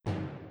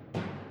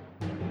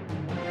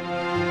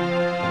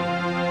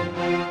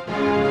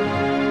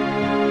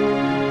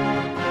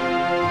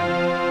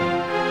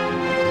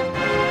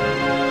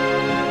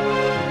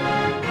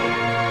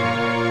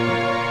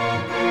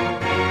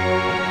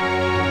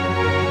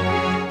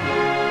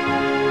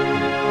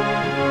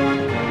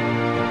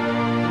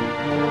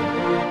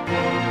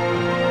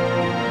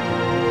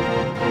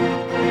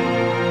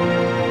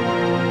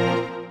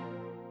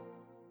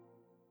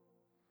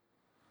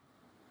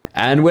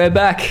And we're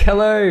back.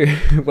 Hello.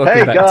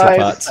 Welcome back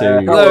guys. to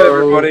part 2.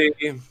 Hello,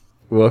 everybody.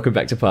 Welcome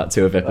back to part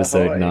 2 of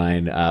episode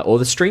 9, or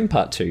the stream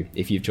part 2.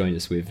 If you've joined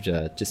us, we've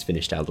just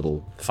finished our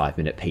little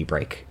 5-minute pee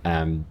break.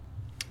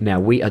 Now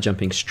we are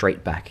jumping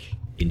straight back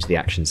into the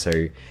action.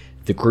 So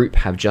the group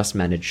have just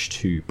managed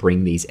to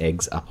bring these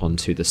eggs up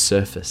onto the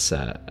surface,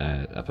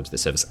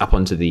 up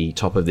onto the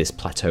top of this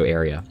plateau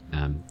area,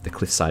 the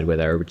cliffside where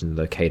they're originally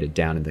located,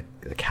 down in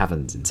the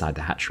caverns inside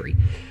the hatchery.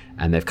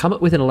 And they've come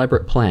up with an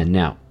elaborate plan.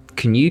 Now,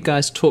 can you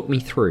guys talk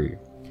me through,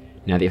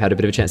 now that you've had a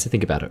bit of a chance to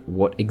think about it,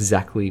 what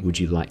exactly would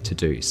you like to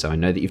do? So I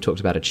know that you've talked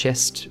about a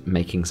chest,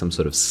 making some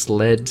sort of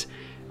sled,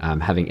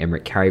 having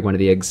Emmerich carry one of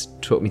the eggs.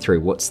 Talk me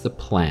through, what's the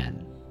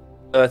plan?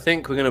 I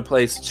think we're going to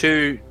place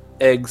 2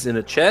 eggs in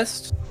a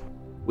chest,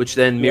 which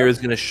then Mira's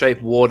going to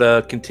shape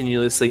water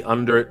continuously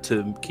under it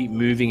to keep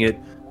moving it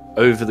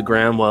over the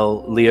ground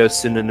while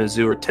Leosin and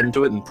Azura tend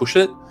to it and push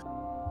it.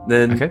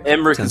 Then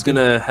Emmerich is going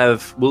to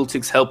have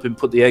Wiltix help him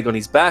put the egg on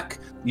his back,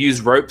 use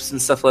ropes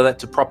and stuff like that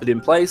to prop it in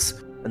place,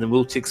 and then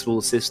Wiltix will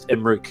assist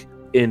Emmerich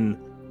in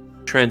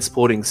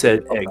transporting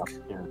said egg.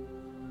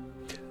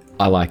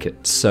 I like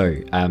it. So,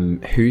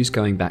 who's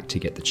going back to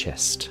get the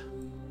chest?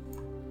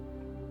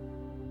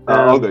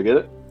 I'll go get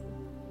it.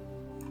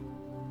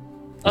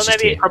 It's Or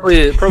maybe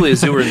Probably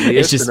Azura and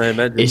Leosin, I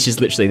imagine. It's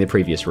just literally in the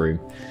previous room.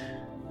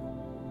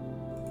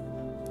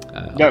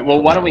 No,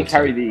 well, why don't we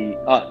carry the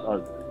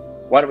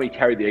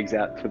eggs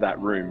out to that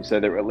room so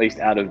they're at least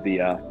out of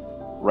the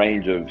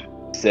range of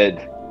said.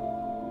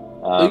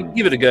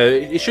 Give it a go.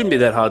 It shouldn't be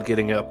that hard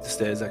getting up the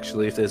stairs,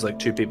 actually, if there's like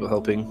 2 people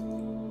helping.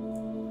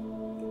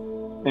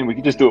 And we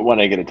could just do it one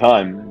egg at a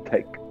time and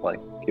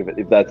give it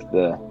if that's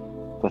the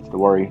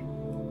worry.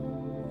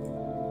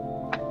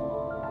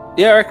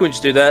 Yeah, I reckon we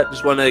just do that.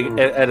 Just one egg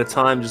at a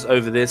time, just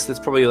over this. There's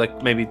probably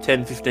like maybe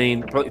 10,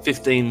 15, probably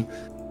 15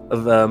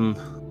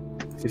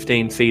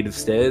 feet of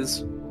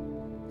stairs.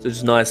 So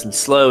just nice and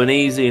slow and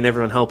easy, and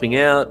everyone helping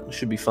out.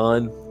 Should be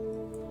fine.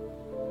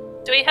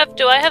 do I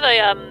have a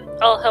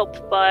I'll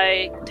help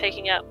by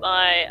taking out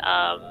my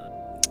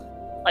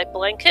my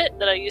blanket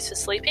that I use for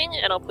sleeping,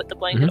 and I'll put the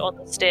blanket on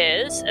the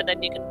stairs, and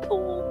then you can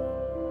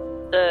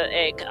pull the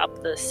egg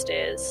up the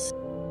stairs,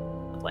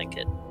 the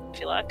blanket, if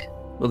you like.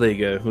 Well, there you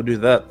go. We'll do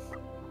that.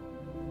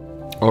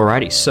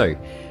 Alrighty, so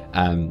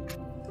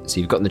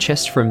you've gotten the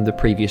chest from the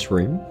previous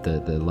room,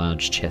 the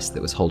large chest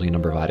that was holding a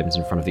number of items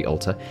in front of the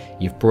altar.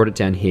 You've brought it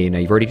down here. Now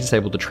you've already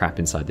disabled the trap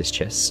inside this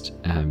chest.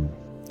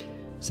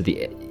 So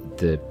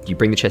you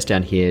bring the chest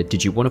down here.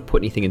 Did you want to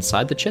put anything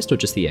inside the chest or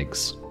just the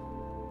eggs?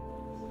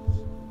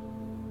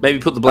 Maybe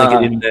put the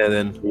blanket in there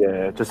then.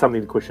 Yeah, just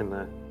something to cushion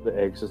the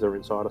eggs as they're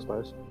inside, I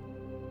suppose.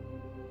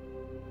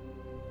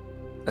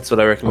 That's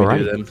what I reckon we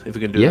do then, if we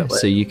can do that. Yeah,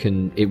 so you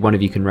can, one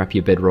of you can wrap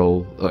your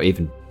bedroll, or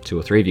even 2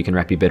 or 3 of you can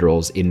wrap your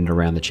bedrolls in and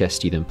around the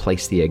chest. You then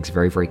place the eggs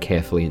very, very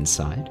carefully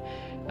inside.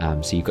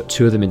 So you've got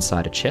 2 of them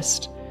inside a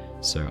chest.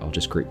 So I'll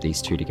just group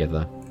these 2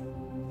 together.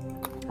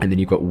 And then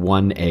you've got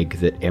 1 egg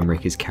that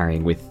Emmerich is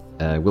carrying with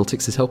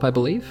Wiltix's help, I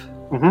believe.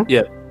 Mm-hmm.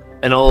 Yeah,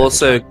 and I'll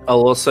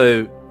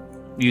also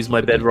use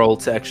my bedroll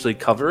to actually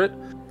cover it.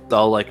 So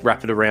I'll like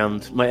wrap it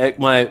around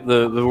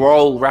the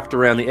roll wrapped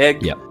around the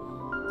egg. Yep.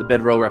 The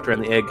bedroll wrapped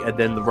around the egg, and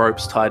then the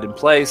ropes tied in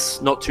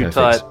place, not too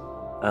tight.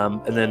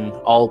 And then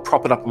I'll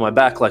prop it up on my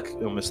back, like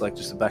almost like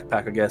just a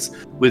backpack, I guess,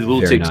 with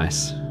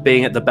Wiltix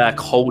being at the back,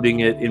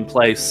 holding it in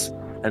place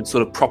and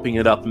sort of propping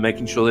it up and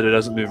making sure that it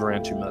doesn't move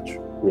around too much.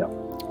 Yeah.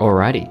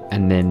 Alrighty,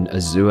 and then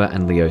Azura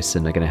and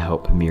Leosin are going to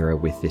help Mira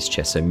with this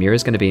chest. So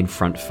Mira's going to be in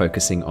front,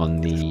 focusing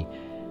on the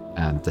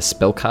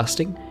spell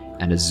casting,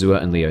 and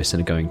Azura and Leosin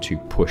are going to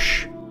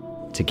push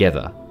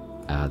together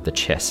the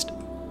chest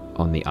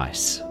on the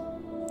ice.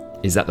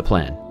 Is that the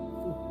plan?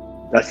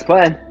 That's the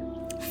plan.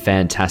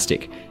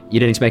 Fantastic. You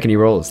don't need to make any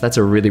rolls. That's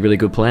a really, really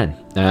good plan.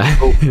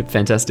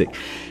 Fantastic.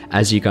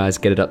 As you guys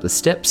get it up the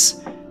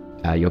steps,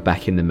 you're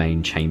back in the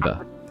main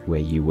chamber where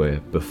you were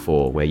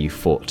before, where you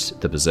fought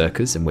the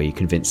Berserkers and where you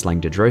convinced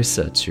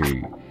Langdedrosa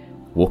to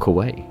walk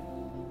away.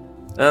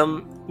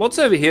 What's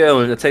over here?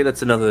 I take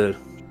that's another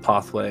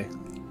pathway.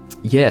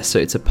 Yeah, so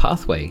it's a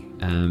pathway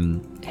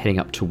heading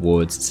up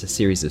towards, it's a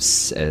series of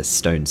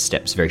stone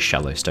steps, very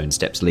shallow stone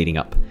steps leading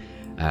up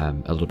a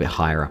little bit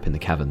higher up in the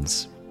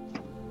caverns.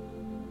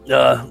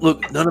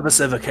 Look, none of us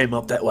ever came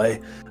up that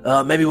way.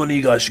 Maybe one of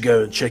you guys should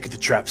go and check for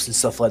traps and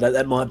stuff like that.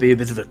 That might be a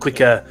bit of a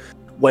quicker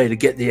way to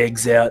get the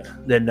eggs out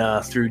than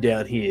through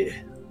down here.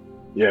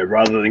 Yeah,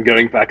 rather than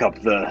going back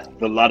up the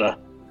ladder.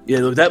 Yeah,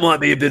 look, that might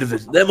be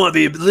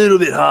a little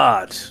bit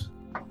hard.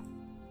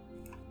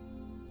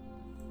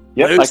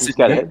 Yep, I can just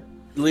get ahead.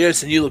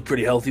 Leosin, you look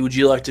pretty healthy. Would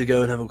you like to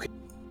go and have a quick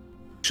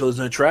make sure there's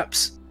no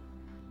traps?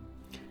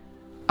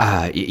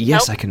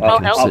 Yes, I can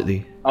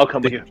absolutely. I'll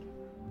come with you.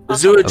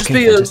 Azura, just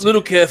be a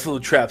little careful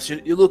of traps.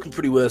 You're looking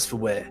pretty worse for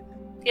wear.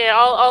 Yeah,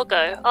 I'll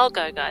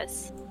go,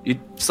 guys.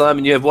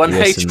 Simon, you have 1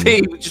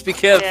 HP. Just be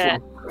careful. Yeah.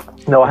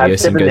 No, I have Leosin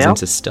 7 goes now.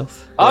 into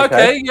stealth.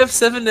 Okay, you have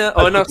 7 now.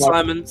 Oh, no,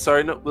 Simon.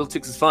 Sorry, not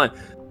Wiltix is fine.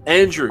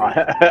 Andrew.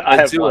 I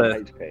have do 1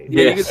 it. HP.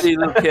 Yeah, Yes. you can be a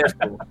little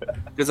careful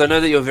because I know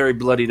that you're very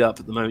bloodied up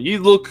at the moment. You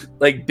look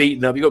like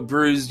beaten up. You got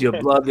bruised. You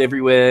have blood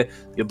everywhere.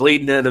 You're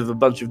bleeding out of a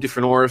bunch of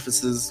different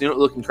orifices. You're not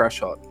looking crash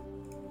hot.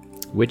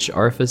 Which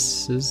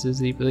orifices is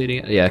he bleeding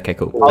at? Yeah, okay,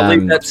 cool. I'll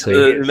leave that to so,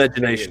 the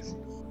imagination.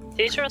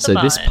 Theatre of the so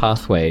mind. this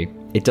pathway,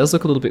 it does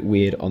look a little bit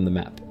weird on the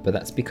map, but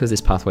that's because this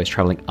pathway is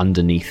traveling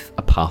underneath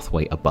a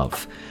pathway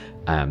above.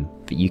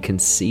 But you can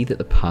see that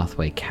the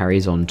pathway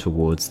carries on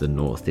towards the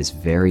north, this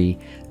very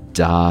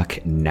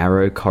dark,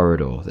 narrow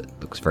corridor that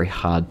looks very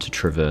hard to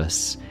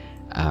traverse.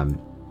 And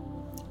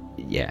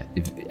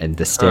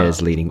the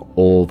stairs leading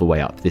all the way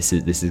up. This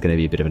is going to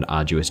be a bit of an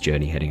arduous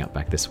journey heading up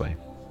back this way.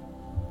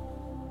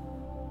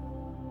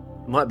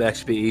 Might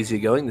actually be easier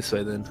going this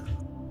way then.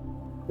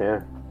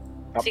 Yeah.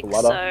 I Up the think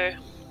ladder.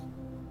 so.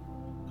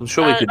 I'm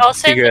sure we could I'll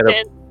send figure out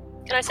a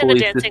Can I send the pulley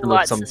dancing system of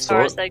lights some as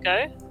far as sort. they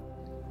go?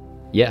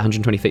 Yeah,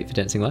 120 feet for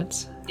dancing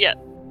lights. Yeah.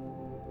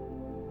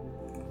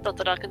 Not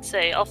that I can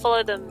see. I'll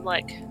follow them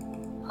like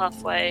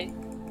halfway.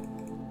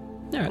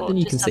 Alright, Or then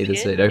you can just see up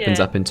this. here? It opens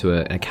Yeah. up into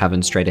a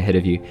cavern straight ahead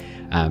of you.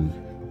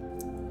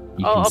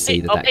 You can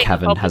see that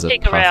cavern has a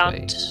peek pathway.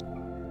 around.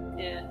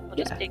 Yeah, I'll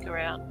just Yeah. peek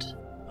around.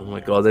 Oh my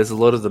god, there's a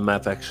lot of the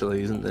map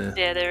actually, isn't there?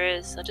 Yeah, there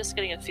is. I'm just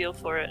getting a feel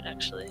for it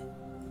actually.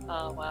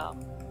 Oh wow.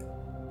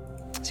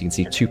 So you can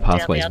see two Down the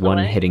pathways, other one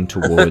way. heading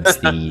towards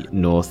the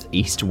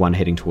northeast, one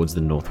heading towards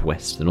the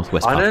northwest. The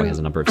northwest I pathway don't- has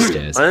a number of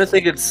stairs. I don't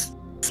think it's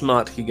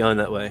smart to keep going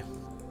that way.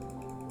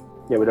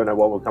 Yeah, we don't know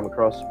what we'll come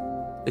across.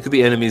 There could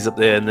be enemies up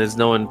there, and there's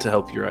no one to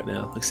help you right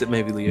now, except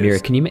maybe Leo. Mira,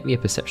 can you make me a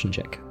perception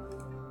check?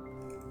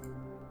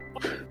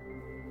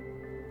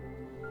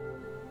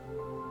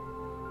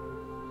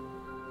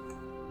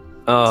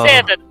 Oh.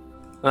 7.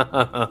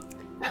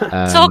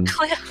 It's all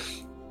clear.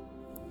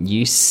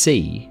 You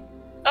see,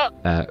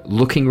 Oh.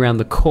 looking around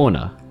the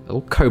corner, a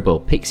little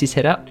kobold peeks his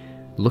head out,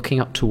 looking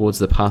up towards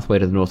the pathway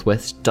to the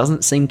northwest,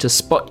 doesn't seem to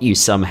spot you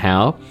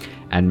somehow,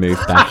 and move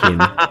back in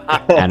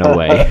and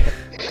away.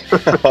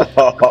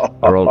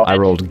 I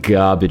rolled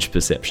garbage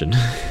perception.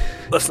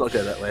 Let's not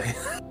go that way.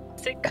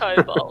 Is it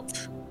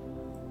cobalt?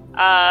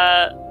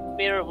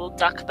 Mira will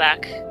duck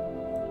back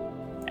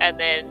and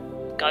then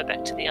go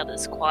back to the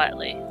others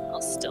quietly.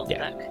 I'll stealth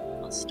Yeah. back.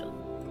 I'll stealth.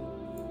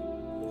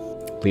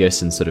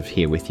 Leoson's sort of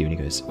here with you, and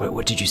he goes,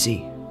 "What did you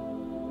see?"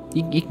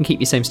 You can keep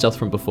your same stealth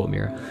from before,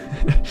 Mira.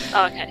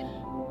 Oh, okay.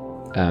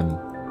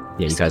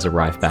 Yeah, you guys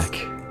arrive back.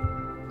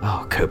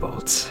 Oh,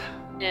 kobolds.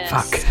 Yes.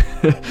 Fuck.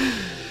 You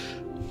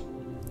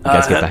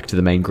guys get back to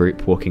the main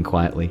group, walking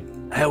quietly.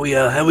 How we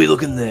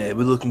looking there?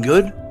 We looking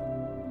good?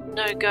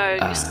 No go.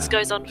 This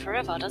goes on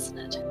forever, doesn't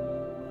it?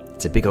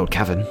 It's a big old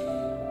cavern.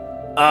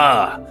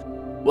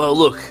 Well,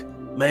 look,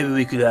 maybe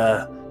we could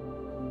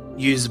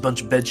use a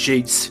bunch of bed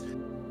sheets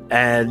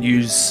and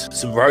use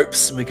some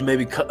ropes, and we can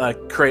maybe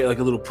create like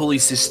a little pulley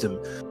system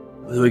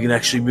where we can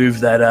actually move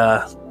that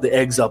the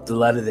eggs up the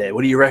ladder there.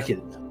 What do you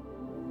reckon?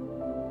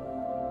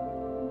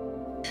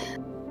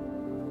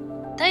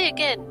 Say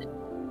again,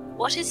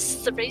 what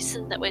is the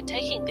reason that we're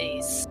taking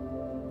these?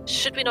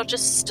 Should we not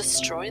just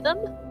destroy them?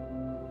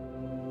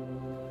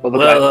 Well,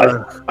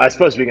 look, I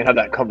suppose we can have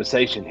that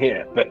conversation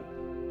here, but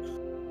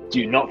do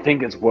you not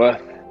think it's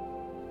worth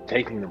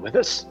taking them with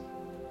us?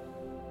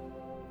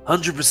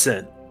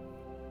 100%.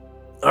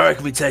 I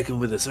reckon we take them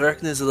with us. I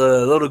reckon there's a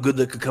lot of good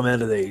that could come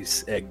out of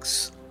these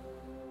eggs.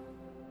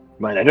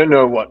 Man, I don't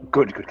know what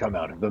good could come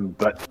out of them,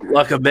 but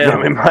Like a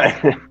no, in man.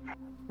 my...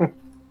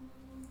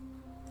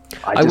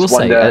 I will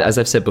say, as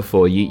I've said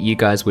before, you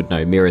guys would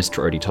know, Mira's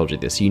already told you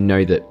this, you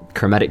know that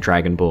Chromatic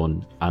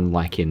Dragonborn,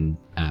 unlike in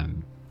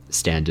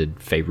standard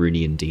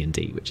Faerunian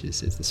D&D, which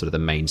is the sort of the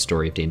main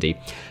story of D&D,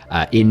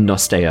 in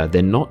Nostea,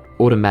 they're not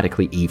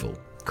automatically evil,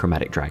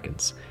 Chromatic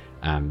Dragons.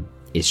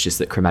 It's just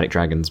that Chromatic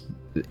Dragons,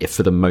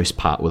 for the most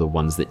part, were the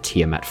ones that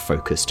Tiamat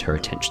focused her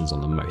attentions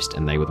on the most,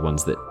 and they were the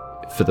ones that,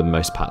 for the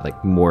most part,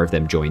 like more of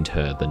them joined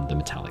her than the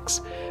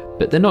Metallics.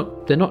 But they're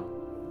not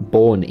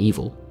born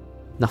evil.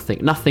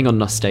 Nothing on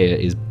Nostea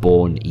is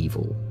born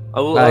evil.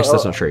 Actually,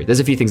 that's not true. There's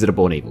a few things that are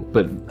born evil,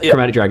 but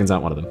Chromatic Dragons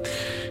aren't one of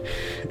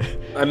them.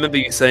 I remember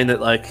you saying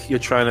that like you're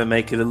trying to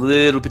make it a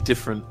little bit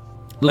different.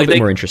 A little bit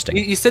more interesting.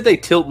 You said they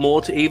tilt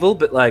more to evil,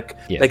 but like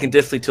they can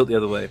definitely tilt the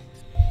other way.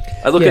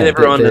 I look Yeah, at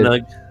everyone they're-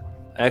 and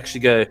I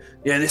actually go,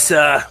 yeah,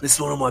 this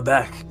one on my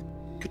back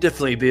could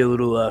definitely be a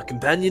little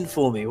companion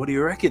for me. What do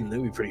you reckon?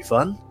 That'd be pretty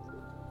fun.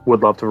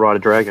 Would love to ride a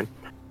dragon.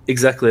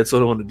 Exactly, that's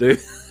what I want to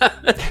do.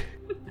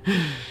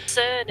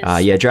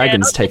 Yeah,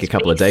 dragons take a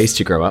couple of days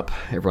to grow up.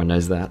 Everyone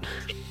knows that.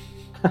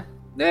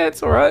 Yeah,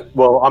 it's all right.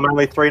 Well, I'm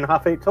only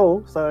 3.5 feet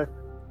tall, so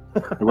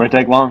It won't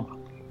take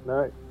long.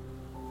 no.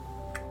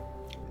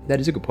 That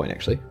is a good point,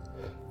 actually.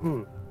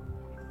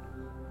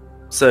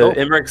 So Oh.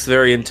 Emmerich's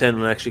very intent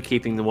on actually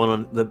keeping the one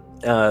on the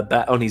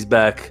bat on his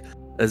back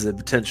as a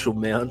potential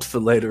mount for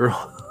later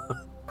on.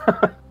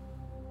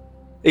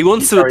 He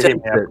wants You to carry him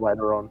attempt now it. for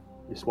later on.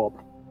 You swap.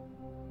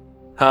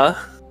 Huh?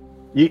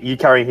 You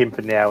carry him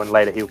for now, and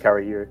later he'll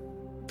carry you.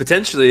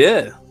 Potentially,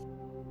 yeah.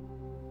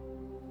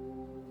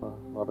 Oh,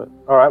 love it.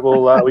 All right,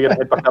 well, we're gonna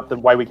head back up the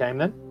way we came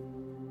then.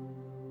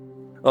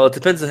 Oh, it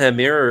depends on how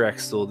Mira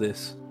reacts to all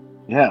this.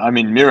 Yeah, I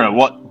mean, Mira,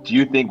 what do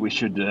you think we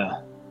should?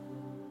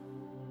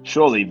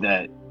 Surely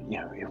that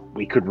if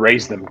we could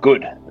raise them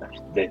good.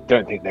 They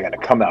don't think they're going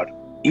to come out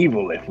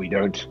evil if we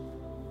don't.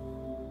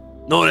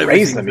 Not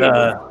Raise everything. them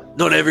evil.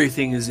 Not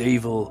everything is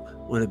evil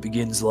when it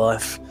begins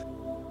life.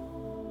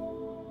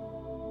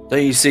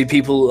 Don't you see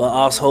people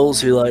assholes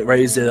who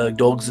raise their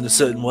dogs in a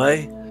certain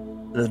way,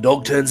 and the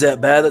dog turns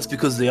out bad? That's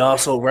because the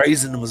asshole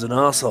raising them was an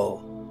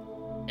asshole.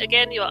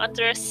 Again, you're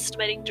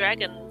underestimating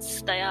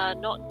dragons. They are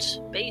not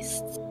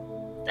beasts.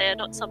 They are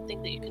not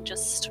something that you can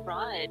just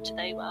ride.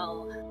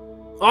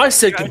 I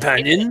said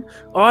companion.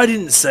 I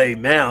didn't say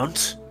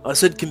mount. I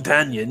said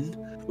companion.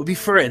 We'll be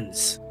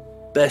friends.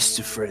 Best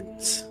of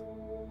friends.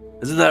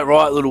 Isn't that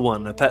right, little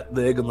one? I pat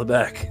the egg on the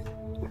back.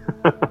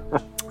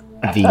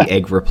 The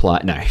egg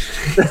replied, no.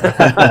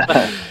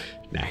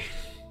 No.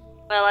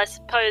 Well, I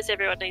suppose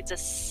everyone needs a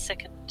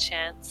second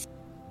chance.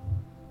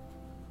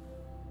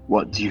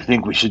 What, do you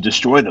think we should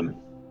destroy them?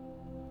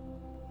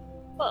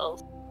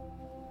 Well,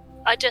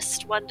 I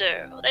just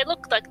wonder. They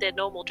look like they're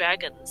normal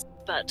dragons,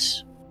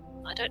 but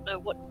I don't know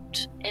what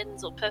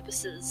ends or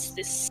purposes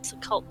this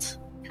cult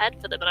had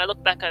for them. And I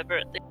look back over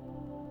at the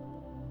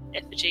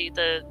effigy,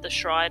 the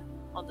shrine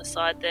on the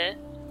side there.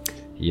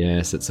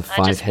 Yes, it's a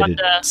 5-headed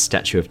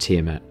statue of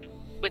Tiamat.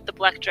 With the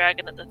black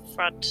dragon at the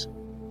front.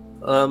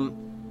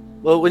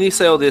 Well, when you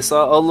say all this,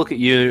 I'll look at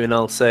you and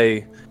I'll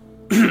say,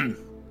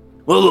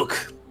 well,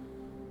 look,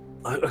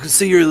 I can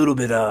see you're you got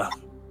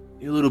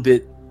a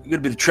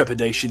bit of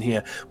trepidation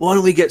here. Why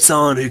don't we get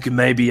someone who can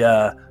maybe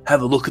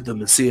have a look at them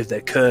and see if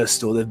they're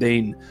cursed or they've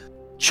been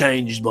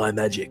changed by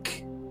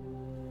magic,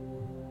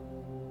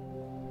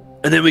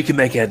 and then we can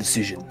make our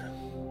decision.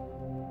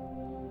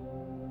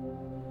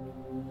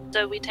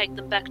 So we take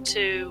them back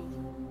to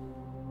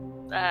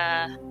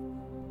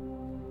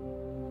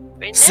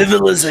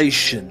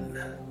civilization.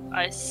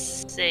 I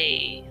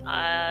see.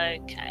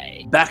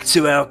 Okay. Back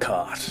to our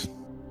cart.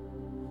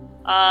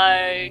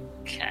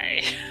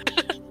 Okay.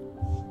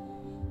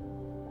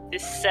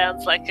 This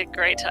sounds like a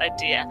great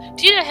idea.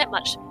 Do you know how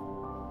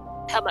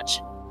much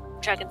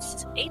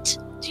dragons eat?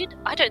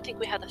 I don't think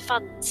we have the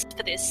funds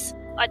for this.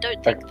 I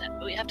don't think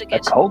that we have to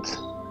get a cult.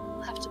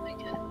 We'll have to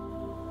make a.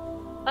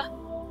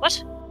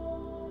 What?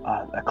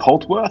 A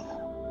cult worth?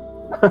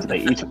 Do they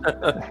eat?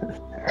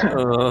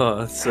 Oh,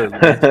 that's so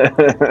bad.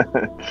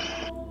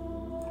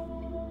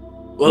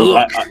 Well,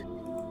 look.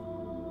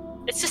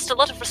 It's just a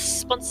lot of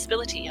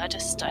responsibility. I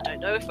don't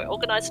know if we're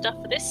organised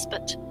enough for this,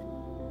 but.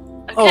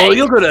 Okay. Oh,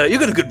 you got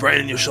a good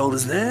brain in your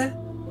shoulders there.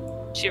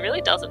 She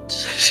really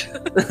doesn't.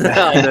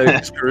 I know,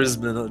 it's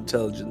charisma, not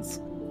intelligence.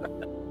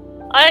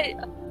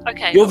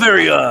 Okay. You're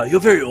very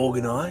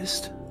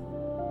organised.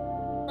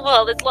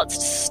 Well, there's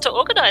lots to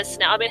organise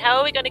now. I mean, how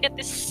are we going to get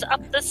this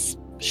up this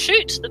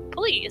chute, the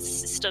pulley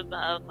system?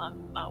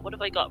 What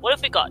have we got?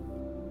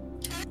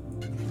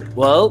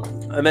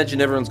 Well, I imagine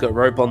everyone's got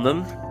rope on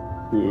them.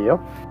 Yep.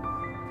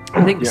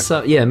 I think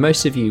so. Yeah,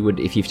 most of you would,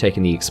 if you've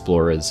taken the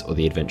Explorers or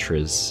the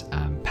Adventurers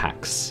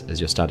packs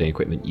as your starting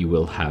equipment, you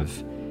will have,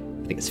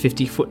 I think it's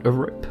 50 foot of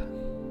rope.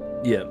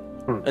 Yeah,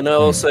 and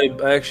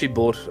I actually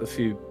bought a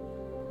few.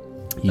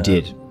 You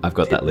did. I've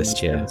got that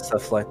list. Yeah, and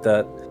stuff like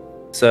that.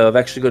 So I've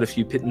actually got a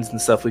few pittons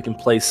and stuff we can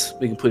put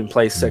in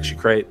place to actually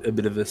create a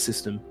bit of a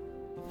system.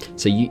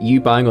 So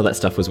you buying all that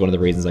stuff was one of the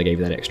reasons I gave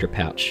you that extra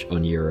pouch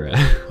on your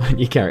on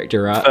your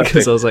character art,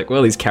 because I was like,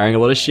 well, he's carrying a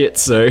lot of shit,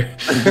 so.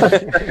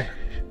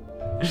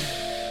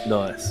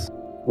 Nice.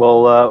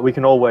 Well, we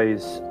can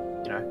always,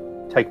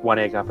 take one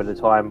egg up at a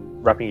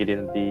time, wrapping it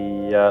in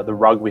the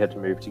rug we had to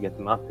move to get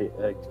them up,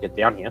 to get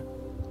down here.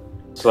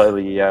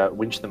 Slowly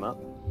winch them up.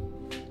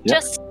 Yep.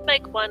 Just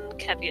make one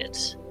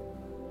caveat.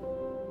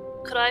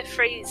 Could I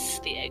freeze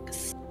the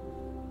eggs?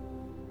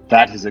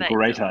 That is a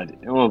great idea.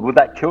 Well, would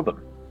that kill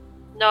them?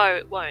 No,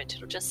 it won't.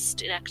 It'll just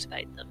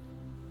inactivate them.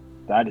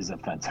 That is a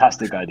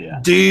fantastic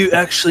idea. Do you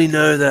actually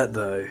know that,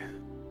 though?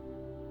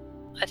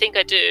 I think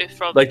I do.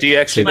 From do you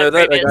actually know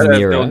that? previous- I have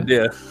Mira? no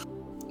idea.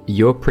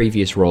 Your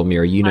previous role,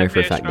 Mira, you know My for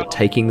a previous fact role. that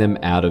taking them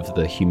out of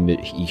the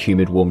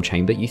humid warm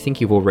chamber, you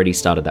think you've already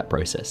started that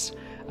process.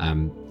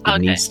 It Okay.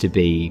 needs to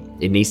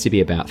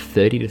be about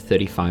 30 to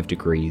 35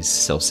 degrees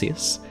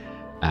Celsius,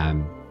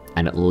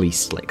 and at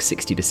least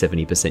 60 to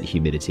 70%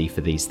 humidity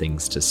for these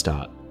things to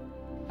start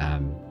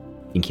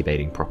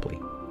incubating properly.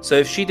 So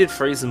if she did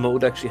freeze them, what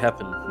would actually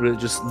happen? Would it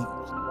just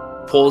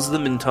pause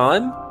them in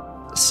time?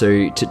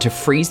 So to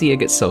freeze the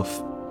egg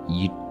itself,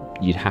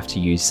 you'd have to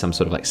use some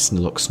sort of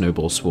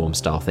snowball swarm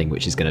style thing,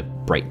 which is going to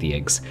break the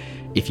eggs.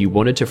 If you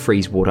wanted to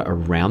freeze water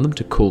around them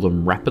to cool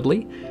them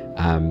rapidly,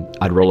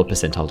 I'd roll a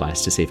percentile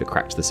dice to see if it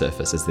cracked the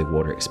surface as the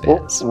water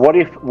expands. What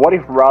if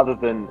rather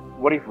than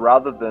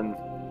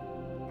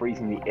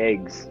freezing the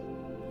eggs,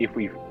 if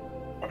we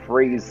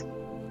freeze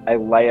a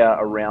layer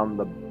around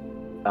the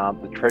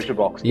treasure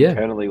box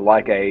internally,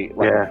 like a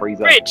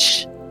freezer?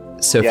 Fridge.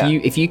 So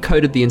if you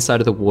coated the inside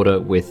of the water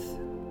with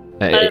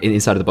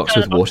inside of the box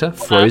with water,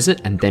 froze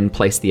it, and then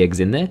placed the eggs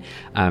in there,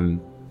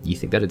 you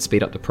think that'd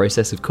speed up the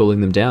process of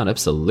cooling them down?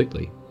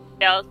 Absolutely.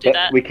 Yeah, I'll do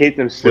that. We keep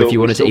them Or still. if you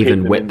we wanted to still keep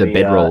even them wet in the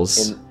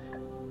bedrolls.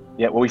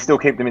 Yeah, well, we still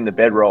keep them in the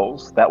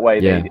bedrolls. That way,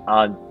 Yeah. they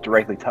aren't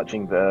directly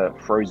touching the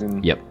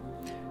frozen Yep.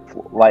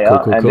 layer,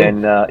 Cool, and cool.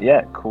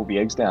 then cool the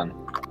eggs down.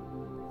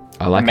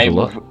 I like it a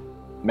lot.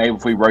 Maybe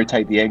if we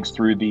rotate the eggs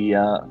through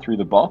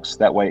the box,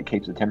 that way it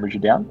keeps the temperature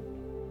down.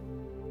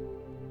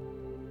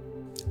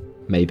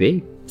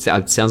 Maybe.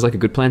 Sounds like a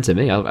good plan to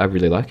me. I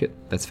really like it.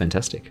 That's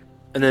fantastic.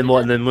 And then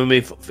what? And then when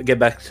we get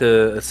back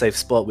to a safe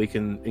spot, we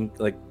can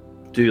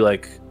do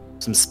like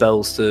some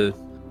spells to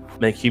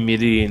make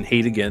humidity and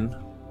heat again.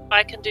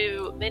 I can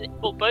do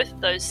both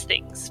of those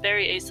things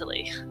very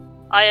easily.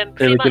 I am Then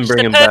pretty we can much bring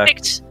the him back.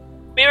 perfect.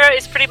 Mira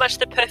is pretty much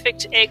the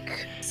perfect egg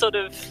sort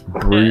of.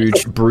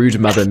 Brood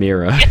mother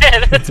mirror.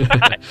 Yeah, that's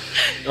right.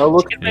 Oh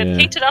look! You can Yeah.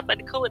 heat it up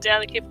and cool it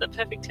down and keep it the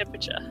perfect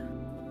temperature.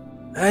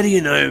 How do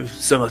you know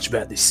so much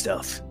about this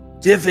stuff?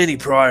 Do you have any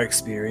prior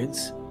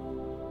experience?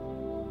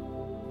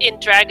 In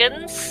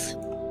dragons,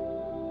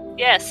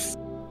 yes.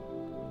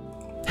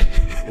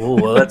 Oh,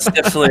 well, that's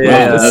definitely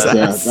Wow,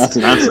 that's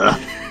an answer.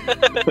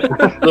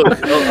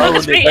 Look, I'll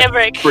That's me, admit,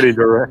 Emmerich. Pretty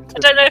direct. I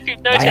don't know if you've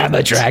noticed. I am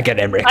a dragon,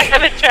 Emmerich. I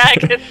am a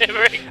dragon,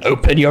 Emmerich.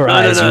 Open your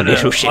eyes, you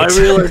little shit. I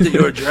realize that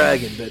you're a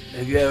dragon, but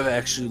have you ever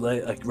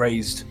actually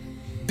raised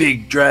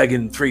big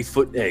dragon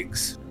 3-foot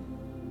eggs?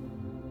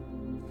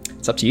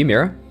 It's up to you,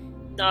 Mira.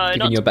 No, Given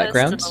not your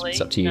background, personally. it's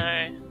up to you.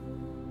 No,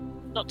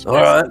 not to All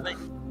right. personally.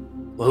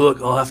 Well,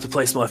 look, I'll have to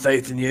place my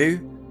faith in you.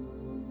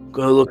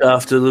 Gotta look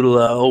after little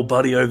old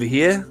buddy over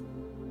here.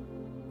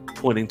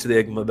 Pointing to the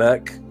egg on my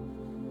back.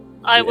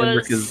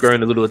 Emmerich is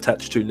grown a little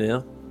attached to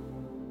now.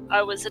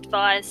 I was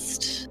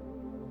advised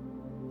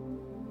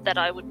that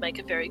I would make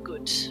a very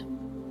good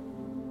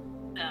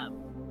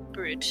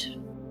brood.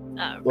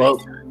 Well,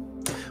 raiser.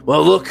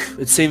 Well, look,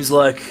 it seems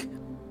like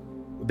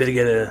we better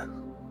get a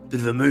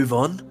bit of a move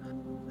on.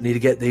 We need to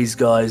get these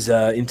guys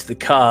into the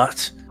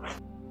cart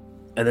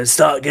and then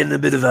start getting a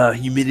bit of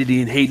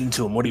humidity and heat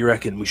into them. What do you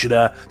reckon? We should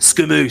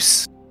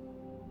scamoose.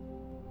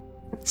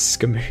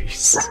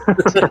 Scamoose.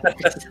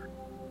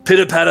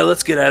 Pitter patter,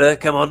 let's get at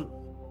it. Come on.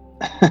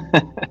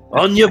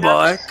 On your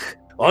bike,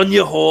 on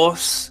your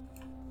horse,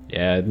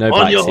 Yeah, no on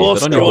bikes your here,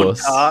 but on your horse-drawn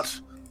horse.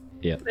 cart.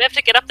 We have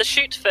to get up the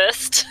chute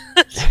first.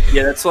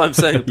 Yeah, that's what I'm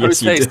saying. Yes,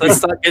 Post you haste. do. Let's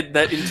start getting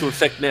that into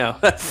effect now.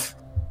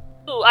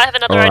 Ooh, I have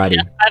another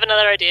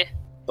Alrighty. idea.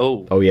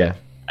 Oh, Oh yeah.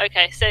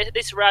 Okay, so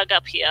this rug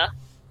up here,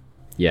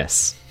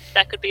 Yes.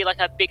 that could be like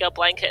a bigger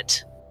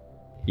blanket.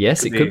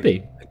 Yes, Could it could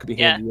be. it could be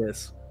Yeah. handy,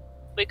 yes.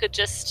 We could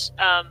just,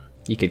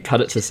 You could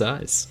cut it to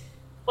size.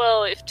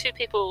 well, if two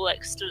people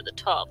like stood at the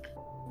top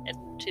and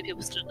two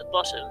people stood at the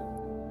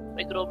bottom,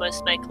 we could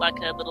almost make like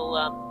a little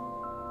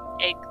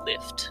egg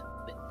lift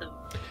with them.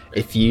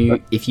 If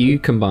you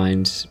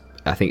combined,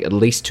 I think at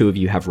least two of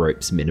you have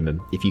ropes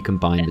minimum. If you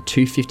combine the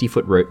two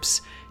 50-foot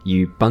ropes,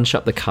 you bunch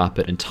up the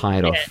carpet and tie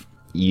it off.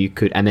 You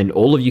could, and then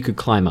all of you could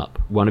climb up.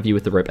 One of you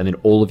with the rope, and then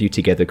all of you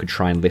together could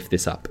try and lift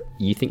this up.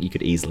 You think you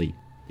could easily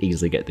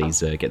get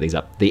these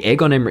up. The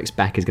egg on Emmerich's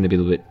back is going to be a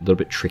little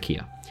bit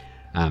trickier.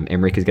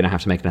 Emmerich is going to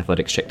have to make an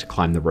athletics check to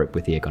climb the rope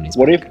with the egg on his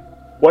back.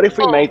 What if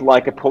we Oh. made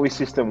like a pulley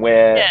system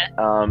where,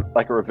 Yeah.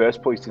 like a reverse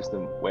pulley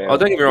system where? Oh,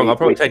 don't get me wrong. I'll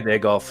probably we, take the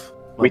egg off.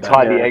 My We bad.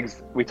 tie the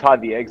eggs. We tie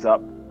the eggs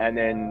up, and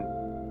then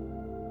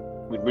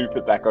we loop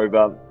it back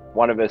over.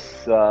 One of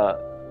us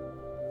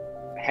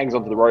hangs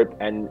onto the rope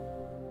and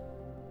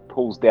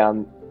pulls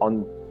down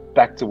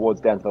back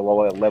down to the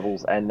lower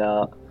levels, and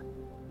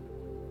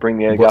bring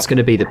the egg What's up. going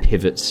to be the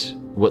pivot?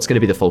 What's going to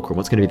be the fulcrum?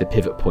 What's going to be the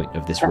pivot point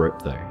of this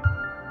rope, though?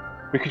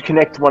 We could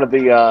connect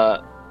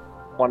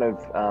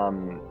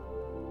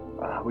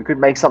we could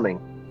make something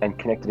and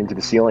connect it into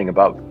the ceiling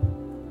above.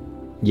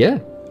 Yeah.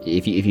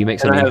 If you make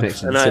And something I,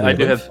 connection have, to and the I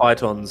do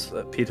above,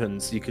 have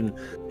pitons. You can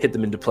hit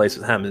them into place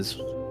with hammers.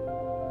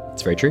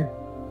 it's very true.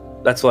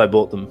 That's why I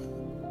bought them.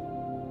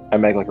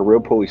 And make like a real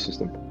pulley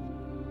system.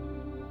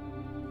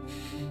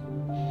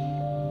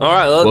 All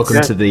right, let's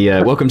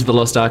Welcome to the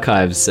Lost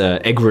Archives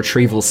egg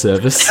retrieval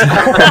service.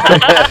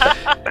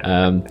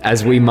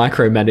 As we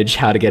micromanage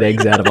how to get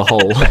eggs out of a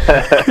hole.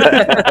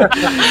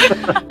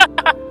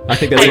 I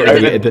think that's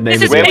what the name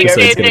This of is the episode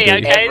is PG, going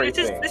to be. okay?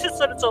 Everything. This is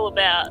what it's all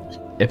about.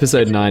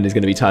 Episode 9 is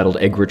going to be titled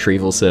Egg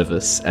Retrieval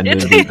Service, and Yeah.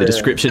 the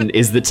description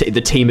is the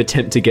team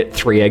attempt to get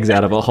 3 eggs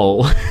out of a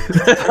hole.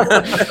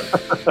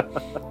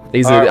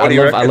 These are Alright, what do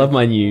you I reckon? love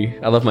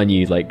my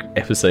new like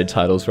episode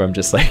titles where I'm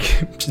just like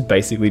just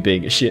basically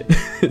being a shit.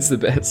 It's the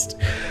best.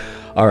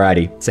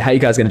 Alrighty, so how you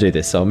guys going to do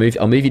this? So I'll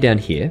move you down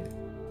here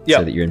Yep.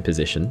 so that you're in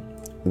position.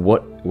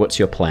 What's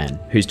your plan?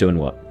 Who's doing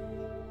what?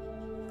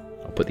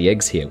 I'll put the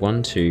eggs here.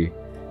 1, 2,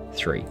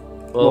 3.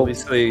 Well,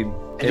 obviously.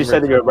 Did you say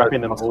that you're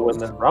wrapping them all in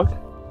the rug?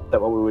 Is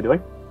that what we were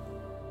doing?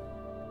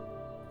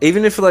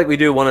 Even if we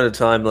do one at a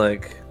time, Yeah,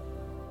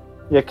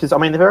 because I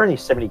mean they're only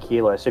 70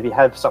 kilos. So if you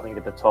have something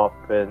at the top,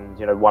 and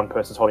one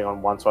person's holding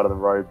on one side of the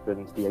rope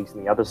and the eggs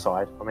on the other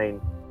side, I mean,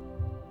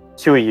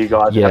 2 of you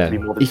guys would have to be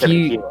more than If 70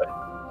 you- kilos.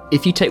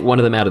 If you take one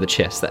of them out of the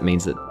chest, that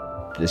means that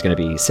there's going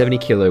to be 70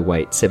 kilo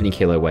weight,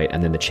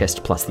 and then the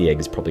chest plus the egg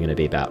is probably going to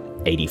be about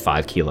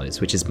 85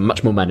 kilos, which is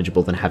much more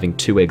manageable than having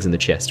 2 eggs in the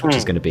chest, which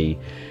is going to be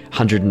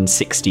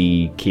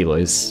 160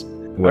 kilos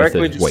worth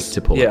of weight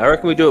to pull. Yeah, I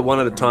reckon we do it one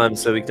at a time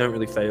so we don't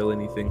really fail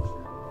anything.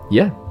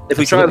 Yeah. If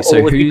we try,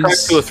 if we try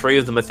 2 or 3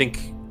 of them, I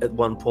think at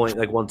one point,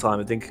 like one time,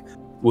 I think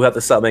we'll have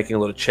to start making a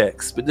lot of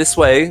checks. But this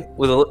way,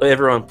 with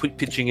everyone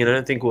pitching in, I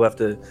don't think we'll have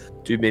to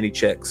do many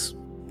checks.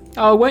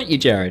 Oh, won't you,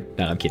 Jared?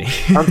 No, I'm kidding.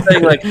 I'm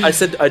saying, like I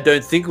said, I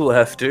don't think we'll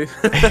have to.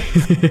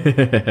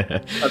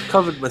 I've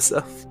covered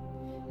myself.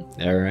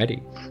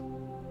 Alrighty.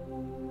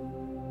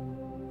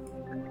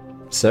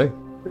 So,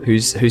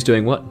 who's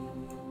doing what?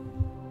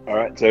 All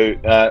right. So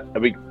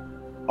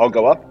I'll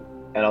go up,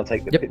 and I'll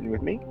take the Yep. pitten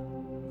with me.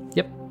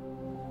 Yep.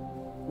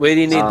 Where do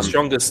you need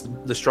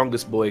the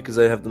strongest boy? Because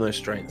they have the most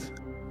strength.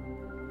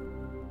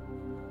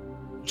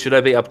 Should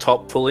I be up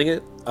top pulling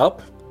it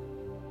up?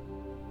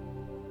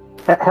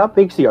 How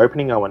big's the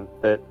opening, Owen,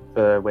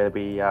 where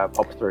we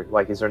pop through?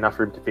 Like, is there enough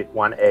room to fit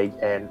 1 egg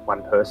and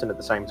 1 person at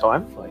the same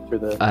time? Like through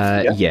the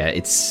Yeah,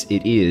 it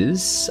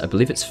is. I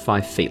believe it's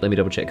 5 feet. Let me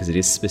double check because it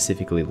is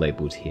specifically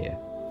labelled here.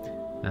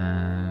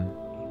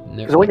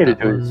 Because all you need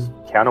to do is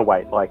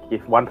counterweight. Like,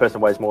 if one person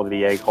weighs more than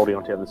the egg holding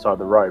onto the other side of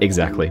the rope,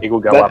 Exactly. it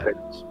will go That- up.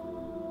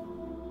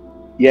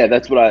 Yeah,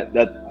 that's what I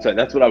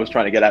was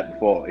trying to get at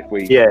before. If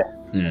we Like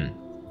an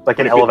If it's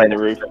in elevator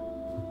the roof. roof.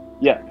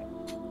 Yeah,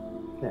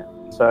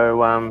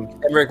 So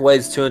Emmerich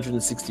weighs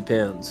 260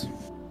 pounds.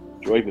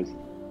 joyfers.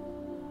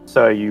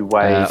 so you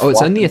weigh.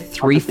 it's only a twice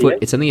 3 the foot. egg?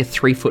 It's only a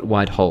 3 foot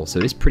wide hole, so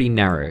it is pretty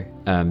narrow.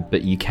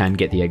 But you can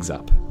get the eggs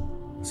up.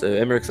 So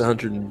Emmerich's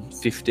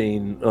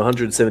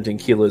 117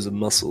 kilos of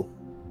muscle.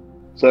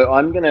 So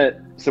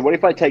So what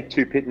if I take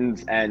 2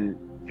 pittons and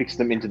fix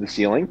them into the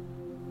ceiling?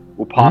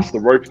 We'll pass the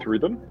rope through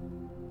them.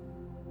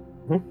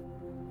 Mhm.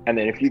 And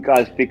then if you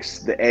guys fix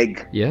the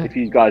egg, Yeah. if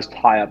you guys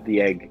tie up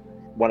the egg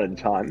one at a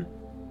time,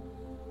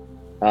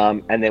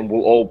 and then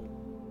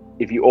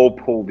if you all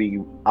pull the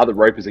other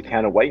rope as a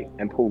counterweight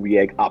and pull the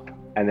egg up,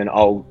 and then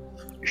I'll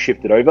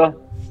shift it over,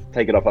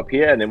 take it off up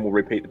here, and then we'll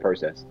repeat the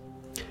process.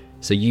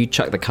 So you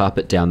chuck the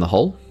carpet down the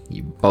hole.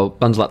 You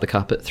bundle up the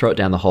carpet, throw it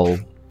down the hole.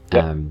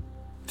 Yep.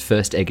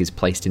 First egg is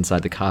placed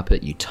inside the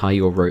carpet. You tie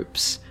your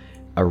ropes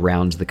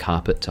around the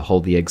carpet to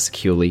hold the egg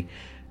securely.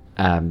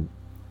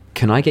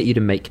 Can I get you to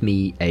make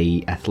me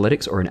a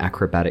athletics or an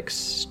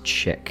acrobatics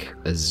check,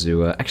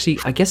 Azure? Actually,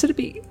 I guess it'd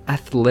be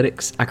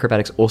athletics,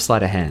 acrobatics, or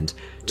sleight of hand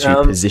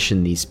to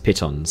position these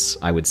pitons,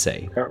 I would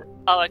say.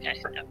 Oh,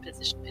 okay. Yeah,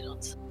 position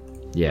pitons.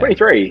 Yeah.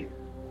 23.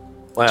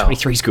 Wow.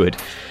 23's good.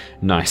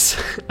 Nice.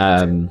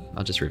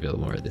 I'll just reveal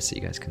more of this so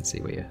you guys can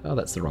see where you... Oh,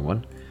 that's the wrong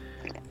one.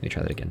 Let me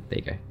try that again. There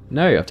you go.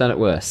 No, I've done it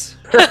worse.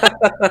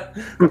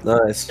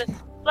 Nice.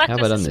 How have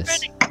I done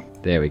this?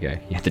 There we go.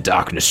 Yeah, the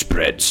darkness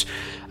spreads.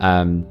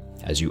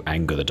 As you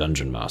anger the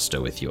dungeon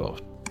master with your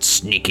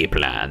sneaky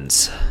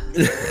plans.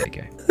 There you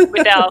go.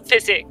 With our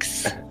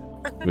physics.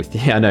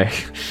 I know.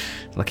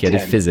 Lucky I did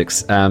 10.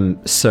 physics.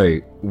 So,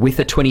 with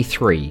a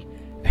 23,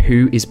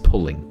 who is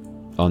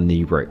pulling on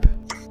the rope?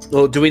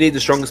 Well, do we need the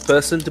strongest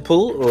person to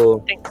pull,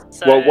 or I think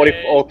so. Well, what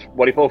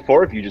if all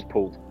 4 of you just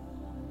pulled?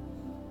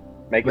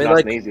 Make it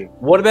nice and easy.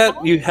 what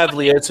about you have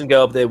Leotin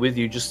go up there with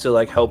you just to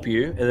like help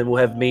you, and then we'll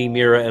have me,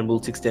 Mira, and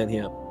Wiltix down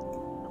here,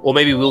 or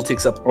maybe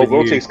Wiltix up Or with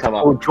will you. Tix come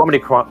up? Or do you want me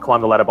to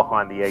climb the ladder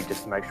behind the egg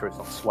just to make sure it's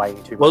not swaying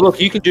too much? Well, look,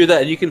 you can do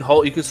that, and you can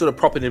sort of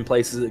prop it in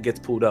places that it gets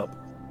pulled up,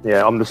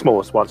 Yeah, I'm the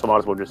smallest one, so I might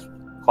as well just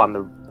climb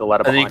the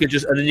ladder and then behind.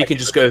 you can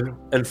just go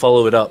and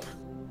follow it up.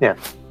 Yeah.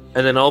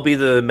 And then I'll be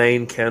the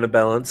main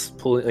counterbalance,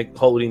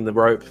 holding the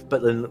rope,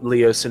 but then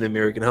Leo, Sin, and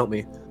Mira can help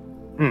me.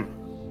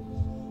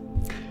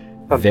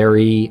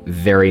 Very,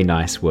 very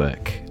nice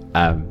work.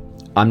 I'm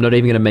not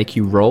even going to make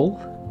you roll.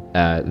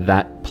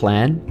 That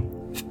plan,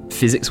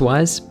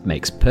 physics-wise,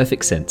 makes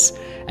perfect sense.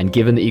 And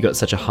given that you got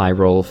such a high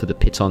roll for the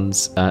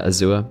pitons,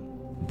 Azure,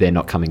 they're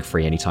not coming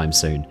free anytime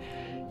soon.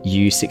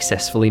 You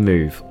successfully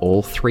move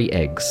all 3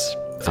 eggs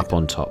up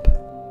on top.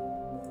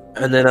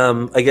 And then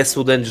I guess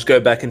we'll then just go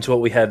back into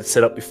what we had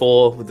set up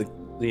before with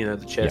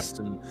the chest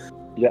and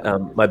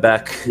my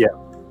back.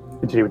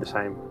 Continue with the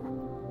same.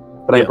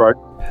 But they broke.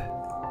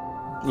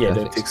 Yeah, Perfect.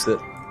 don't fix it.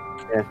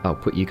 I'll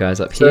put you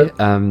guys up So-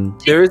 here.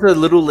 There is a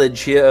little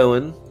ledge here,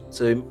 Owen.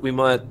 So we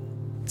might.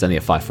 It's only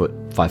a 5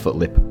 foot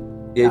lip.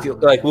 Yeah, if you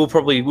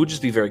we'll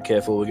just be very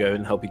careful. We'll go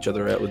and help each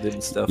other out with it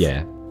and stuff.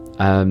 Yeah.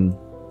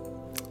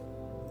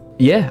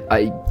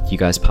 You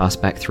guys pass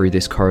back through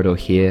this corridor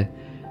here.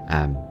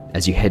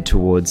 As you head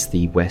towards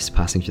the west,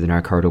 passing through the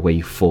narrow corridor where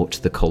you fought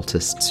the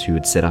cultists who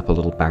had set up a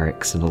little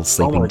barracks and a little Oh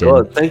sleeping my den.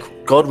 god!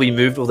 Thank God we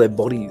moved all their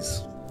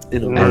bodies.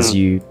 As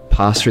you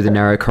pass through the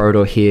narrow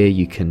corridor here,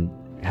 you can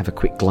have a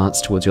quick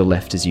glance towards your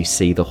left as you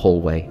see the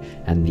hallway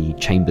and the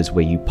chambers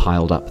where you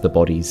piled up the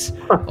bodies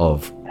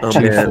of 2,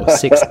 man. 4,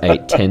 6,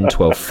 8, 10,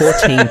 12,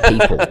 14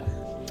 people.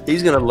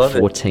 He's gonna love it.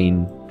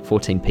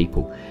 14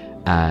 people.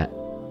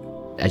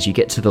 As you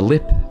get to the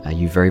lip,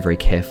 you very, very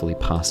carefully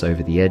pass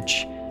over the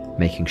edge,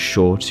 making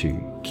sure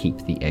to keep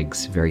the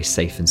eggs very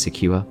safe and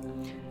secure.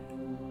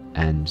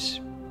 And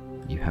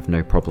You have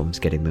no problems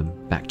getting them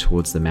back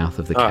towards the mouth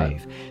of the All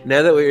cave. right.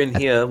 Now that we're in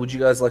here, would you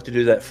guys like to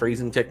do that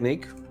freezing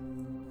technique?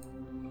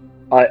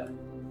 I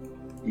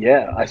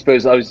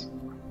suppose I was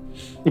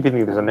If you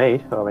think there's a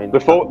need, I mean,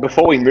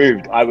 before we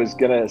moved. I was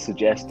gonna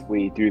suggest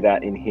we do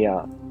that in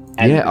here,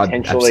 and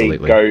potentially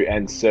absolutely. go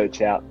and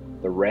search out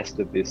the rest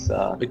of this.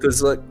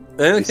 Because like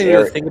the only This thing we got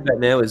to area- think about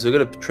now is we're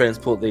going to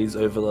transport these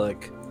over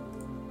like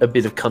a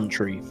bit of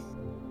country.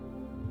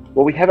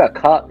 Well, we have our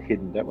cart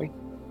hidden, don't we?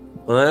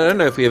 Well, I don't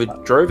know if we ever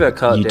drove our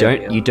cart You down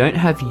don't. here. You don't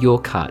have your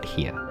cart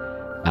here.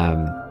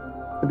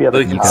 could be other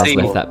Look, You can guys see-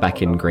 left that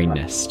back in Green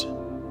Nest.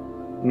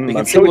 We can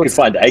I'm see sure we could what's-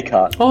 find a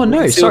cart. Oh no!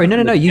 can see Sorry, what's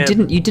in no. the You camp.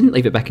 didn't. You didn't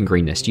leave it back in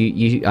Green Nest.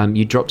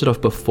 You dropped it off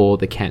before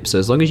the camp. So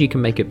as long as you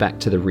can make it back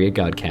to the rear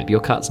guard camp,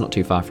 your cart's not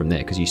too far from there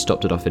because you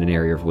stopped it off in an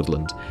area of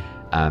woodland,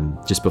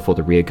 just before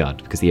the rear guard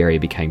because the area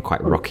became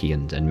quite rocky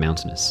and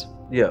mountainous.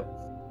 Yeah.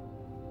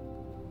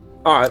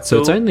 All right. So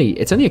it's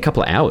only a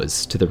couple of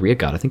hours to the rear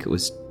guard. I think it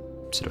was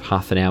sort of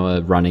half an hour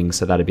running,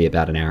 so that'd be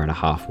about an hour and a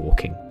half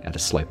walking at a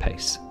slow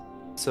pace.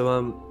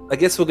 So I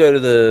guess we'll go to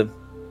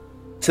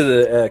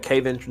the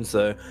cave entrance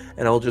though,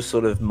 and I'll just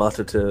sort of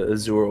mutter to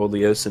Azure or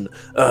Leosin,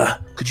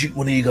 could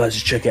one of you guys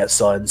just check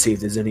outside and see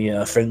if there's any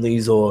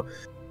friendlies or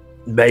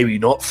maybe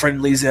not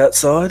friendlies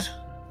outside?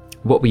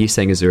 What were you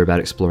saying, Azure, about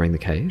exploring the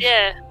cave?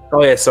 Yeah.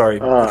 Oh yeah, sorry.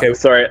 Okay.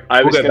 Sorry, I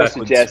we'll was go going to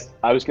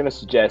backwards.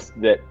 suggest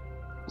that.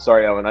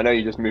 Sorry, Owen. I know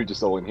you just moved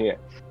us all in here,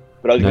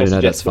 but I was going to No,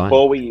 suggest that's fine.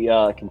 before we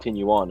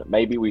continue on,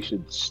 maybe we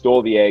should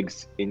store the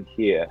eggs in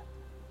here,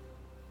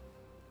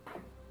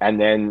 and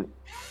then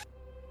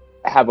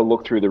have a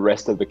look through the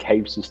rest of the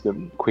cave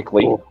system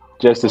quickly, Cool.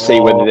 just to see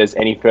whether there's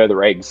any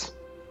further eggs.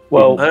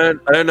 well, I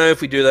don't know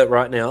if we do that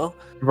right now.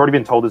 we've already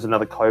been told there's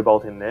another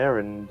cobalt in there,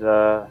 and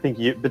I think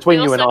between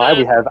We you and also I, know-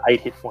 we have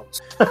 8 hit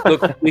points.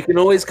 Look, we can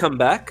always come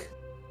back.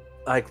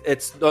 Like,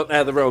 it's not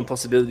out of the realm of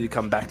possibility to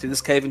come back to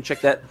this cave and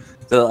check the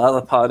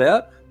other part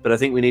out. But I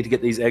think we need to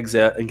get these eggs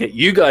out and get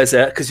you guys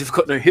out because you've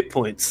got no hit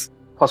points.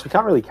 Plus, we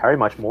can't really carry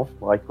much more.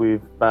 Like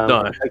we've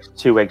No. it takes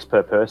 2 eggs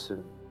per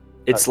person.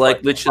 It's That's like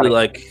like literally 20.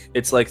 like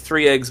it's like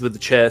 3 eggs with the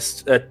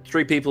chest,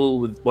 3 people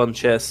with 1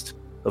 chest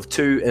of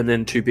 2, and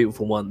then 2 people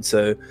for 1.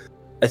 So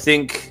I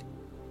think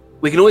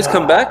we can always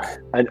come back.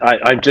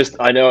 I'm just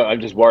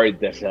worried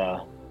that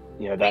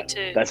Me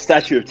too. that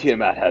statue of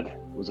Tiamat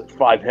was it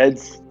 5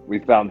 heads? We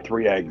found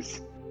 3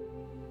 eggs.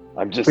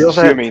 I'm just We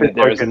also have assuming 2 that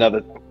there is broken-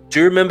 another. Do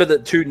you remember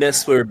that 2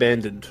 nests were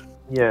abandoned?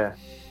 Yeah.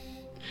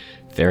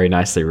 Very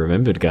nicely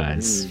remembered,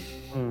 guys.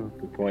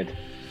 Good point.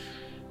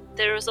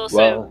 There is also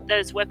Well-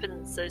 those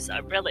weapons, those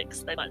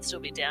relics. They might still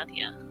be down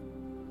here.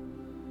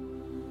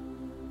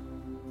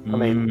 I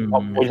mean,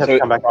 Mm. we'd have So- to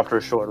come back after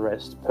a short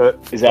rest.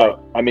 Is our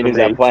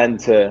plan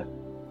to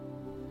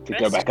go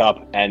Rest? back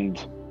up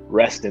and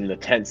rest in the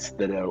tents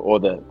that are, or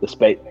the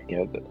space,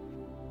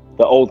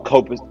 the old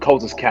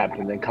cultist camp,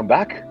 and then come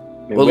back?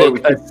 I mean, Well, where look, we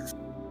could-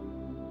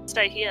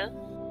 Stay here.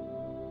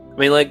 I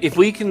mean, like, if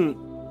we can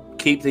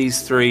keep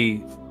these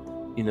 3,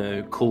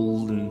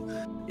 cool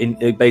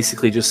and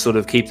basically just sort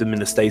of keep them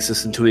in a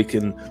stasis until we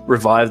can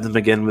revive them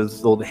again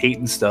with all the heat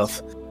and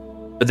stuff.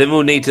 But then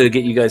we'll need to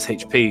get you guys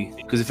HP,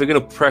 because if we're going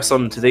to press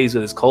on to these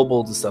with this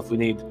kobolds and stuff,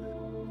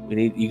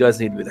 you guys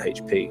need a bit of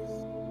HP.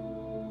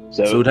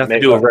 So we'd have to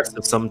do a rest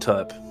of some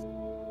type.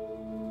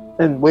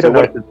 And we So don't know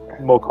what- if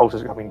there's more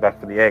cultists are coming back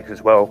for the eggs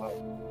as well.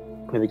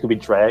 I mean, it could be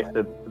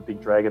the big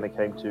dragon that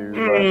came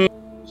to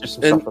just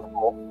some And- stuff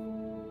before.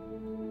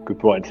 Good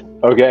point.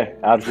 Okay,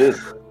 out this.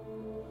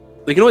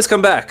 We can always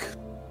come back.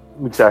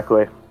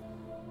 Exactly.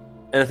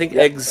 And I think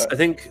Yeah, eggs, I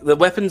think the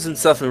weapons and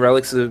stuff and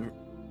relics are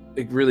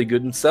like, really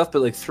good and stuff,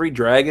 but like 3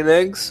 dragon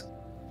eggs,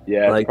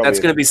 Yeah, like probably- that's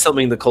going to be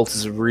something the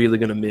cultists are really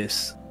going to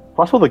miss.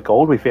 Plus all the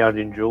gold we found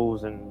in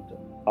jewels, and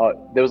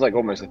there was like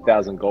almost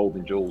 1,000 gold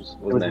in jewels,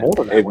 wasn't was there? more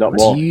than that, If not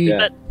wasn't more. Do you,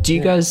 Yeah. do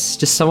you guys,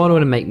 does someone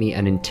want to make me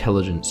an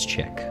intelligence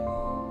check?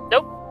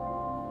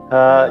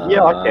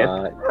 yeah, I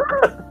can.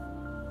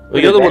 Well,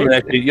 you're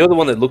the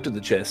one that looked at the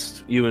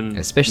chest. You and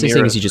Especially Mira,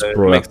 seeing as you just so it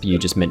brought makes up, you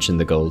just mentioned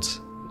the gold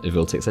of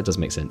Viltix. That does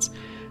make sense.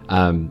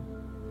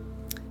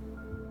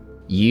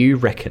 You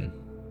reckon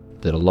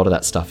that a lot of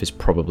that stuff is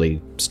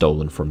probably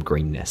stolen from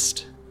Green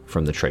Nest,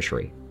 from the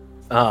treasury.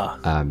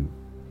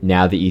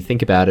 Now that you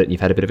think about it, and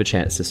you've had a bit of a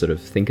chance to sort of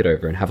think it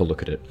over and have a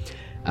look at it,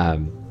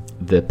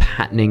 the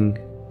patterning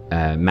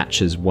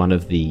matches one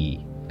of the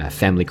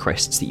family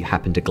crests that you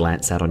happened to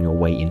glance at on your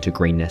way into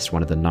Green Nest.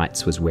 One of the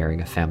knights was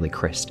wearing a family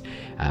crest.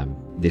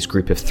 This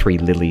group of 3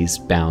 lilies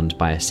bound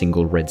by a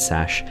single red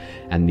sash,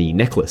 and the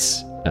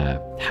necklace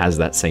has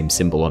that same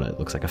symbol on it. It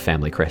looks like a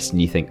family crest,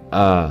 and you think,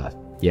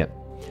 yep,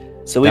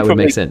 So that would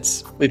make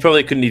sense. We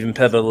probably couldn't even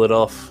peddle it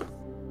off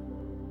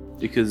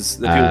because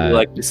the people were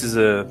like, "This is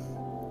a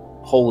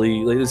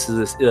holy, like this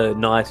is a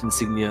knight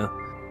insignia."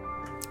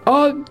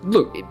 Oh,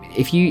 look,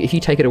 if you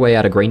take it away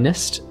out of Green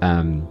Nest,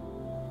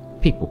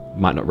 people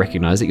might not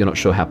recognize it. You're not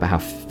sure how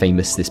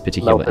famous this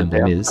particular Melted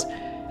emblem down. is.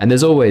 And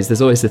there's always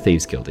the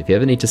Thieves Guild. If you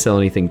ever need to sell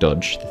anything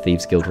dodge, the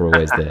Thieves Guild are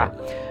always there.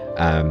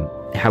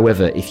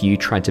 However, if you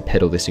tried to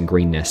peddle this in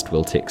Green Nest,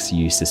 Wiltix,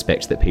 you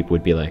suspect that people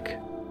would be like,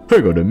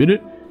 hang on a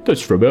minute,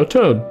 that's from our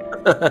town.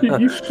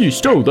 You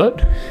stole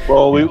that.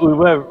 Well, we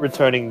were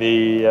returning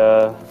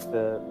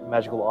the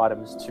magical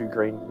items to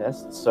Green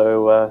Nest,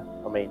 so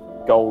I mean,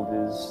 gold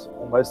is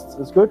almost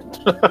as good.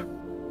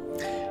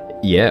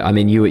 Yeah, I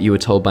mean, you were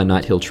told by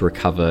Night Hill to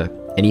recover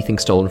anything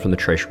stolen from the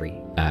treasury,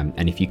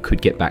 and if you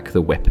could get back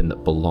the weapon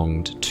that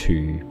belonged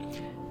to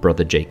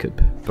Brother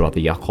Jacob, Brother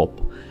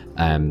Jakob,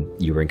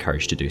 you were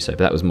encouraged to do so. But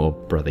that was more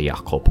Brother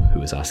Jakob who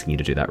was asking you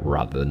to do that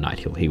rather than Night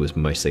Hill. He was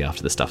mostly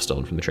after the stuff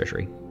stolen from the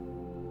treasury.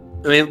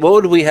 I mean, what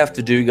would we have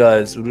to do,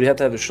 guys? Would we have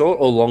to have a short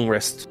or long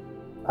rest?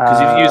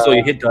 Because you've used all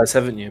your hit dice,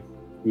 haven't you?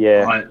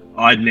 Yeah.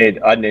 I'd need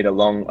a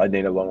long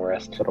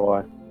rest. So do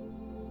I. I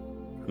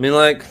mean,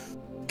 like,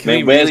 can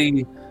we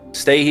really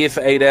stay here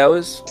for 8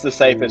 hours? It's the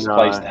safest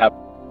place to have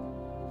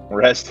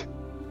rest.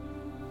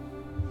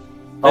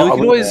 And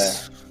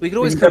we could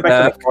always go come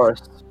back. to the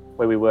forest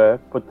where we were,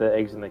 put the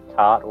eggs in the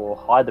cart, or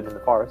hide them in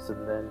the forest,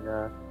 and then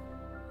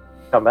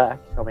come back.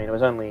 I mean, it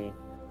was only,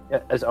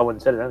 as Owen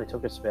said, it only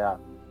took us about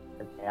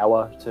an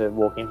hour to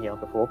walk in here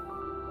before.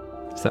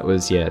 So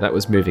that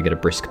was moving at a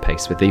brisk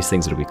pace. With these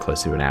things, it'll be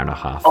closer to an hour and a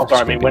half. Oh,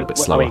 sorry, I mean, a bit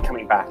slower.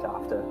 coming back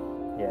after.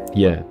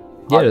 Yeah.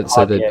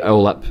 So they're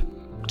all up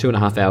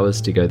 2.5 hours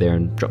to go there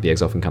and drop the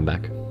eggs off and come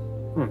back.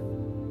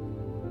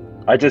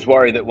 I just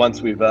worry that once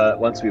we've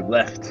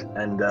left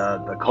and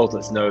the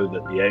cultists know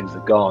that the eggs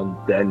are gone,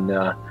 then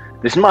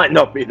this might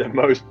not be the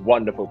most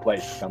wonderful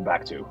place to come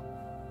back to.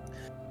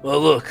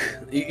 Well, look,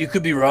 you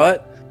could be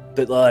right,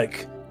 but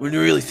like, when you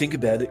really think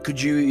about it,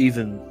 could you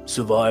even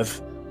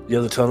survive the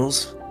other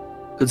tunnels?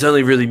 It's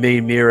only really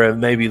me, Mira, and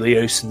maybe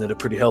Leosin that are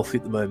pretty healthy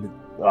at the moment.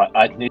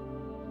 I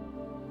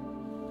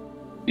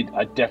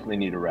definitely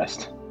need a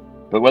rest.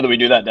 But whether we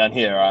do that down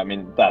here, I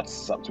mean,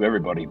 that's up to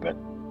everybody. But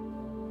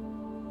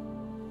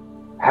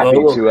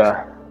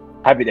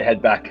happy to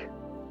head back.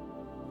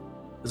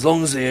 As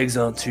long as the eggs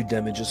aren't too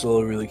damaged, that's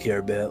all I really care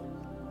about.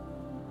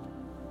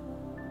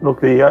 Look,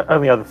 the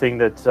only other thing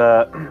that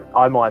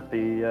I might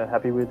be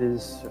happy with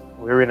is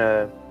we're in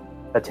a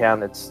town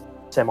that's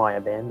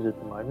semi-abandoned at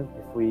the moment.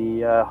 If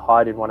we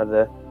hide in one of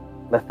the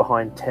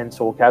left-behind tents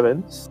or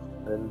cabins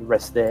and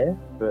rest there,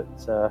 but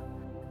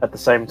at the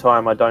same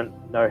time, I don't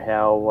know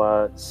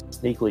how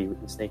sneakily we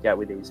can sneak out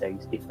with these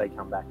eggs if they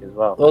come back as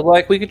well. Well,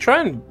 like, we could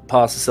try and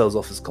pass ourselves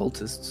off as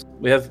cultists.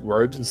 We have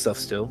robes and stuff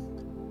still.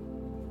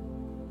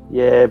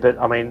 Yeah, but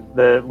I mean,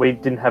 we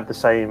didn't have the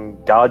same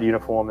guard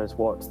uniform as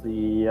what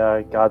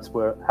the guards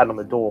had on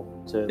the door.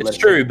 It's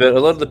true, but a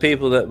lot of the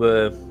people that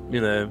were,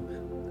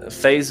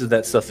 phased with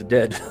that stuff are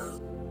dead.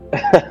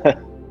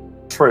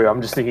 True,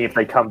 I'm just thinking if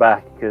they come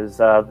back, because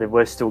there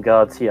were still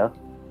guards here.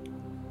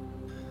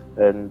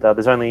 And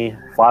there's only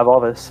 5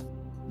 of us.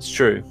 It's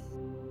true.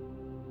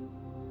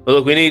 But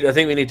look, I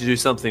think we need to do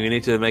something. We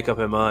need to make up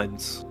our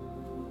minds.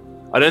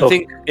 I don't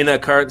think in our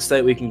current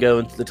state we can go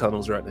into the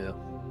tunnels right now.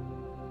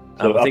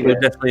 I think we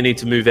definitely need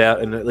to move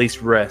out and at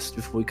least rest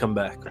before we come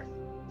back.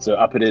 So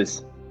up it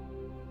is.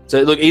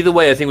 So look, either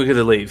way, I think we're going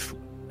to leave.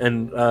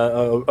 And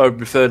I would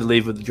prefer to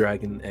leave with the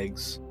dragon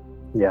eggs.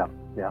 Yeah.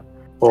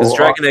 Because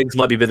dragon eggs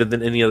might be better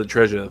than any other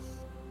treasure.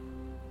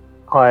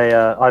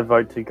 I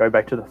vote to go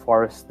back to the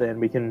forest. Then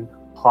we can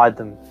hide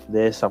them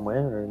there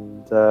somewhere,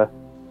 and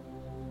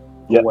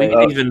we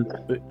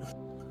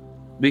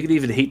could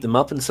even heat them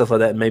up and stuff like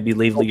that, and maybe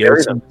leave the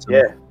yolks.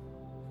 Yeah.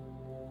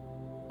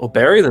 Or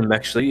bury them,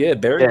 actually. Yeah,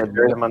 bury them.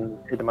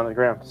 Hit them on the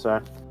ground. So.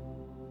 All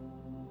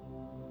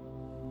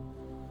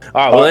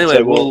right. Well, anyway,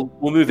 so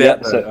we'll move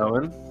out. So,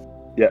 Owen.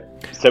 Yeah.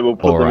 So we'll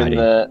put them in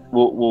the.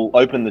 We'll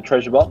open the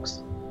treasure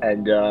box,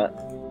 and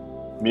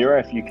Mira,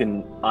 if you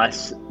can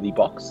ice the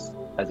box,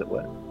 as it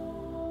were.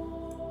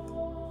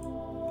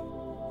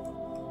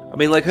 I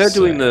mean, like, her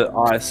doing the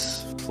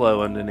ice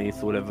flow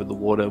underneath or whatever, the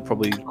water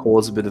probably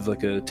cause a bit of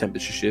like a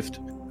temperature shift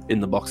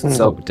in the box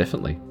itself. Oh,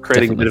 definitely.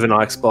 Creating a bit of an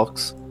ice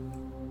box.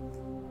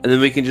 And then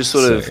we can just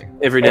sort of,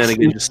 every now and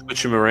again, just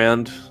switch them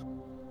around.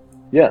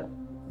 Yeah,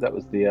 that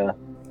was the...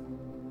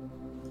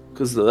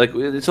 Because like,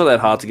 it's not that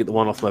hard to get the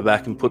one off my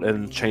back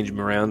and change them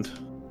around.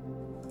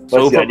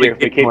 So we'll probably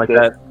keep them like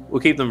that.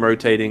 We'll keep them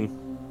rotating.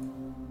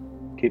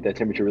 Keep that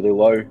temperature really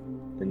low,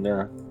 and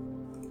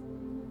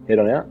head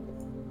on out.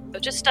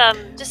 Just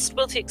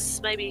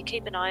Wiltix, maybe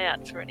keep an eye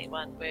out for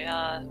anyone. We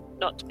are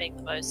not being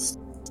the most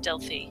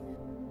stealthy.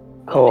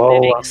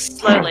 We'll be moving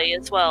slowly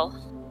as well.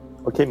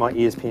 I'll keep my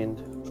ears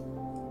pinned.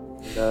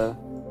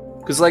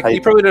 Because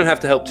you probably don't have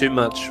to help too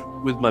much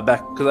with my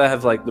back, because I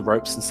have like the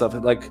ropes and stuff.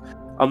 Like,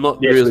 I'm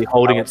not really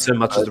holding it so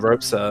much as the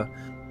ropes are.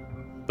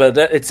 But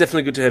it's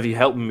definitely good to have you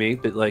helping me.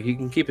 But like, you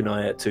can keep an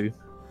eye out too.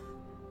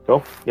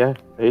 Cool. Yeah.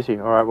 Easy.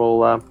 All right.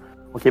 Well,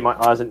 I'll keep my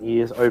eyes and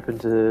ears open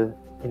to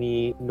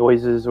any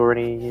noises or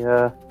any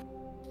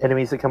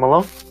enemies that come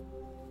along.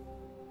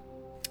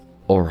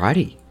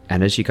 Alrighty.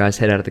 And as you guys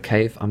head out of the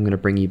cave, I'm going to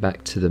bring you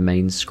back to the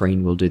main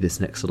screen. We'll do this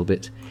next little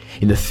bit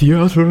in the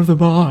theater of the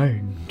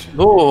mind.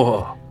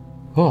 Oh.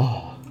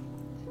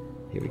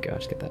 Here we go.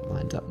 Just get that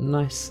lined up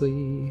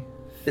nicely.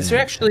 Is there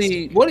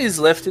actually... What is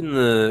left in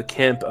the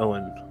camp,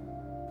 Owen?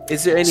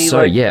 Is there any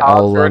or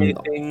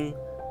anything?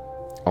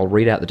 I'll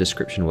read out the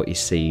description of what you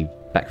see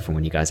back from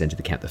when you guys entered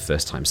the camp the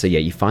first time. So yeah,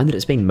 you find that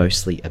it's been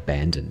mostly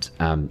abandoned.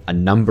 A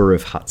number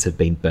of huts have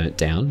been burnt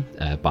down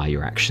by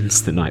your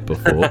actions the night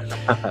before.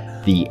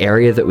 The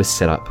area that was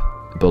set up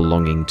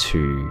belonging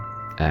to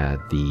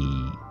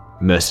the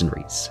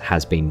mercenaries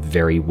has been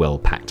very well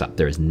packed up.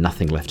 There is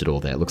nothing left at all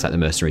there. It looks like the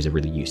mercenaries are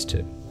really used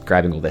to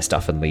grabbing all their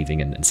stuff and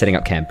leaving and setting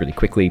up camp really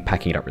quickly,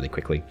 packing it up really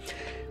quickly.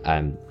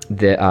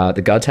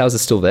 The guard towers are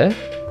still there.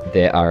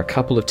 There are a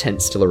couple of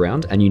tents still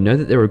around, and you know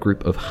that there are a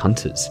group of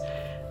hunters.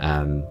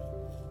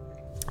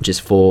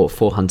 Just four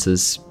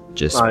hunters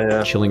just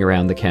chilling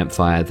around the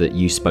campfire that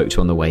you spoke to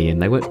on the way in.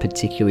 They weren't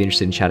particularly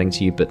interested in chatting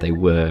to you, but they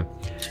were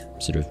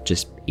sort of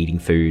just eating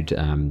food.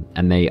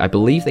 And I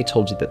believe they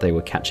told you that they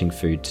were catching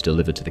food to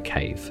deliver to the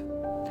cave.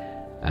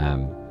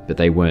 But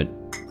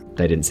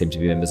they didn't seem to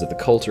be members of the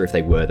cult, or if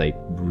they were, they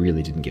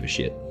really didn't give a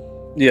shit.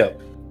 Yeah.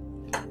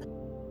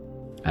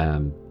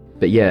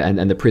 But yeah,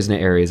 and the prisoner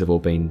areas have all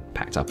been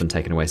packed up and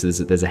taken away. So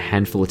there's a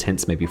handful of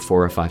tents, maybe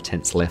 4 or 5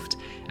 tents left,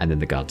 and then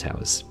the guard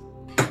towers.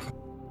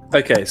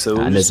 Okay, so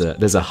And there's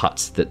a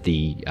hut that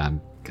the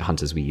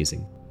hunters were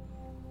using.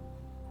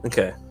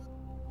 Okay.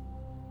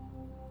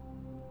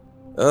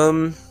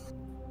 I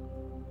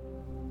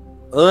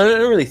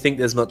don't really think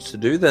there's much to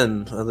do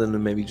then, other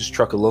than maybe just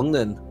truck along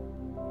then.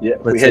 Yeah,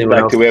 we head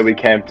back to where we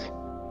camped.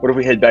 What if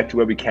we head back to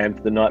where we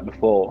camped the night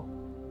before?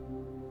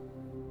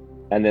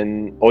 And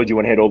then, or do you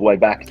want to head all the way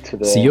back to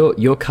the... So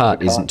your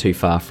cart isn't too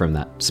far from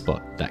that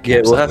spot, that Yeah,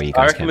 campsite we'll have- where you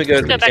I guys reckon we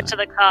camped. go Go back to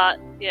the cart.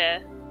 Yeah.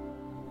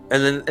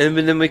 And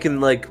then we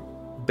can like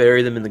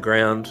bury them in the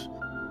ground,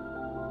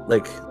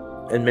 like,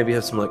 and maybe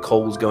have some like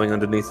coals going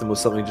underneath them or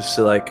something, just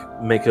to like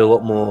make it a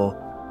lot more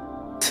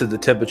to the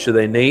temperature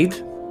they need.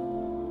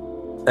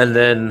 And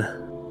then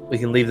we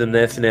can leave them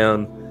there for now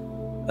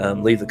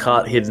and leave the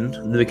cart hidden,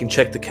 and then we can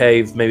check the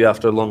cave maybe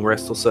after a long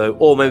rest or so,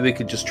 or maybe we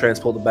could just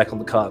transport them back on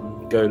the cart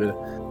and go to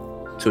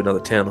another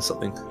town or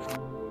something.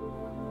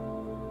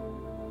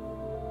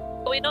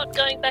 Are we not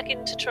going back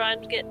in to try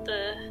and get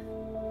the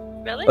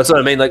relic? That's what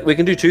I mean. Like, we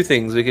can do two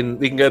things. We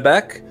can go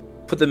back,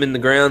 put them in the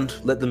ground,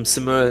 let them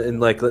simmer, and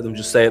like let them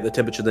just stay at the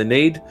temperature they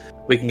need.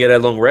 We can get a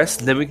long rest,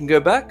 and then we can go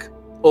back,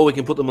 or we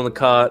can put them on the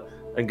cart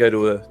and go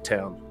to a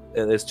town.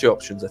 There's two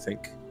options, I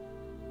think.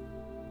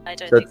 I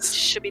don't think we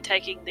should be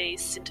taking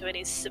these into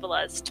any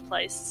civilized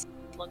place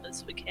as long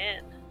as we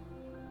can.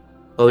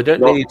 Well, we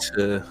don't need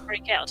to.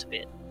 Freak out a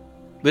bit.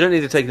 We don't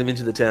need to take them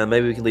into the town.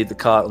 Maybe we can leave the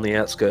cart on the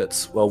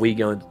outskirts while we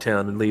go into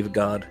town and leave a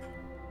guard.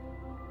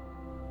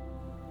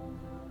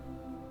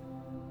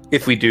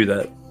 If we do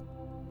that.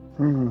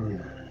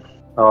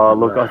 Oh,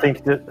 look, I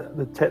think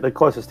the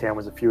closest town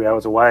was a few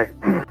hours away.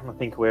 I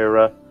think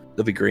we're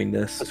There'll be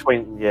greenness.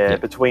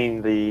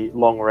 between the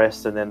long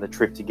rest and then the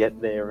trip to get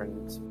there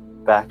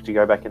and back to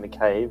go back in the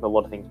cave. A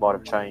lot of things might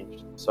have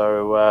changed.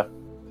 So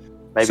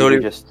maybe we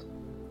just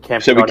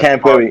camp. So we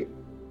camp where we.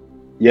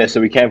 Yeah,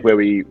 so we camp where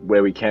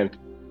we camped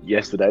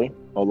yesterday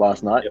or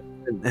last night. Yep.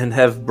 And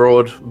have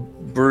brood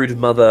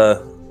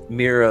mother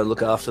Mira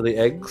look after the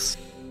eggs.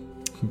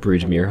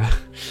 Brood Mira.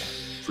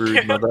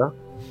 Brood mother.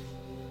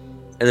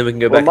 And then we can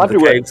go back to the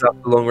caves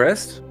after the long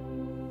rest.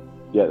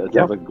 Yeah, that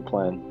sounds like a good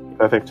plan.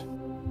 Perfect.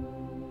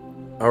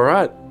 All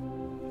right.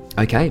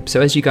 Okay, so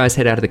as you guys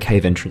head out of the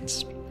cave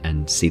entrance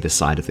and see the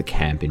side of the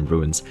camp in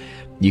ruins,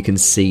 you can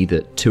see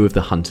that 2 of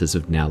the hunters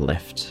have now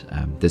left.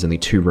 There's only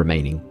 2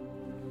 remaining.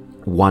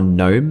 1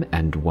 gnome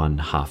and 1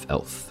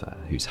 half-elf,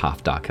 who's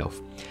half-dark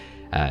elf.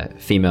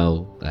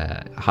 Female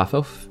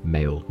half-elf,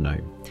 male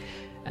gnome.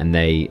 And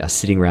they are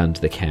sitting around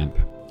the camp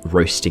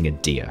roasting a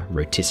deer,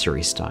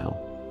 rotisserie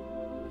style.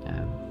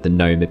 The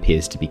gnome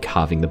appears to be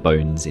carving the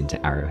bones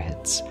into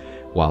arrowheads,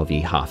 while the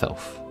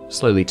half-elf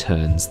slowly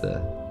turns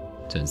the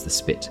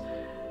spit.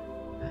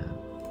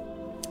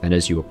 And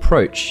as you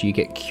approach, you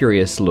get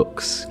curious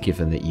looks,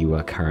 given that you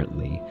are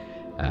currently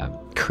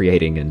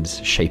creating and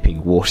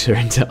shaping water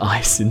into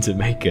ice and to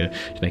make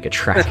a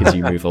track as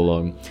you move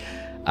along.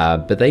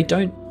 But they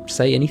don't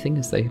say anything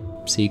as they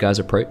see you guys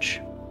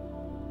approach.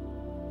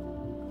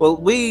 Well,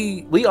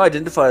 we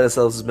identified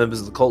ourselves as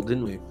members of the cult,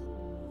 didn't we?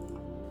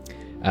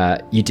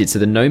 You did. So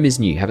the gnome is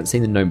new. You haven't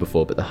seen the gnome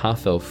before, but the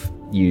half-elf,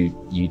 you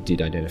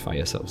did identify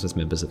yourselves as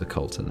members of the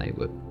cult, and they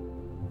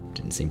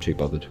didn't seem too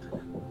bothered.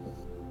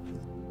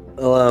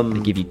 Well, They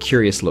give you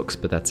curious looks,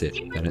 but that's it.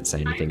 They don't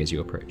say anything as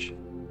you approach.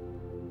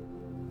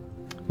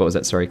 What was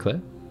that? Sorry,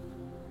 Claire?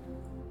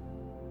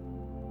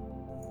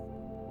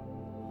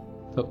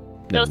 Oh,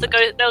 That was never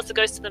mind. that was the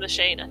ghost of the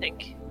machine, I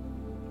think.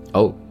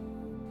 Oh,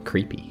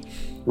 creepy.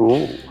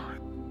 Ooh.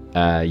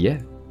 Yeah.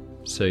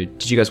 So,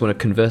 did you guys want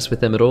to converse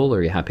with them at all, or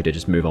are you happy to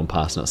just move on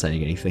past not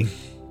saying anything?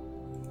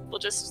 We'll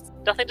just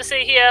nothing to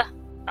see here.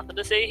 Nothing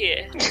to see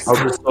here.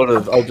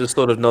 I'll just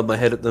sort of nod my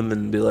head at them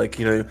and be like,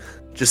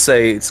 just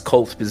say it's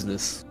cult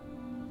business.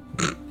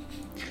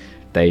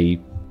 The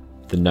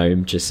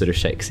gnome just sort of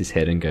shakes his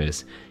head and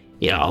goes,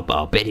 "Yeah,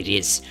 I'll bet it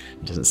is."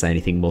 Doesn't say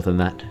anything more than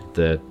that.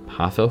 The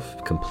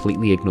half-elf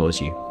completely ignores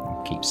you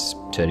and keeps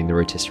turning the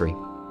rotisserie.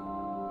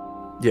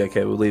 Yeah,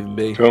 okay, we'll leave him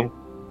be. Cool.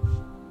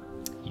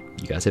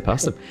 You guys head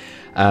past them.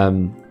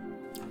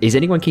 Is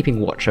anyone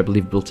keeping watch? I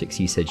believe Bultix,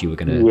 you said you were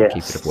going to Yes.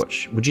 keep it of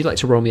watch. Would you like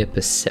to roll me a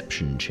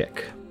perception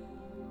check?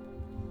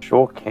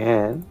 Sure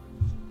can.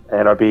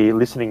 And I'll be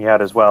listening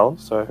out as well.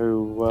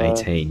 So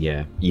 18,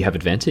 yeah. You have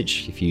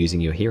advantage if you're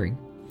using your hearing.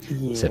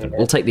 Yeah. 7.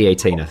 We'll take the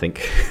 18, I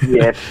think.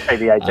 Yeah, take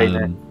the 18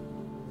 then.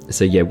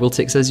 So yeah,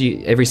 Wiltix, as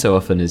you every so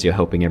often as you're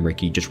helping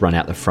Emmerich, you just run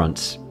out the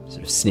front,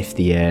 sort of sniff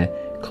the air,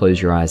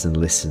 close your eyes and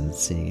listen,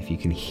 seeing if you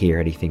can hear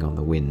anything on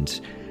the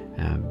wind,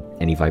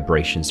 any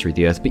vibrations through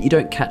the earth, but you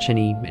don't catch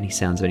any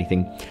sounds of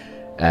anything.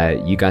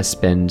 You guys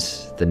spend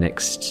the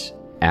next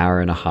hour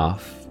and a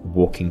half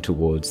walking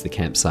towards the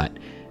campsite.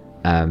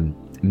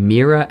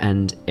 Mira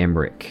and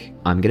Emmerich,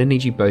 I'm going to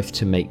need you both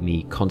to make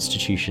me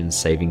Constitution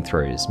saving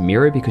throws.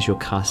 Mira, because you're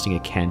casting a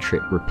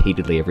cantrip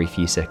repeatedly every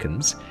few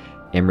seconds.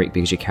 Emmerich,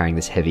 because you're carrying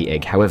this heavy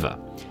egg. However,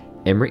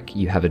 Emmerich,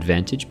 you have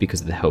advantage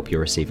because of the help you're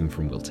receiving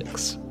from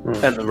Wiltix.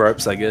 And the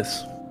ropes, I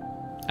guess.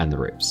 And the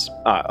ropes.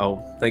 I'll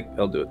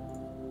do it.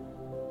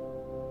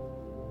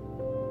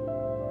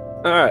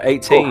 Alright,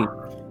 18.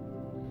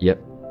 Yep,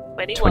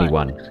 21.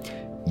 21.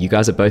 You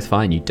guys are both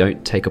fine. You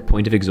don't take a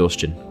point of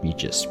exhaustion. You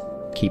just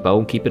keep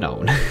it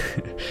on.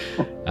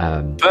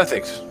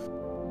 Perfect.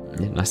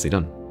 Yeah, nicely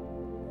done.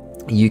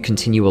 You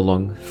continue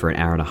along for an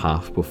hour and a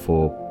half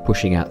before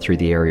pushing out through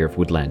the area of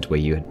woodland where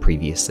you had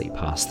previously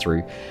passed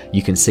through.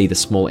 You can see the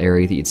small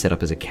area that you'd set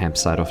up as a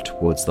campsite off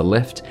towards the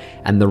left,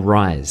 and the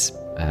rise,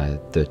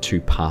 the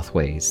two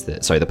pathways,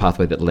 the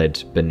pathway that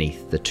led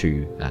beneath the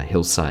two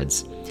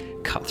hillsides,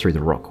 cut through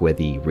the rock where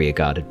the rear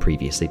guard had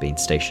previously been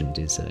stationed,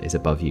 is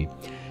above you.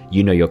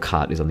 You know your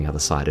cart is on the other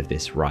side of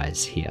this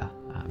rise here.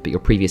 But your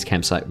previous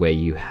campsite where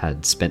you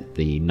had spent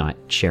the night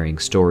sharing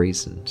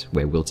stories and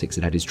where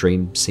Wiltix had his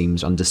dream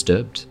seems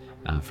undisturbed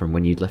from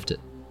when you'd left it.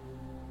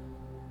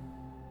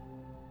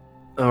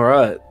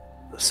 Alright.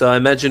 So I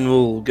imagine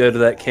we'll go to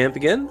that camp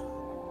again.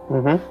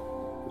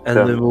 Mm-hmm. And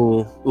then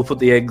we'll put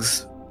the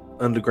eggs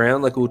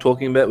underground like we were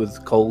talking about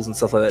with coals and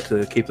stuff like that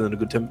to keep them at a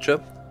good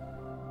temperature.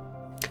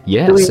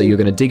 Yeah, so you're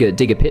going to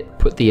dig a pit,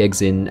 put the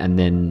eggs in, and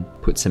then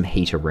put some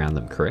heat around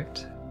them,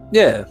 correct?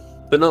 Yeah,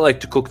 but not like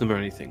to cook them or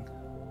anything.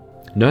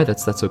 No,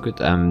 that's all good.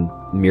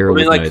 Mira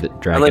would know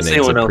that dragon eggs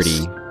are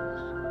pretty...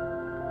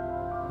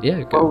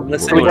 Yeah, go.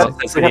 Unless anyone anyone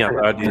else else has any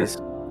other ideas.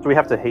 Do we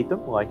have to heat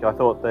them? Like, I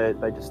thought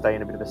they just stay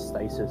in a bit of a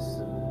stasis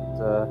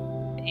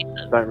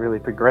and don't really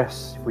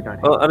progress if we don't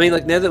heat Well, them. I mean,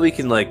 like now that we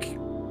can like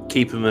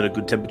keep them at a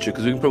good temperature,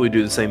 because we can probably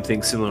do the same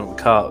thing similar on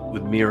the cart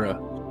with Mira.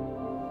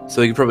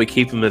 So we can probably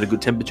keep them at a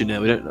good temperature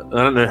now. I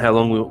don't know how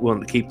long we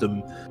want to keep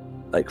them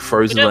like We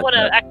frozen. don't like want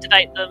to that.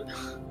 activate them.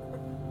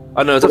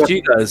 I know it's up to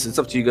you guys. It's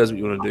up to you guys what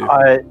you want to do.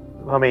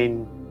 I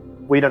mean,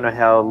 we don't know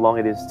how long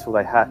it is till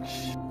they hatch,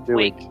 do A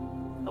we?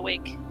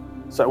 week.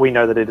 So we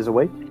know that it is a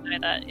week? We know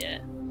that, yeah.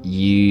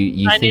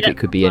 You I think need it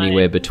could be it-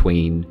 anywhere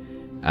between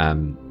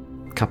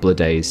a couple of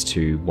days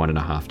to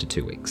 1.5 to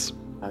 2 weeks.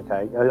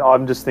 Okay.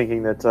 I'm just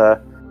thinking that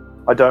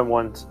I don't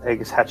want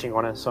eggs hatching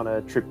on us on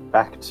a trip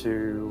back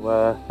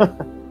to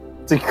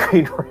to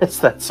Green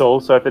Rest, that's all.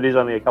 So if it is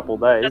only a couple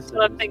of days... That's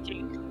what I'm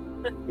thinking.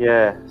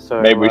 Yeah,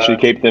 so... Maybe we should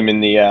keep them in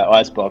the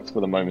icebox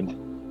for the moment.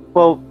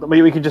 Well, I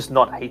mean, we could just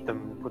not heat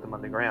them, put them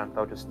underground.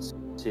 They'll just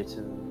sit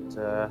and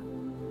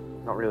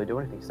not really do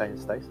anything, stay in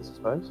stasis, I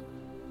suppose.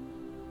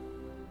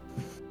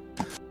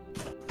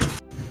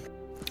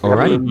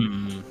 Alrighty.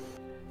 Hmm.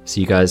 So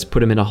you guys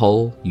put them in a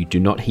hole. You do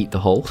not heat the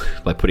hole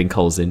by putting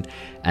coals in,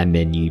 and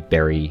then you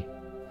bury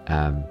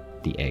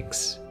the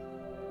eggs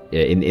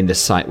in the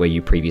site where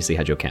you previously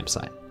had your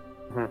campsite.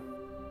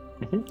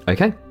 Mhm.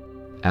 Okay,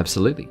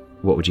 absolutely.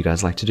 What would you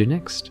guys like to do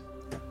next?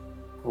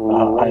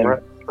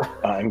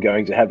 I'm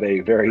going to have a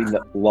very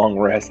long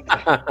rest.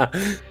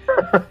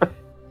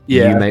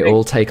 Yeah, you I may think-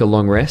 all take a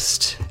long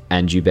rest,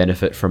 and you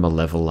benefit from a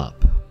level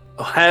up,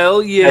 Oh,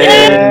 hell yeah!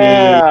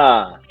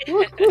 Yeah!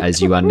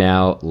 as you are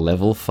now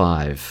level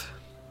 5.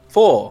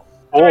 4.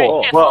 Oh,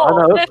 They're well,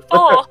 I know. They're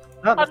 4.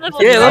 I'm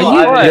level Yeah, five. level Are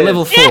you? five. You're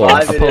level 4.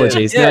 Five it is.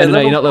 Apologies. Yeah, No,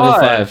 you're not level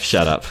level 5. five.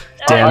 Shut up.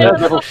 Oh, Damn I'm it.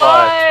 level level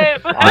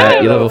five. 5.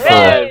 No, you're level 4.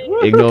 Yay.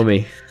 Ignore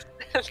me.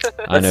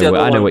 I That's the know. other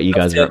I know one. what you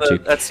That's guys the are up other-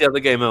 to. That's the other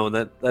game, Owen.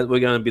 That we're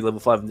going to be level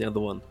 5 in the other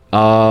one.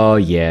 Oh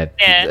yeah.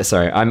 Yeah.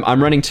 Sorry,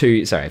 I'm running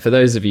two. Sorry for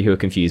those of you who are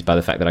confused by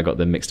the fact that I got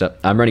them mixed up.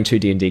 I'm running 2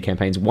 D&D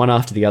campaigns, one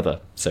after the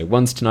other. So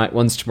one's tonight,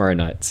 one's tomorrow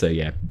night. So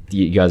yeah,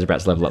 you guys are about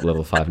to level up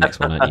level 5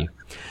 next one, aren't you?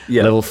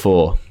 Yeah. Level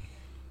 4.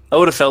 I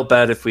would have felt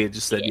bad if we had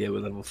just said, yeah, we're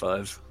level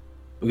 5.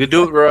 We could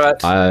do it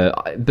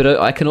right. But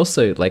I can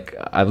also like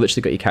I've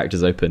literally got your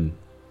characters open.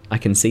 I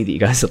can see that you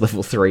guys are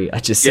level 3. I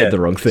just said the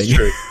wrong thing. It's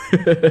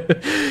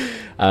true.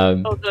 All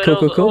good,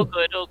 Cool.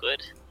 all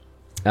good.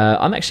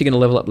 I'm actually going to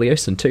level up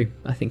Leosin too.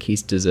 I think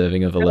he's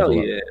deserving of a level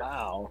up. yeah.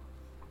 Wow.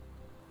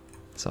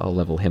 So I'll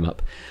level him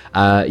up.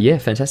 Yeah,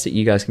 fantastic.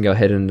 You guys can go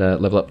ahead and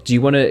level up. Do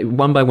you want to,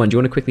 one by one, do you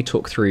want to quickly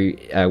talk through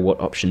what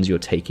options you're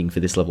taking for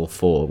this level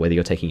 4? Whether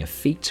you're taking a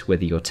feat,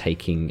 whether you're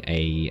taking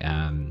a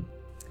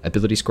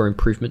ability score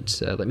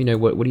improvement. Let me know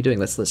what are you doing.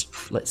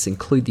 Let's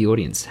include the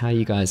audience. How are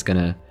you guys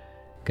gonna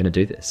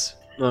do this?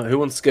 No, who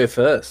wants to go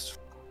first?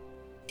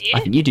 You?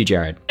 I think you do,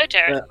 Jared. Go,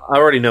 Jared. I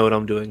already know what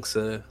I'm doing,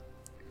 so...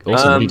 Awesome,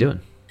 what are you doing?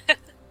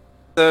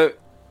 So,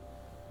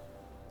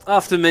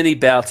 after many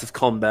bouts of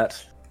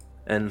combat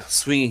and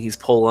swinging his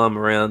pole arm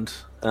around,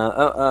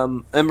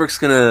 Emmeric's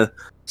gonna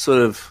sort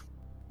of...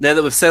 Now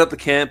that we've set up the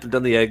camp and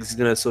done the eggs, he's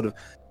gonna sort of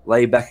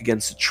lay back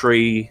against a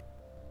tree,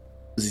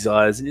 close his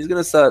eyes, and he's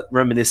gonna start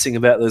reminiscing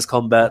about those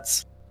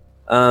combats.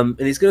 And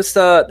he's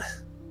gonna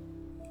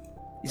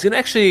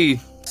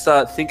actually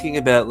start thinking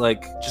about,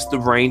 like, just the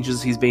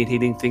ranges he's been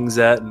hitting things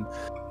at, and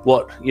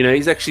what,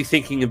 he's actually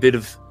thinking a bit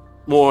of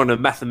more on a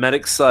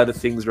mathematics side of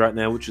things right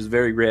now, which is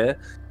very rare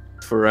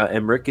for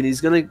Emmerich, and he's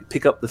going to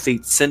pick up the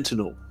feat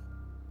Sentinel.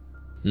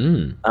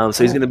 So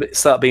he's going to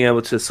start being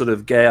able to sort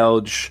of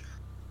gauge,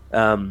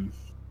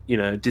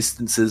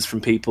 distances from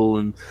people,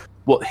 and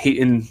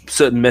in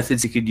certain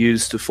methods he could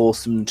use to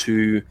force them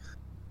to,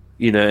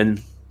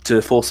 and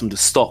to force them to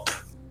stop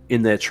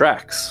in their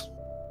tracks.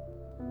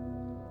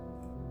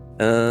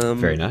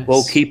 Very nice.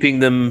 While keeping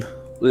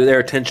their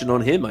attention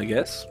on him, I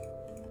guess.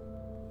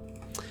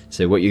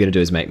 So what you're going to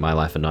do is make my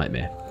life a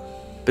nightmare.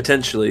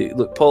 Potentially.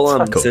 Look,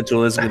 Polearm Cool.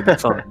 Sentinel is going to be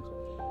fun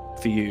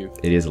for you.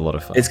 It is a lot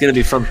of fun. It's going to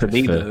be fun for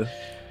me, though.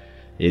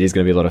 It is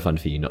going to be a lot of fun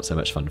for you, not so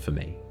much fun for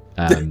me.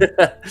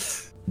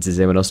 Does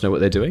anyone else know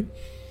what they're doing?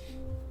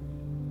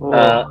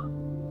 As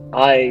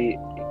I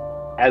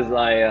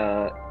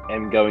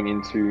am going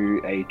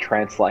into a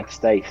trance-like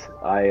state,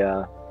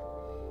 I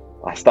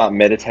start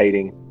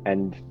meditating,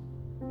 and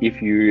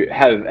if you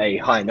have a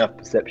high enough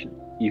perception,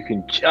 you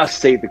can just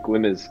see the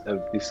glimmers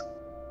of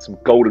some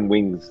golden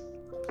wings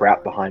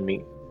sprout behind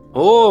me.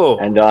 Oh!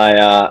 And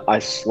I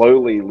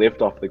slowly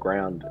lift off the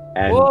ground,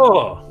 and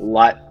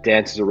light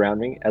dances around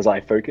me as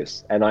I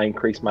focus, and I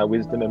increase my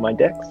wisdom and my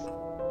dex.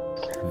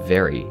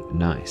 Very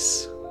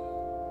nice.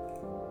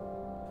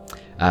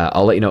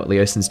 I'll let you know what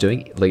Leosin's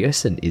doing.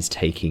 Leosin is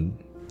taking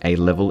a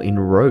level in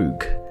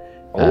Rogue.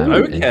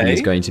 Okay. And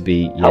he's going to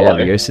be... Yeah,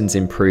 Leosin's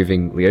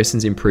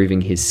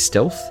improving his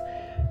stealth.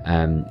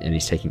 And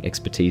he's taking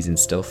expertise in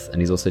stealth, and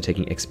he's also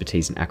taking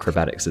expertise in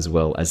acrobatics as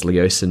well, as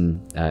Leosin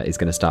is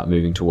going to start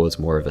moving towards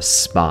more of a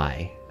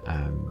spy.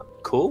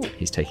 Cool.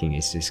 He's going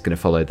to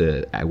follow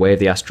the way of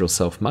the astral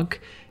self monk,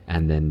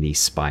 and then the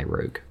spy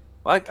rogue.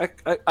 I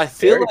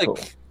feel Very like cool.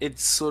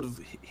 it's sort of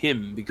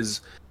him, because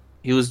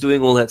he was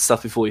doing all that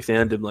stuff before we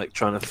found him, like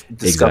trying to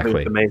discover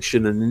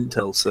information and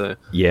intel, so...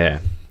 Yeah.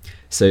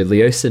 So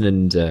Leosin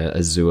and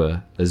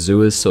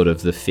Azua's sort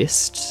of the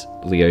fist,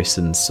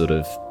 Leosin's sort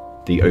of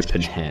the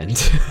open hand.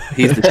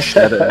 He's the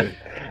shadow.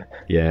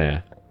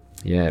 Yeah.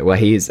 Well,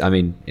 he is. I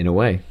mean, in a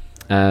way.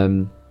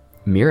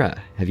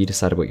 Mira, have you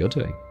decided what you're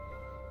doing?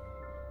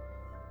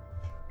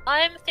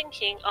 I'm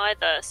thinking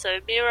either. So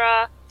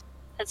Mira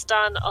has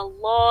done a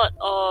lot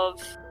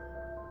of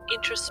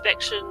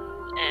introspection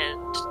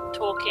and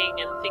talking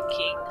and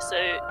thinking. So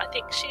I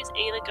think she's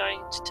either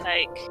going to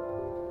take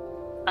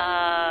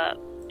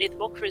either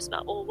more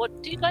charisma, or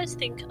what do you guys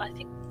think? I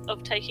think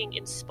of taking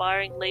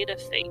inspiring leader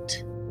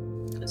feat.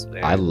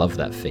 I love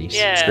that feat.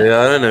 Yeah. So,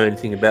 I don't know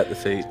anything about the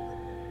feat.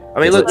 I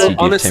mean, It lets you look, give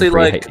honestly,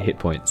 temporary like, hit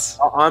points.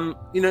 I'm,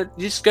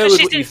 just go with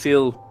what you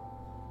feel.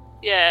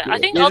 Yeah, I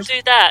think I'll do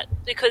that,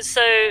 because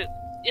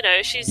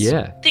she's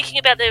Yeah. thinking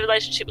about their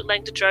relationship with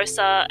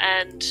Langdodrosa,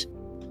 and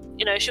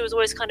she was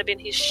always kind of in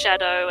his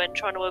shadow and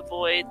trying to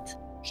avoid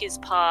his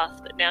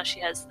path, but now she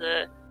has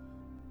the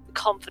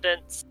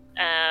confidence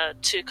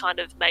to kind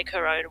of make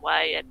her own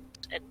way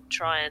and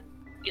try and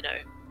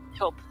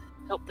help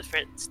the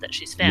friends that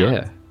she's found.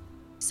 Yeah.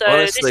 So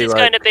Honestly, this is like-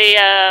 going to be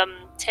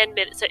 10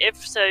 minutes. So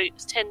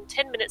 10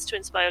 minutes to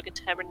inspire your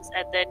contaminants,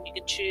 and then you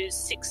can choose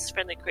 6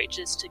 friendly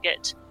creatures to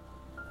get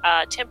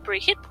temporary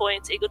hit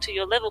points equal to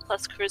your level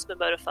plus charisma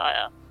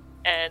modifier.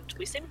 And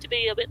we seem to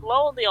be a bit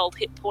low on the old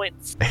hit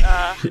points, so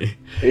I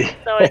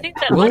think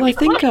that might be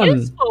quite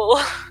useful.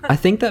 I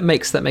think that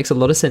makes a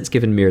lot of sense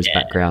given Mira's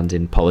background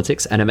in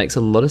politics, and it makes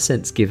a lot of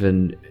sense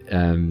given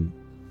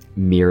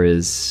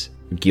Mira's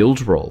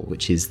guild role,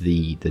 which is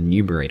the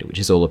numerator, which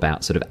is all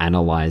about sort of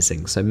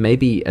analyzing. So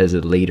maybe as a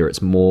leader,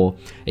 it's more,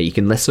 you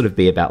can less sort of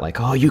be about like,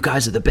 oh, you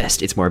guys are the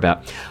best. It's more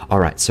about, all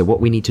right, so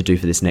what we need to do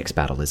for this next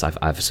battle is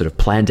I've sort of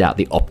planned out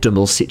the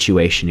optimal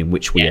situation in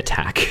which we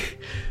attack.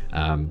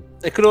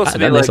 It could also be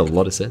that like, makes a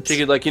lot of sense.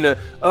 You could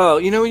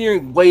when you're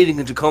wading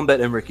into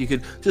combat, Emmerich, you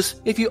could just,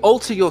 if you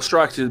alter your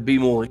strike to be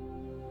more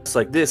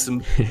like this,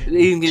 and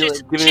even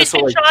She's giving us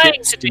all been like trying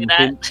tips to do and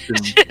that.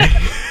 hints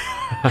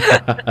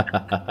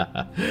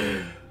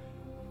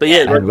But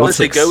yeah, like,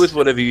 honestly, go with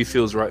whatever you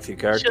feel's right for your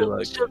character.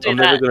 She'll do I'm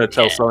never that, going to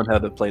tell yeah. someone how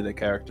to play their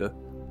character.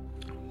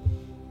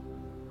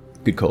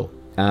 Good call.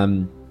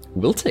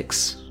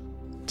 Wiltix,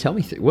 tell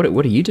me, what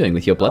are you doing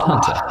with your Blood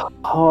Hunter?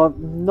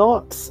 I'm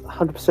not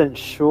 100%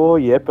 sure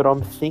yet, but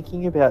I'm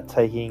thinking about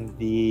taking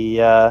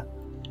the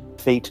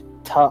feat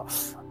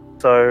Tough.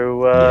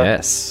 So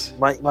Yes.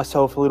 make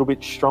myself a little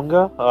bit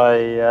stronger.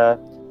 I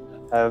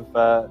have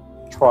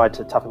tried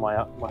to toughen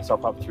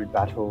myself up through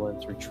battle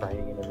and through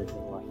training and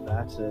everything like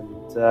that. And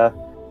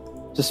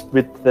just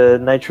with the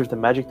nature of the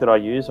magic that I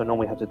use, I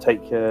normally have to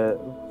take a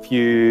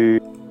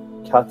few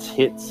cuts,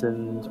 hits,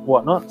 and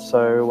whatnot.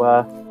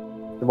 So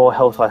the more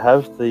health I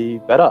have, the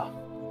better.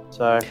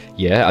 So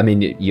Yeah, I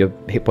mean, your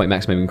hit point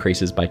maximum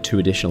increases by 2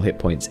 additional hit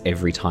points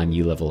every time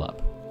you level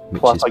up, which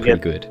Plus is I pretty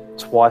get- good.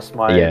 twice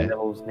my Yeah.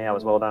 levels now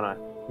as well, don't I?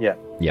 Yeah,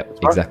 Yep, That's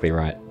right. exactly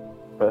right.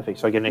 perfect.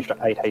 So I get an extra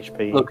 8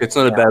 HP. Look, it's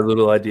not a Yeah. bad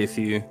little idea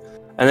for you.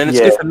 And then it's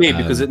Yeah. good for me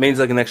because it means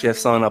I can actually have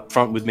someone up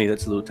front with me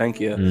that's a little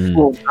tankier.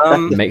 Well,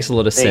 It makes a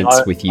lot of thing,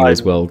 sense with you I-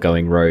 as well,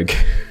 going rogue.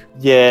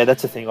 yeah,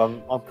 that's the thing.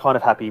 I'm kind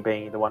of happy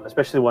being the one,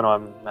 especially when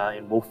I'm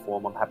in wolf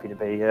form. I'm happy to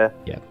be the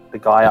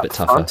guy A up bit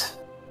tougher. front.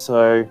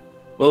 So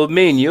Well,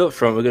 me and you up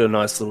front, we've got a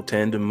nice little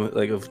tandem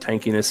like of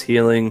tankiness,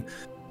 healing.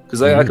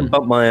 Because I can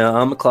bump my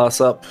armor class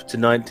up to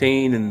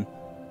 19 and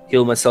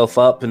heal myself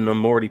up, and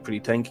I'm already pretty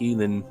tanky.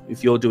 Then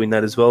if you're doing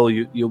that as well,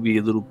 you'll be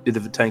a little bit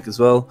of a tank as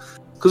well.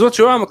 Because what's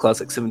your armor class,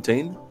 like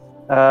 17?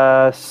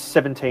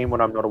 17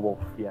 when I'm not a wolf.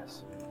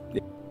 Yes.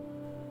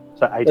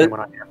 So 18 when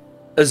I am.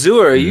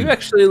 Azure, are you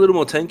actually a little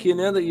more tankier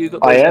now that you got?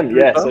 I those am,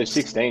 extra yeah. So buffs?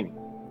 16.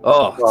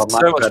 Oh, Oh, so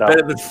much much better.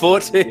 better than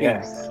 14.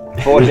 Yes.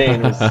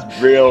 14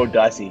 is real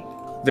dicey.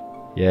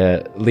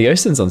 Yeah,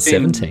 Leosin's on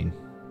 17.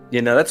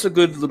 Yeah, no, that's a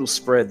good little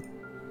spread.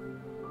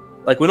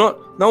 Like no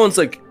one's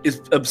like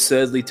is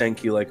absurdly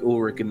tanky like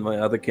Ulrich in my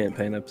other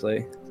campaign I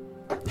play.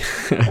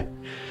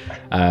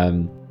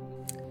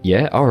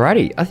 Yeah,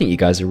 alrighty. I think you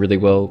guys are really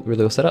well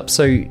set up.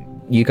 So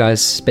you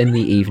guys spend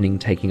the evening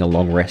taking a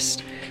long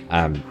rest.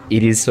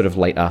 It is sort of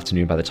late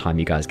afternoon by the time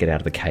you guys get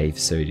out of the cave,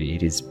 so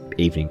it is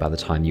evening by the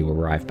time you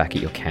arrive back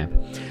at your camp.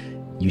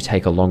 You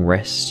take a long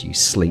rest, you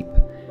sleep,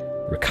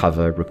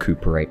 recover,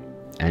 recuperate,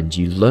 and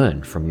you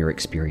learn from your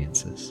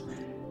experiences.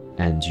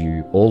 And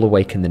you all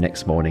awaken the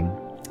next morning,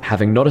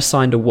 having not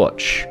assigned a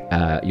watch.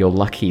 You're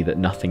lucky that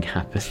nothing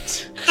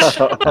happened.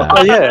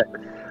 Oh yeah.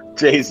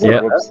 Jeez.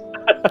 Yeah. Whoops.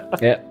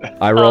 Yeah,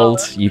 I rolled.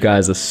 You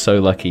guys are so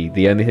lucky.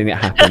 The only thing that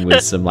happened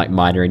was some like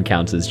minor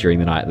encounters during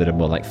the night that are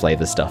more like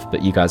flavor stuff.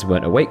 But you guys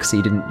weren't awake, so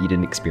you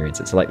didn't experience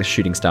it. So like the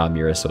shooting star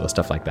mirror or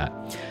stuff like that.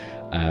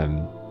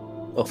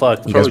 Oh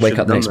fuck! You guys wake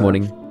up the next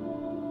morning.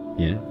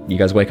 Yeah, you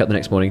guys wake up the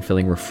next morning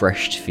feeling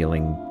refreshed,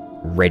 feeling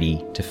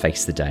ready to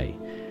face the day.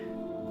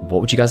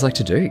 What would you guys like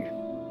to do?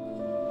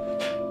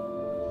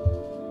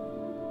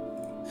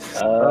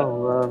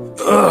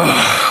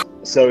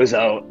 So is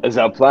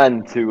our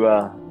plan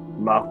to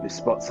mark this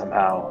spot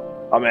somehow?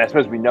 I mean, I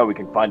suppose we know we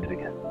can find it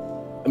again.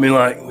 I mean,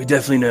 like we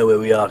definitely know where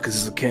we are because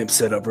there's a camp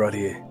set up right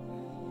here.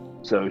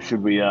 So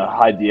should we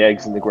hide the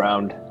eggs in the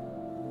ground?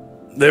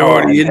 They're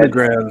already in the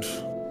ground.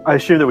 I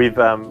assume that we've.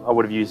 I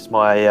would have used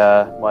my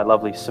my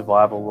lovely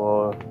survival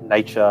or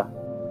nature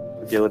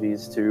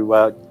abilities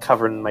to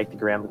cover and make the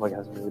ground look like it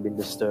hasn't really been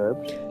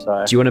disturbed.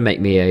 So Do you want to make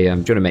me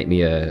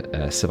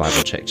a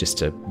survival check just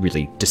to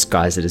really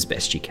disguise it as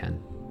best you can?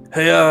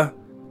 Hey, 5.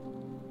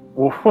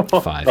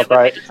 Not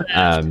great.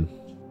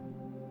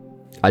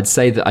 I'd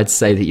say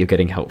that you're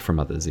getting help from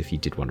others if you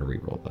did want to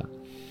re-roll that,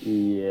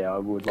 Yeah, I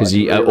would. because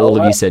like to all re-roll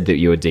of you that. said that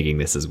you were digging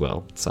this as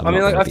well. So I'm I mean,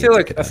 not like gonna I be feel able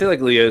like to I feel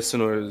like Leo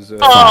Sonor is.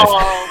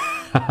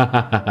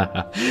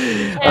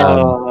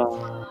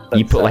 Oh,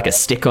 You put like a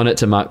stick on it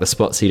to mark the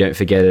spot so you don't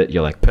forget it.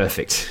 You're like,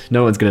 perfect.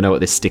 No one's gonna know what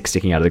this stick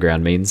sticking out of the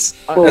ground means.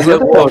 Well, As the a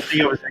other thing I was wolf.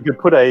 thinking of is we could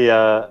put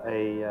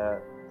a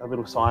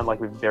little sign like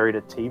we've buried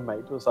a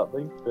teammate or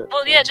something. But,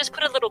 well, yeah. Just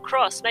put a little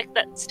cross. Make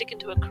that stick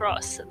into a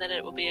cross, and then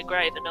it will be a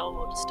grave, and no one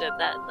will disturb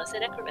that unless they're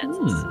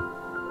necromancers.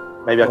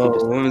 maybe I could Oh,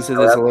 just. woman said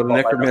there's a lot of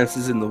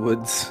necromancers in the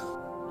woods.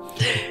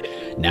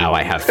 Now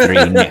I have 3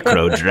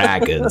 necro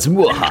dragons.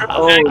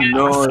 Oh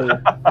no!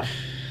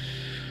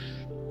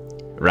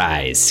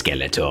 Rise,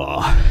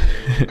 Skeletor.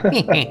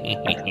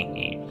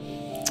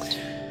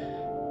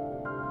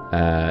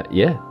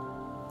 Yeah.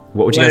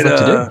 What would you guys like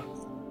to do?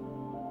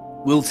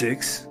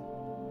 Wiltix,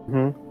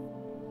 Mhm.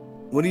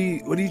 what are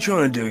you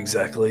trying to do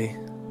exactly?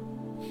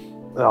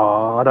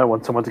 Oh, I don't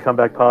want someone to come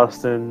back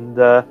past and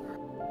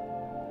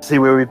see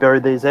where we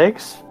buried these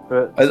eggs.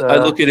 But I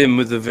look at him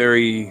with a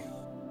very,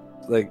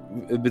 like,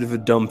 a bit of a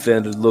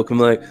dumbfounded look. I'm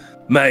like,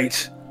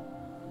 mate,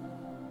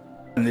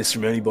 and this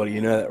from anybody,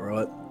 you know that,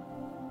 right?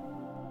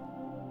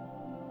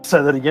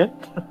 say that again.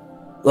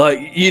 Like,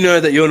 you know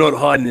that you're not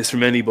hiding this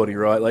from anybody,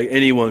 right? Like,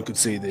 anyone could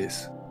see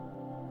this.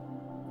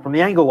 From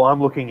the angle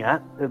I'm looking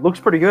at, it looks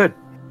pretty good.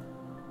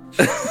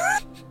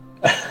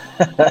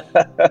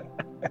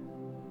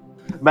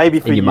 Maybe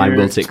for In your mind, you,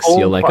 Wiltix, tall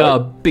you're like, folk, oh,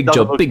 big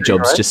doesn't job, look big too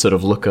jobs. great. Just sort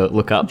of look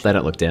up. They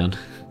don't look down.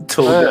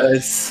 Tall Yeah.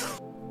 guys.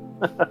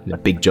 The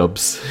big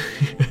jobs.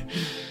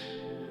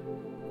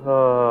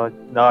 Oh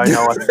no!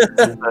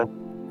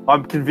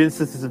 I'm convinced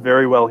this is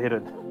very well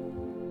hidden.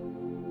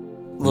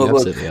 Well, You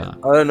look, absolutely are.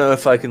 I don't know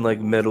if I can, like,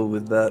 meddle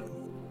with that.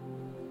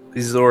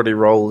 He's already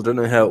rolled. I don't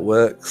know how it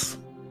works.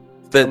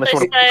 But Unless you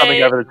want to put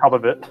something over the top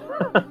of it.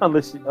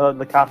 Unless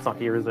the cart's not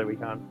here, is it? We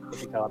can't put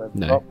the cart over the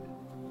No. top.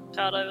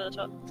 Card over the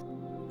top.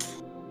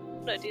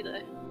 What do I do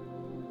though?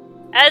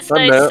 As I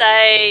they know.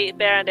 say,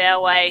 Baron our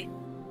way,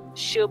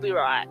 she'll be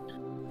right.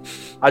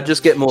 I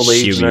just get more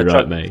leaves. She'll and be I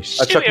right, chuck- mate.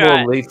 I chuck be more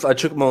right. leaf. I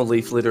chuck more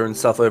leaf litter and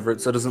stuff over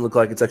it, so it doesn't look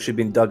like it's actually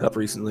been dug up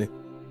recently.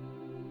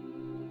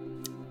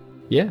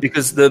 Yeah.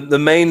 Because the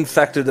main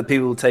factor that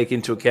people take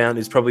into account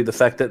is probably the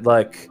fact that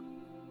like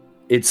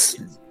it's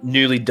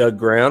newly dug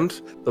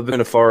ground, but in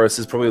a forest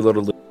there's probably a lot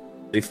of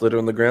leaf litter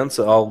on the ground.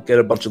 So I'll get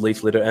a bunch of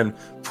leaf litter and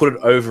put it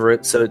over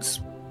it so it's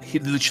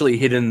literally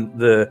hidden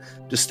the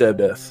disturbed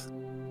earth.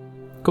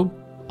 Cool.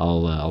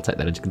 I'll take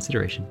that into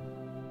consideration.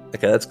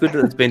 Okay, that's good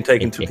that it's been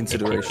taken into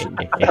consideration.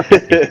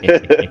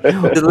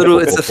 It's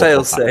a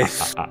fail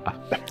safe.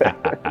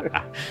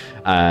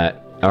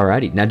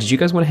 Alrighty. Now, did you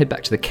guys want to head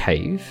back to the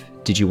cave?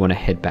 Did you want to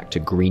head back to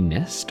Green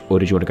Nest, or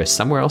did you want to go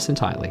somewhere else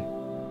entirely?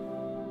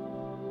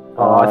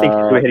 I think if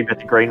we were heading back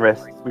to Green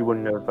Rest, we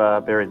wouldn't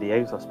have buried the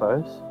eggs, I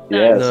suppose.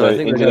 Yeah, No, so I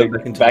think we're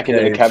going back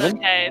into the cave. cabin.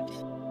 Cave.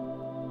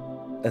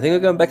 I think we're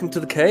going back into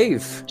the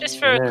cave Just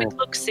for a Yeah. quick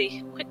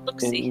look-see.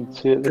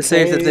 Into the to see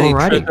if there's any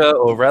Alrighty. treasure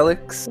or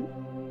relics.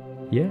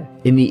 Yeah.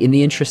 In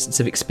the interests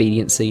of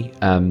expediency,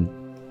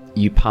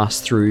 you pass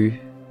through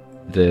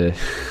the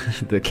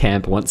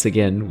camp once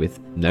again with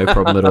no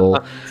problem at all,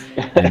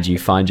 and you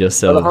find Are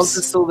yourselves. the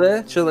hunters still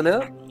there, chilling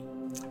out?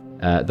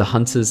 The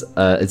hunters.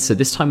 So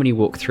this time when you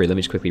walk through, let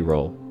me just quickly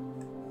roll.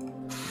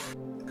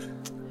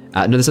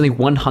 No, there's only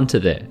one hunter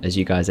there as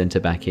you guys enter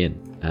back in,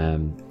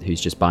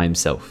 who's just by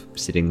himself,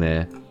 sitting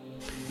there.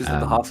 Is it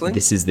the halfling?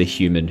 This is the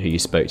human who you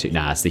spoke to.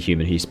 Nah, it's the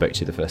human who you spoke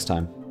to the first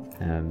time.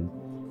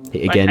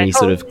 Again, Okay. he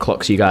sort of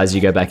clocks you guys.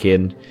 You go back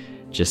in,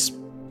 just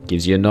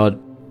gives you a nod.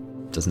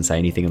 Doesn't say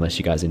anything unless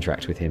you guys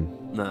interact with him.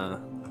 Nah.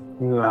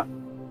 Nah.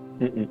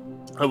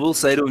 I will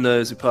say to him though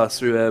as we pass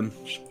through,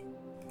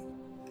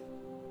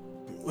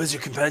 where's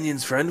your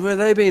companions, friend? Where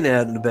they been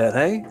out and about,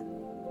 hey?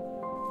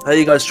 How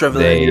you guys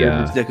travelling They, here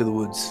in this neck of the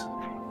woods?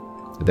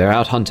 They're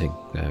out hunting.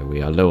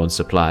 We are low on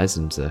supplies,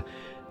 and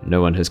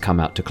no one has come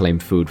out to claim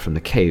food from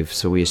the cave,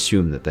 so we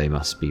assume that they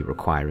must be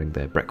requiring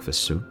their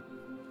breakfast soon.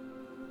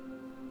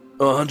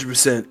 Oh,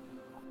 100%.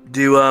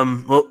 Do,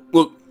 well,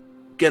 look,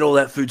 get all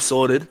that food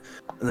sorted,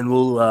 and then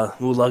we'll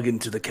lug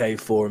into the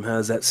cave for him.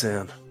 How's that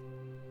sound?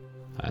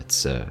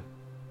 That's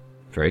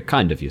very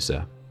kind of you,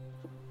 sir.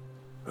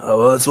 Oh,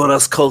 well, that's what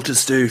us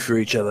cultists do for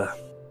each other.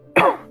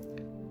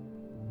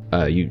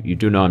 You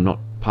do know I'm not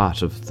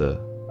part of the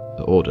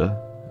order.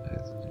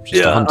 Just a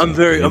Yeah, hunter. I'm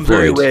very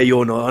Employed. aware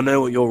you're not. I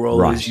know what your role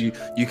Right. is. You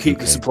keep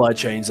the Okay. supply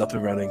chains up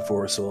and running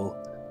for us all.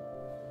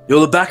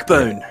 You're the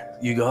backbone,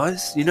 you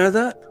guys. You know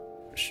that?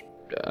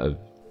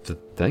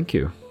 Thank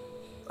you.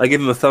 I give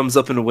him a thumbs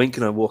up and a wink,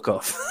 and I walk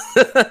off.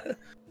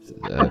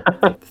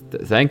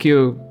 Thank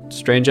you,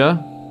 stranger.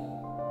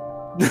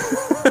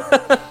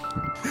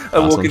 I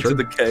walk on into through.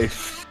 the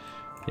cave,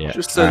 Yeah.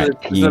 just so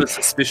Alright, that it's not as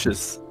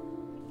suspicious.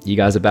 you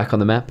guys are back on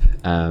the map.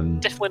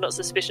 Definitely not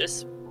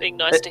suspicious. Being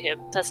nice to him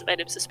hasn't made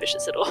him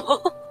suspicious at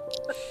all.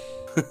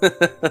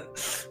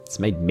 It's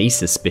made me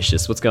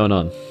suspicious. What's going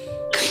on?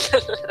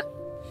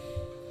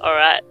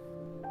 Alright.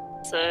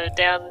 So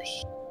down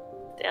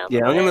Yeah,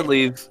 the I'm gonna way.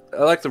 leave.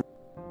 I like to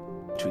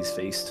his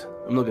feast.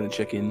 I'm not gonna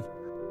check in.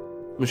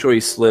 I'm sure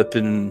he's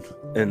slipping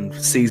and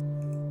sees.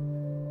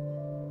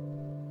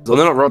 Well,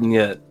 they're not rotten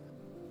yet.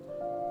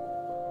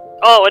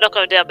 Oh, we're not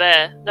going down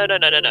there. No.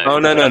 Oh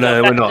no,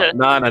 we're not.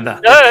 No.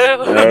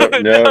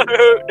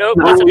 No.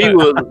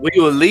 We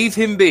will leave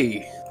him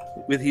be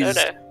with his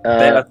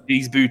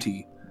his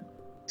booty.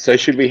 So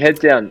should we head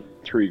down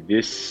through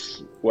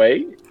this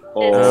way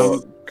or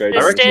go There's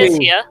down? stairs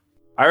here.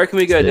 I reckon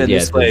we go down Yeah,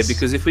 this way there's-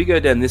 because if we go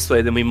down this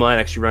way, then we might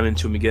actually run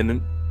into him again.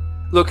 And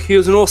look, he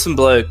was an awesome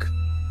bloke,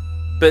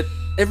 but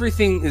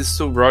everything is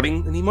still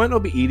rotting, and he might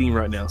not be eating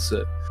right now,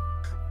 so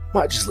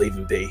might just leave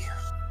him be.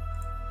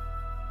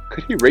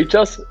 Could he reach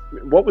us?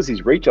 What was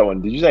his reach, Owen?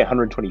 Did you say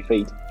 120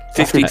 feet?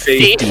 50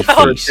 feet. Feet.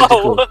 for a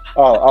tentacle.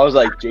 Oh, I was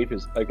like,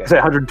 jeepers. Okay. So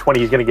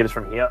 120 is going to get us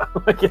from here.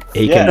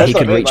 He Yeah, can that's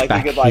what I meant, reach like, back.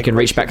 he could, He like, can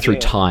reach reach back from through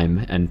here.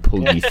 time and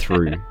pull you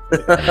through.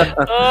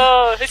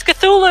 Oh, it's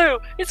Cthulhu!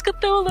 It's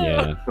Cthulhu!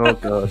 Yeah. Oh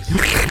god.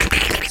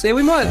 See,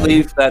 we might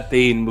leave that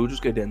be, and we'll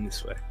just go down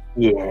this way.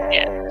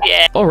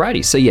 Yeah.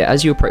 Alrighty, so yeah,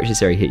 as you approach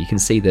this area here, you can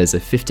see there's a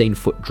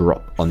 15-foot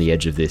drop on the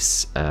edge of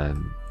this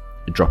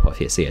drop off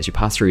here. So yeah, as you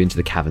pass through into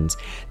the caverns,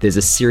 there's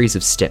a series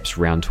of steps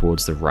round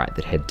towards the right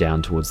that head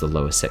down towards the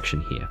lower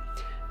section here.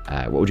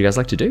 What would you guys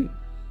like to do?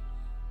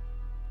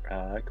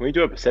 Can we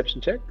do a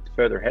perception check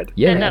further ahead?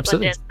 Yeah, And that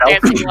absolutely. one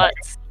dancing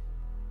lights.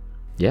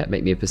 Yeah,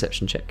 make me a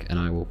perception check, and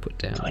I will put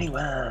down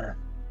 21.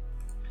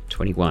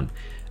 21.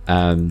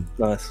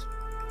 Nice.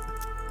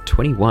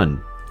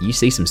 21. You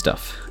see some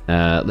stuff.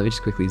 Let me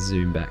just quickly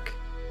zoom back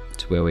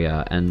to where we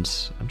are, and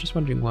I'm just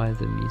wondering why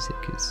the music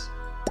is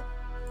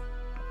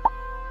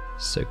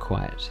so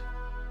quiet.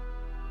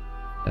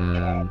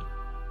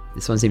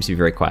 This one seems to be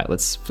very quiet.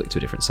 Let's flick to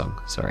a different song.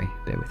 Sorry,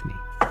 bear with me.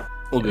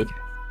 All good. Okay.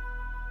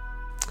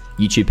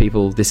 YouTube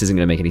people, this isn't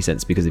going to make any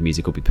sense because the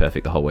music will be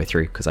perfect the whole way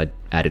through because I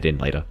add it in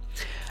later.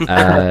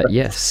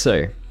 Yes,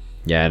 so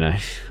yeah, no,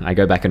 I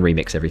go back and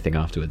remix everything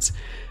afterwards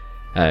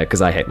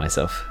because I hate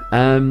myself.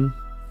 So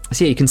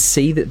yeah, you can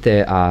see that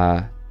there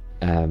are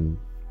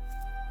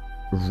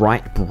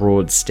right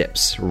broad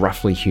steps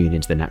roughly hewn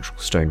into the natural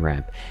stone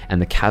ramp,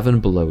 and the cavern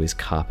below is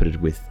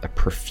carpeted with a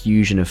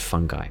profusion of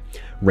fungi,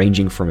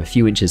 ranging from a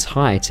few inches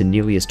high to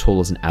nearly as tall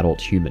as an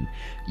adult human.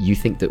 You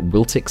think that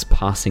Wiltix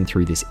passing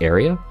through this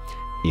area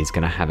is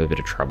going to have a bit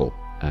of trouble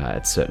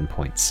at certain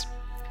points.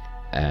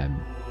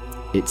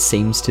 It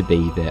seems to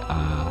be there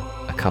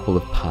are a couple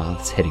of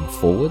paths heading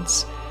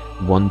forwards,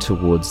 one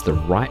towards the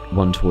right,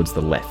 one towards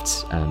the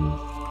left,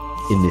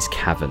 in this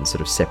cavern, sort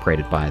of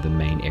separated by the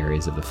main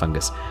areas of the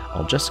fungus.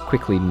 I'll just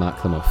quickly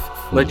mark them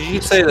off. Wait, did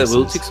you say that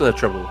Wiltix will have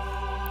trouble?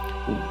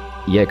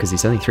 Yeah, because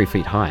he's only 3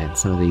 feet high, and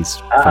some of these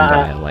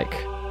fungi are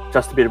like...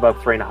 Just a bit above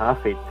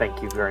 3.5 feet,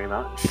 thank you very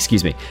much.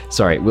 Excuse me.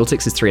 Sorry,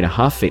 Wiltix is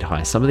 3.5 feet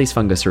high. Some of these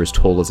fungus are as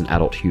tall as an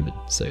adult human,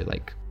 so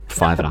like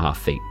 5.5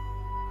 feet.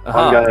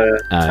 I'm going to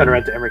turn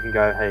around to Emmerich and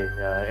go,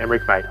 hey,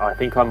 Emmerich, mate, I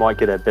think I might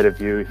get a better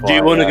view if Do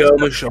you want to go on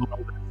the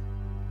shoulder?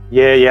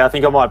 Yeah, I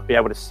think I might be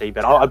able to see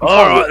better.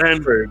 Alright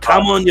then,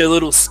 come on, you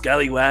little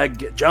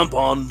scallywag, jump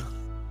on.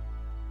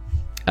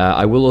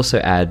 I will also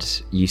add,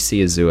 you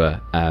see Azure,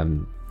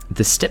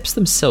 the steps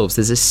themselves,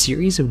 there's a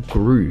series of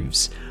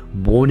grooves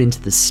worn into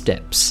the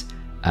steps.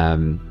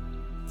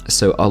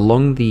 So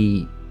along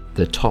the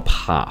top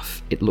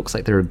half, it looks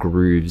like there are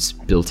grooves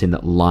built in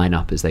that line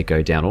up as they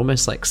go down,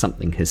 almost like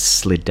something has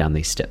slid down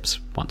these steps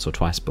once or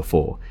twice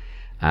before.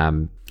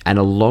 And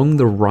along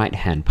the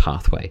right-hand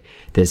pathway,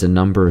 there's a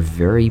number of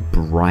very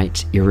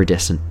bright,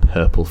 iridescent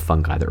purple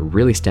fungi that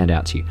really stand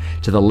out to you.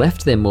 To the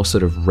left, they're more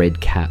sort of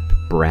red cap,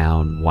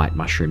 brown, white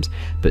mushrooms.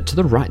 But to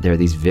the right, there are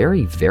these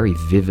very, very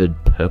vivid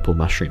purple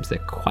mushrooms. They're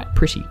quite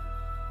pretty.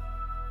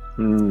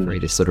 Very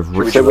just sort of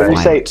rich. So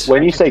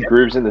when you say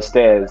grooves in the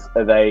stairs,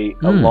 are they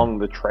along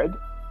the tread,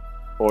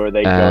 or are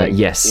they going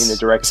yes. in the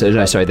direction? So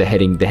no, sorry, they're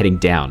heading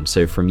down.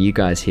 So from you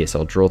guys here, so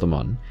I'll draw them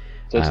on.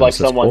 So it's like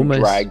someone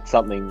dragged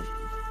something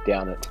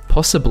down it.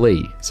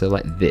 Possibly. So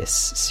like this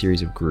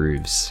series of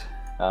grooves.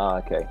 Ah,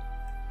 okay.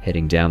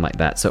 Heading down like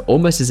that. So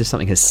almost as if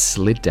something has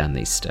slid down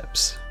these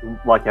steps.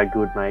 Like our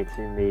good mates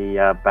in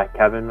the back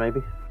cabin,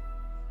 maybe?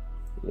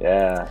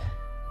 Yeah.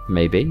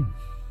 Maybe.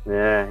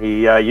 Yeah,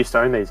 he used to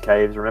own these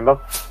caves, remember?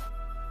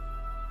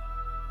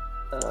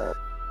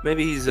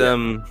 Maybe he's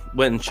went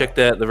and checked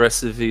out the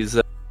rest of his...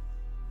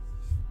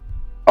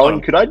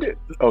 and could I do...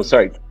 Oh,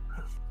 sorry. Could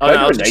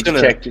I do a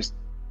nature check? Just...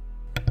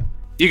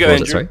 You go,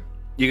 Andrew. Sorry?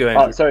 You go,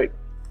 Andrew. Oh,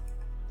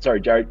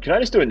 sorry, Jared. Can I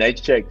just do a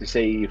nature check to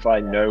see if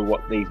I know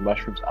what these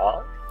mushrooms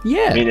are?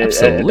 Yeah, I mean,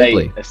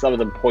 absolutely. Are some of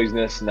them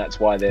poisonous, and that's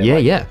why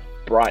they're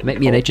bright? Make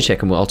me a nature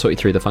check, and I'll talk you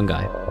through the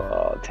fungi.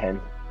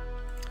 10.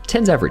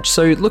 10's average.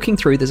 So looking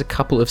through, there's a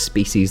couple of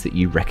species that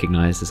you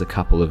recognize. There's a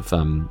couple of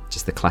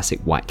just the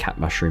classic white cap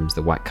mushrooms,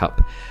 the white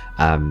cup.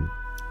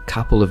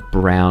 Couple of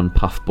brown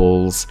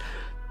puffballs.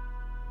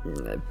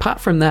 Apart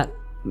from that,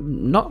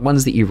 not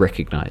ones that you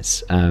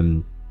recognize.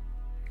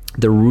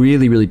 The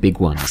really, really big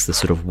ones, the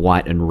sort of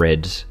white and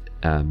red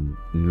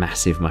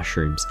massive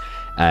mushrooms,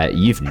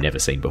 you've never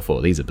seen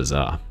before. These are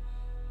bizarre.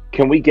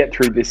 Can we get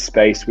through this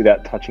space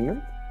without touching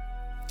them?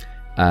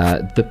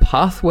 The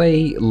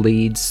pathway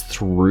leads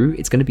through.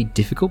 It's going to be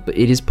difficult, but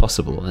it is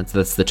possible.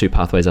 That's the two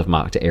pathways I've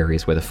marked to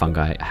areas where the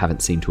fungi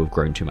haven't seemed to have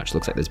grown too much.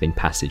 Looks like there's been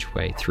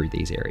passageway through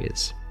these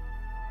areas.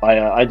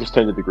 I just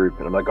turned to the group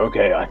and I'm like,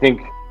 okay, I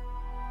think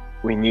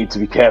we need to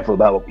be careful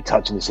about what we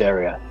touch in this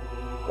area.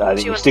 I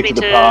think we stick to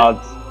the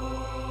paths.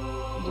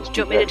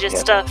 Do you want me to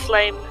just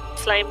flame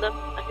them?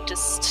 I can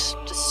just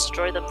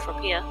destroy them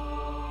from here.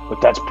 But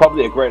that's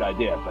probably a great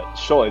idea, but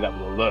surely that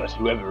will alert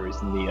whoever is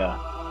in the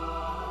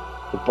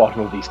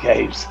bottom of these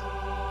caves.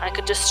 I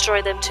could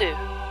destroy them too.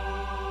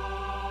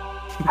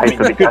 Hate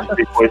for the gas to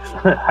be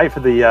poisonous. Hate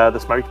for the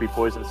smoke to be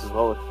poisonous as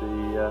well.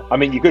 I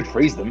mean, you could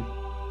freeze them.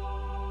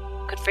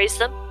 Could freeze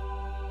them?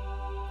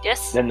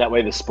 Yes. Then that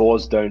way the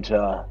spores don't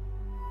blow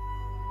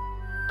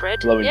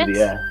into the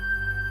air.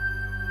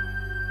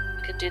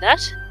 We can do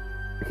that.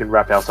 We can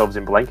wrap ourselves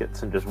in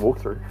blankets and just walk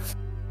through.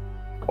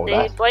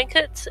 The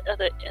blankets are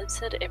the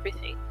answer to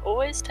everything.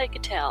 Always take a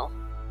towel.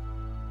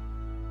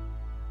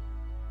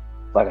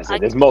 Like I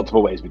said, there's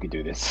multiple ways we could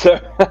do this. So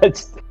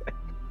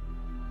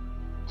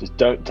just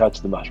don't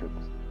touch the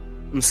mushrooms.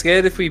 I'm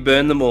scared if we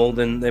burn them all,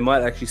 then they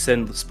might actually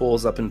send the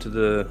spores up into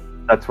the...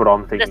 That's what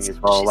I'm thinking as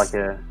well.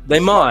 They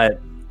might,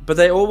 but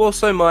they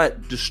also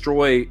might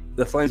destroy...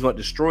 The flames might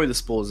destroy the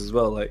spores as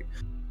well. Like,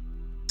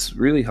 it's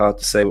really hard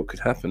to say what could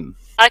happen.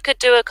 I could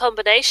do a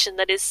combination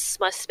that is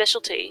my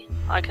specialty.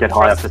 I can get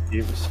high up the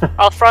fumes.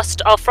 I'll frost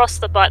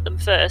the bite them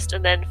first,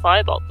 and then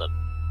firebolt them.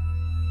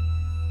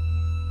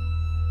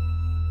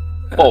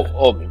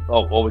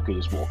 Or we could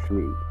just walk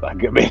through.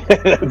 Like, I mean,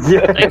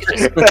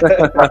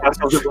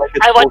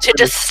 I want to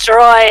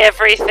destroy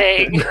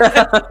everything.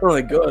 Oh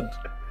my god!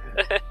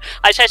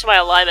 I changed my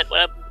alignment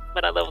when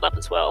I leveled up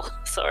as well.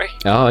 Sorry.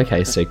 Oh,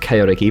 okay. So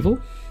chaotic evil.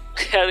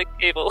 Chaotic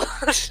evil.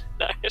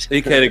 No. Are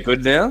you chaotic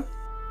good now?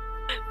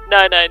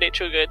 No,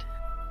 neutral good.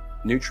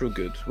 Neutral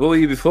good. What were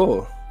you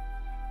before?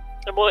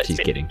 She's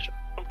kidding.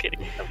 I'm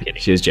kidding.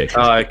 She was joking.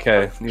 Oh,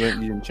 okay. You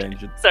didn't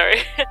change it.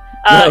 Sorry.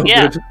 No,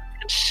 yeah. good.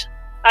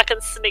 I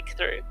can sneak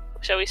through.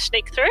 Shall we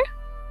sneak through?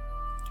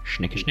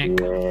 Schnick schnick.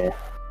 Yeah.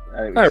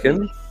 I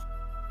reckon.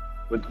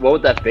 What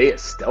would that be? A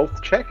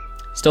stealth check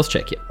Stealth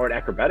check, yeah. or an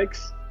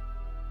acrobatics?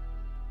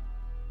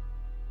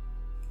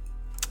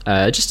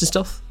 Just a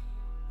stealth.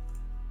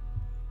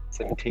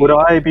 17. Would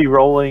I be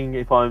rolling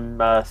if I'm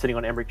sitting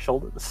on Emmerich's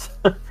shoulders,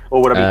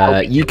 or would I be?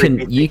 helping You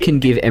Emmerich can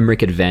be give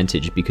Emmerich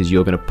advantage because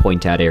you're going to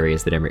point out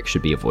areas that Emmerich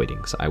should be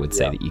avoiding. So I would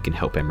say Yeah. that you can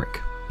help Emmerich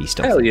be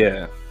stealthy. Hell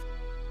yeah.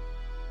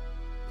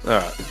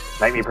 Alright.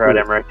 Make me proud,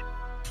 Emmerich.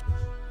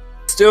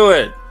 Let's do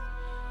it.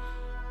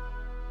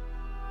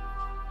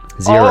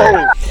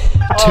 0.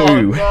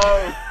 2.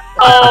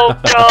 Oh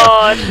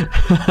god!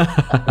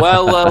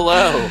 Well.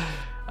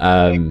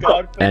 Thank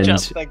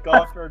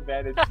God for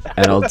advantage.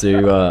 And I'll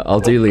do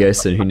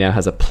Leosin, who now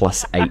has a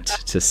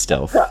 +8 to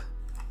stealth.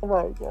 Oh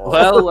my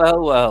god.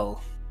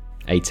 Well.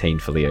 18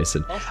 for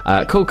Leosin.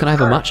 Cool. Can I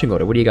have a marching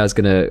order? What are you guys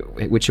gonna?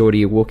 Which order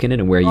you walk in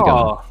and where are you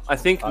going? Oh, I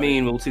think me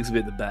and Wiltig's a bit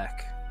at the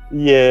back.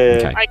 Yeah.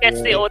 Okay. I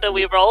guess the order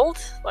we rolled,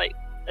 like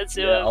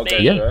Azure, Yeah, me.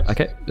 Yeah.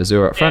 Okay.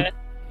 Azure up front. Yeah.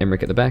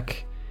 Emmerich at the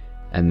back.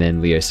 And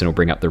then Leosin will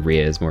bring up the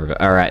rear as more of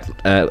a... Alright,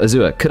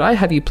 Azure, could I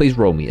have you please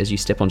roll me as you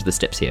step onto the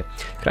steps here?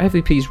 Could I have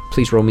you please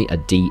roll me a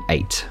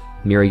D8?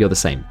 Mira, you're the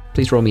same.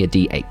 Please roll me a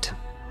D8.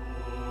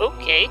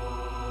 Okay.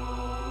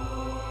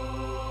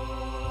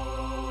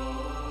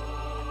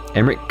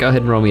 Emmerich, go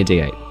ahead and roll me a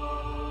D8.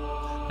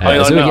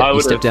 yeah, Azure, no, yeah, I you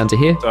would've- step down to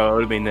here. So I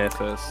would have been there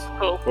first.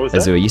 Cool. What was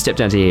that? Azure, you step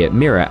down to here.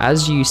 Mira,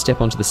 as you step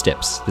onto the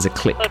steps, there's a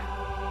click.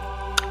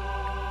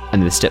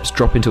 And the steps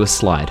drop into a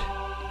slide.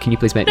 Can you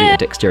please make me a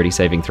dexterity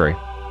saving throw?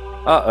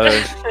 Uh-oh.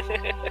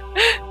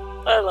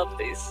 I love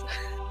these.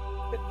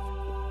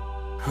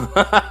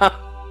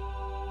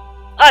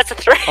 Oh, it's a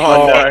 3.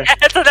 Oh, no.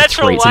 It's a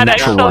natural 3, it's a 1,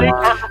 natural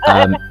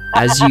actually. 1.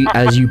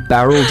 As you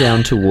barrel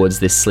down towards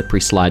this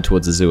slippery slide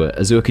towards Azure,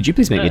 Azure, could you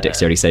please make me a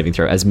dexterity saving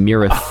throw as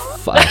Mira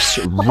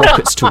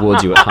rockets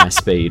towards you at high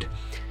speed?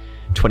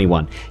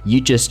 21. You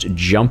just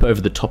jump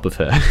over the top of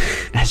her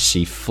as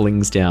she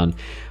flings down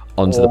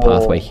onto the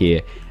pathway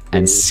here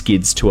and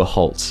skids to a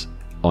halt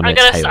on her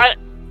tail.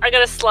 I'm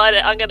gonna slide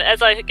it.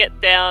 As I get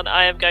down,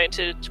 I am going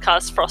to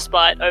cast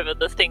Frostbite over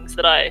the things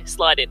that I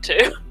slide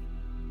into.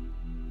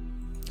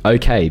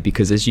 Okay,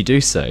 because as you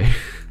do so,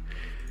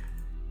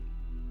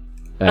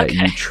 Okay.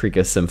 you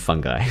trigger some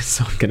fungi.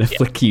 So I'm going to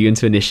flick you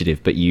into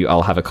initiative, but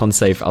I'll have a con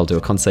save. I'll do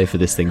a con save for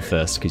this thing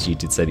first, because you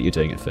did say that you're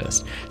doing it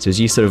first. So as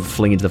you sort of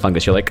fling into the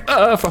fungus, you're like,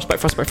 frostbite.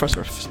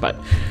 Oh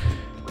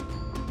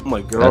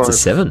my god. That's a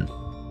 7.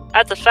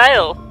 That's a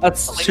fail.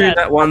 That's Oh my 2 God.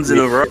 nat ones in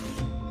a row.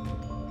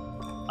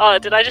 Oh,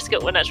 did I just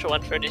get one natural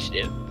 1 for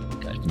initiative?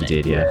 You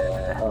did,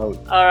 yeah.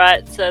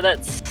 Alright, so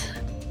that's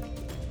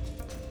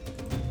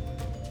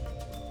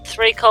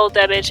 3 cold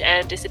damage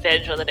and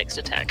disadvantage on the next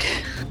attack.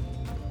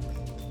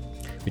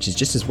 Which is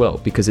just as well,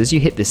 because as you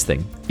hit this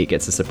thing, it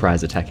gets a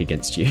surprise attack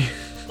against you.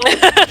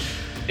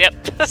 Yep.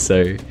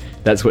 So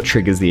that's what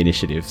triggers the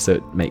initiative. So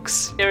it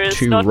makes There is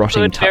 2 not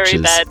rotting good, very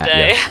touches bad at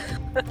day.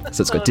 you.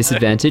 So it's got Oh, no.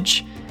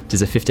 disadvantage.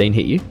 Does a 15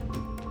 hit you?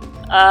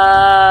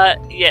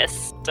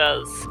 Yes,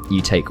 does.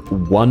 You take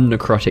 1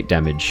 necrotic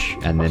damage,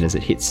 and then as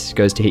it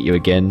goes to hit you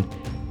again,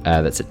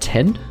 that's a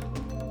 10.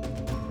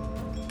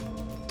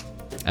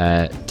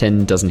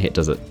 10 doesn't hit,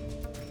 does it?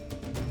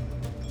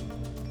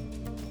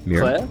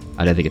 Mira? Claire?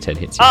 I don't think a 10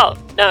 hits you. Oh,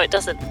 no, it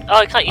doesn't.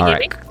 Oh, can't you hear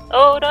me? Alright.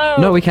 Oh, no.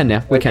 No, we can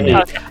now. We can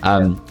now. Okay.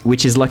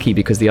 Which is lucky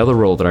because the other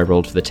roll that I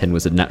rolled for the 10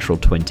 was a natural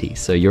 20.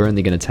 So you're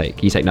only going to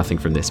take nothing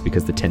from this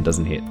because the 10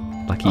 doesn't hit.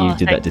 Lucky you Oh,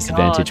 did that thank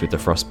disadvantage God. with the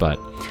frostbite.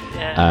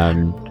 Yeah.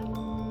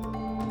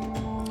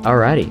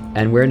 Alrighty,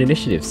 and we're in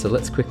initiative. So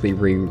let's quickly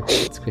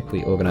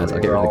organize. I'll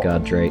get rid of the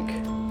guard Drake.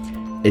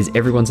 Is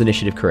everyone's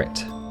initiative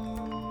correct?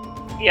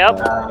 Yep.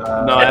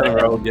 No, I haven't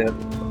rolled yet.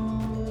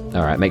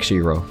 All right, make sure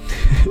you roll.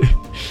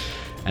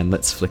 And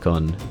let's flick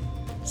on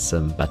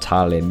some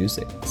Battale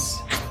musics.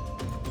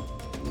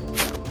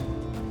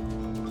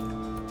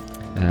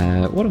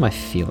 What am I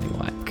feeling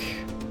like?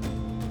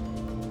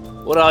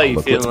 What are you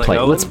Look, feeling like,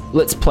 Owen?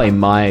 let's play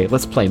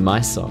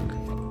my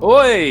song.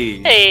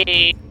 Oi!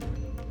 Hey.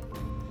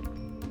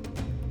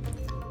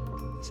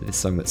 So this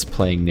song that's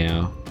playing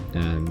now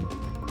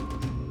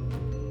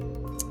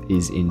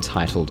is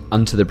entitled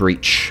 "Unto the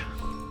Breach."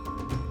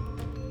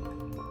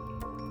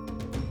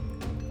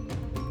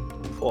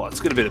 Oh,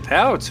 it's got a bit of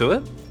power to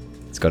it.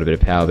 It's got a bit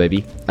of power,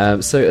 baby.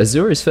 So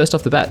Azure is first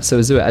off the bat. So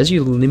Azure, as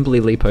you nimbly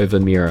leap over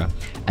Mira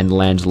and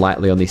land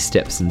lightly on these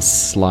steps and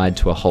slide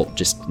to a halt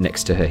just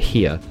next to her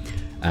here,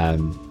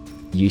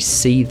 you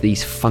see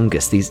these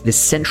fungus, this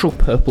central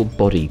purple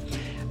body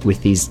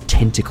with these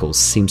tentacles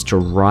seems to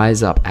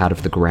rise up out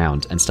of the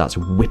ground and starts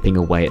whipping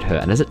away at her.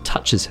 And as it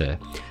touches her,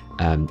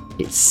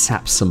 it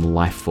saps some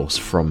life force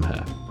from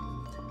her.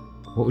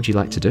 What would you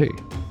like to do?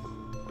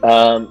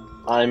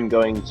 I'm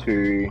going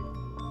to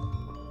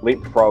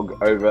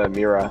leapfrog over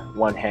Mira with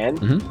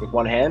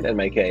one hand and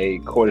make a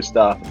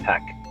quarterstaff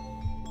attack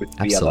with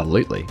the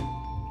Absolutely.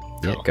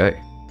 Yeah, go. other.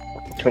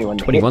 21.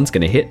 to hit. 21's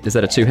going to hit. Is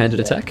that a two-handed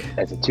attack?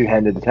 That's a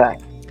two-handed attack.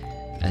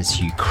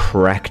 As you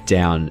crack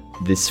down,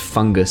 this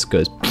fungus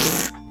goes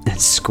and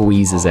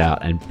squeezes out,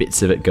 and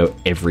bits of it go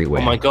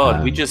everywhere. Oh my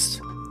god, we just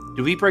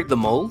Do we break the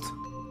mold?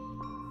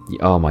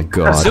 Oh my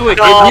god. Azure hit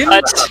God. him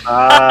with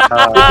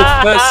the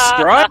first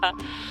strike?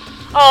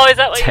 Oh, is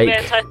that what Take- you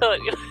meant? I thought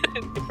you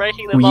were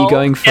breaking the Were you mold.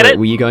 going for Get it?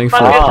 Were you going for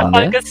Fungus, a pun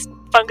there?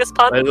 fungus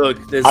pun. Hey, look,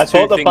 there's I two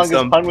thought the things.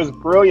 fungus pun was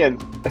brilliant.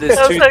 There's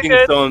That two was so things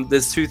good. on.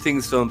 There's two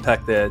things to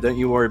unpack there. Don't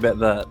you worry about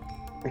that.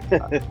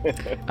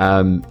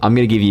 I'm going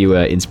to give you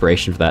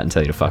inspiration for that and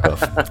tell you to fuck off.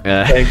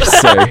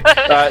 Thanks. So,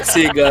 Alright,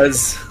 see you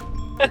guys.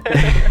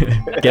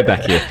 get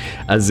back here.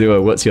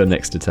 Azure, what's your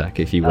next attack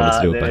if you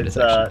wanted to do a bonus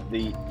There's action?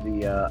 the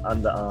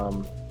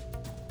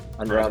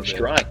underarm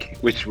strike,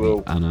 which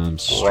will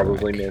Unarmed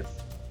probably strike. miss.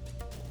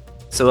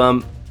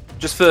 So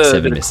just for a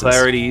 7 bit misses. of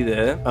clarity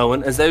there,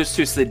 Owen, as those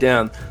two slid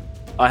down,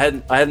 I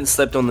hadn't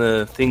slept on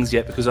the things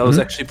yet because I was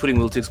actually putting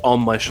Wiltix on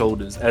my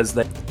shoulders as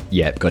they.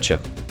 Yeah, gotcha.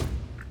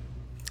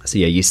 So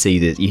yeah, you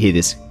hear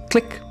this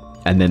click,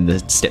 and then the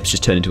steps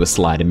just turn into a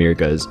slide, and Mira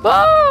goes,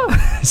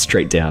 ah!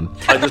 straight down.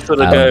 I just sort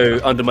of go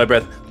under my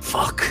breath.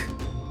 Fuck.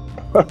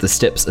 The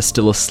steps are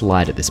still a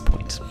slide at this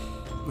point.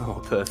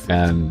 Oh, perfect.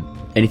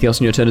 Anything else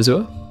on your turn,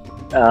 Azure?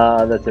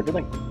 That's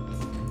everything.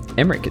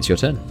 Emmerich, it's your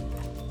turn.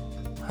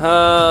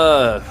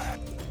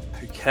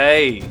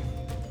 Okay.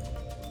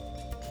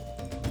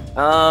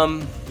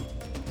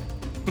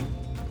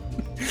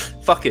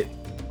 Fuck it.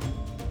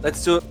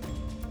 Let's do it.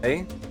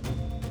 Okay.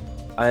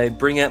 I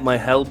bring out my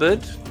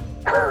halberd.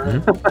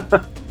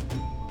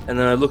 And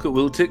then I look at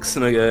Wiltix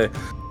and I go,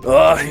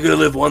 oh, you gotta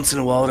live once in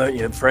a while, don't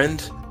you,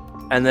 friend?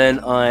 And then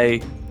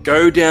I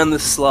go down the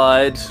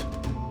slide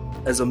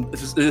as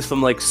if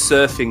I'm like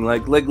surfing,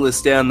 like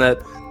Legolas down that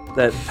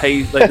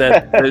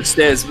those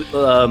stairs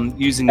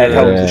using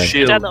a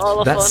shield. Down the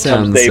Oliphant. That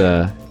sounds Dave.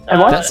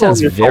 that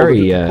sounds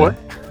very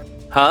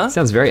Huh?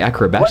 sounds very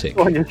acrobatic.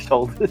 on your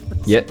shoulders.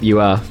 Yep, you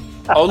are.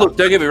 Oh look,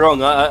 don't get me wrong.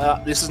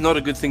 This is not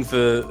a good thing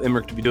for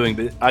Emmerich to be doing,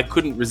 but I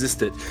couldn't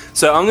resist it.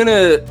 So I'm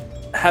gonna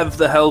have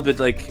the halberd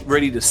like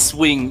ready to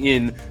swing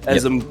in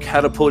as I'm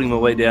catapulting my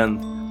way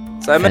down.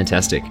 So I'm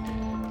Fantastic.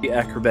 the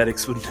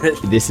acrobatics, wouldn't it?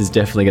 This is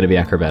definitely going to be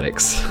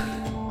acrobatics.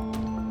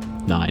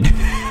 9.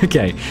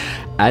 Okay.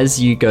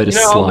 As you go to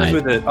I'll live slide,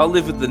 with it. I'll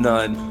live with the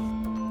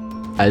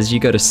 9. as you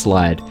go to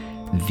slide,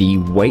 the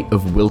weight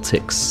of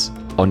Wiltix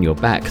on your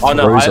back Oh,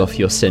 no, throws off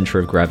your center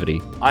of gravity.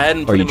 I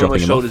hadn't Are put you him on my dropping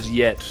him off? shoulders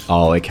yet.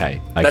 Oh,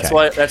 okay. That's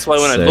why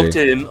when I So- looked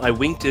at him, I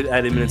winked it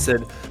at him and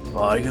said,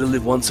 "Oh, you gotta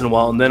live once in a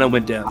while." And then I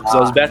went down because I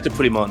was about to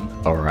put him on.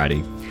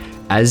 Alrighty.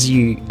 As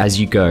you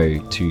go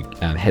to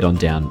head on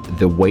down,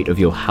 the weight of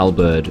your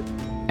halberd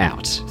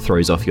out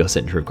throws off your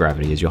center of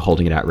gravity as you're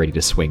holding it out ready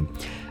to swing.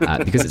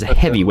 Because it's a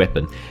heavy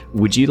weapon.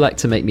 Would you like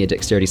to make me a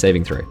dexterity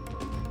saving throw?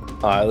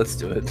 All right, let's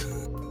do it.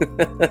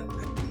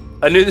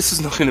 I knew this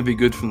was not going to be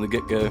good from the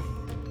get-go.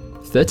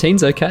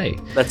 13's okay.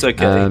 That's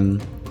okay.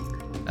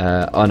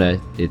 Oh no,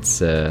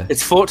 it's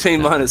It's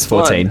 14 minus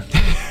 14.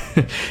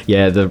 1.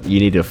 Yeah, you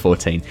needed a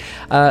 14. So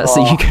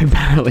you go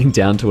barreling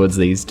down towards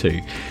these two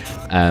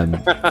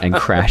and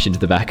crash into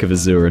the back of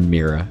Azure and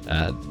Mira.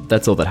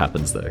 That's all that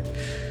happens, though.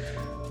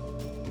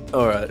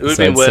 All right, it would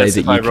So have been I'd say worse that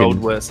if I you rolled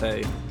can- worse,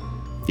 hey?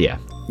 Yeah,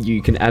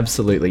 you can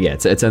absolutely... Yeah,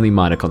 it's only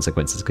minor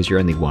consequences because you're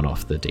only one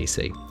off the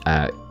DC.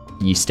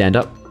 You stand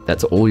up.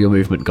 That's all your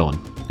movement gone.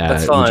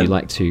 That's Would fine. you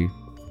like to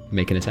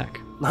make an attack?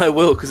 I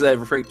will, because I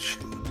have reach.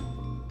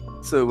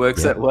 So it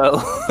works Yeah. out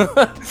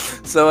well.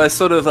 So I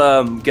sort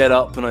of get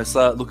up and I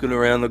start looking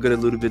around. I've got a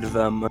little bit of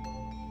I'm like,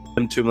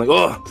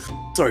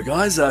 oh, sorry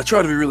guys, I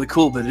tried to be really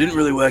cool, but it didn't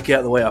really work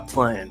out the way I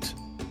planned.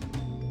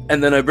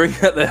 And then I bring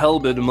out the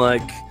halberd. I'm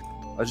like,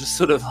 I just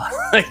sort of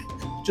like,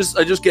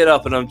 I just get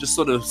up and I'm just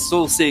sort of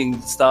still seeing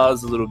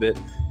stars a little bit,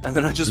 and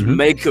then I just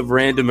make a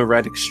random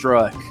erratic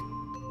strike.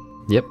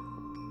 Yep.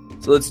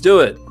 So let's do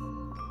it.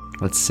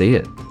 Let's see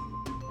it.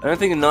 I don't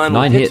think a 9 9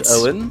 will hit, hits.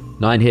 Owen.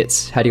 9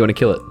 hits. How do you want to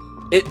kill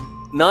it?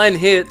 9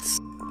 hits.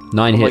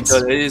 9 Oh hits. my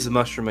god, it is a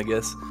mushroom, I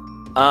guess.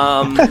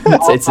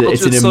 It's an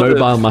just sort of-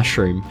 immobile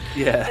mushroom.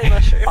 Yeah.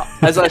 Mushroom.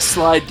 As I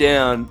slide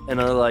down and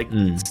I like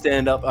Mm.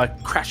 stand up, I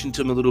crash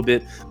into him a little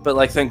bit, but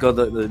like thank God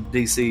that the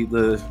DC,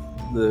 the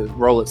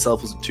roll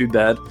itself wasn't too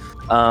bad.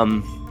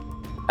 And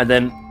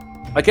then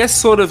I guess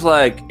sort of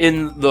like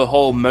in the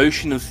whole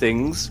motion of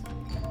things,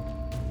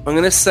 I'm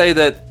gonna say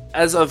that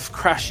as I've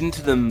crashed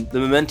into them, the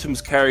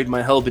momentum's carried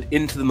my halberd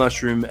into the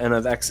mushroom and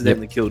I've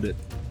accidentally killed it.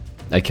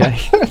 Okay,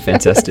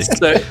 fantastic.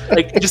 So,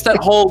 like, just that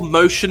whole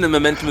motion and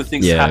momentum of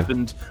things Yeah.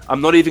 happened. I'm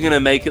not even going to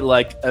make it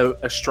like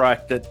a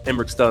strike that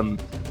Emmerich's done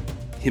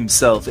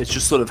himself. It's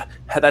just sort of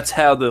that's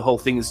how the whole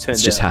thing has turned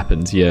It's just out.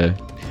 happened, yeah.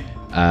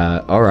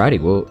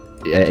 Alrighty, well,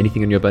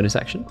 anything on your bonus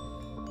action?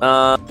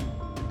 A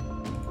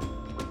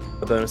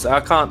bonus. I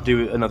can't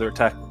do another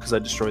attack because I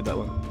destroyed that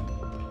one.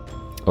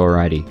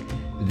 Alrighty.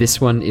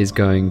 This one is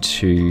going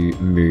to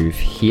move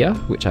here,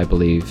 which I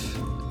believe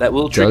That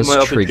will trigger does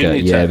my trigger.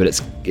 opportunity Yeah, attack. but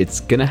it's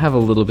gonna have a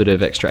little bit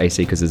of extra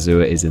AC because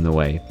Azure is in the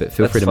way. But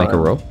feel That's free to make a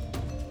fine. roll.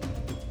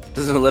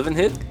 Does an 11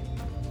 hit?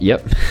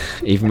 Yep,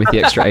 even with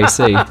the extra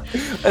AC. I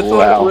thought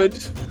Wow. it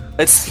would.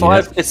 It's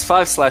 5. It's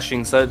 5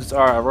 slashing. So it's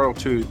all right. I roll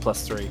 2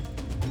 plus 3.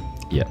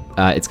 Yep.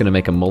 It's gonna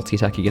make a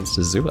multi-attack against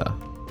Azure.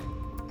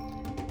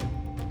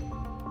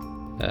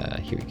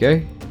 Here we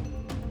go.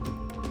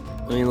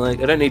 I mean,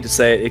 like, I don't need to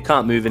say it. It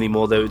can't move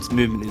anymore, though. Its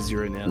movement is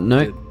 0 now. No.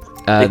 It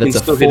can That's a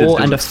still hit its 4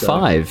 and a limit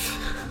stuff. 5.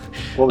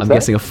 What was I'm that?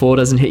 guessing a 4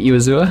 doesn't hit you,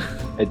 Azure.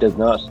 It does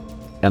not.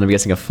 And I'm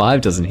guessing a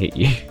 5 doesn't hit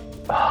you.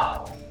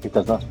 It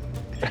does not.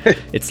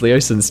 It's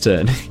Leosin's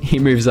turn. He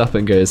moves up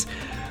and goes,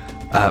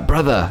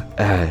 brother,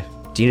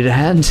 do you need a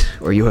hand?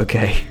 Or are you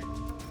okay?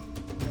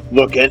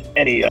 Look, at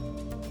any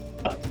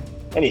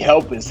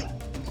help is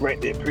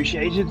greatly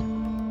appreciated.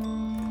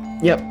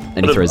 Yep.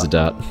 And he throws a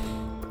dart.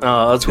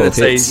 I was going 12 to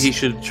say hits. he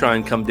should try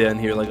and come down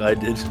here like I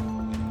did.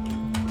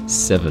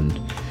 7.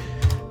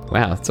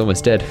 Wow, it's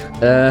almost dead.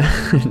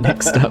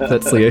 Next up,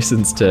 that's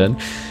Leosin's turn.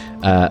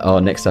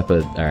 Next up,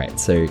 alright,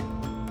 so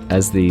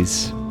as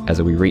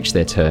we reach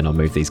their turn, I'll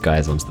move these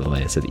guys onto the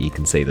layer so that you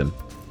can see them.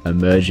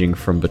 Emerging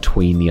from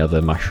between the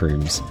other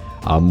mushrooms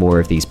are more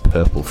of these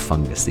purple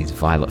fungus, these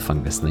violet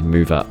fungus, and they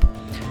move up.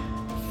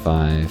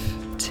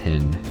 5,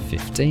 10,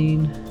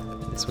 15.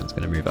 This one's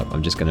going to move up.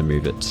 I'm just going to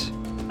move it.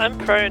 I'm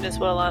prone as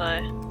well,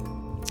 aren't I?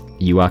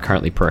 You are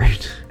currently prone.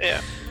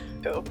 Yeah.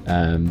 Cool.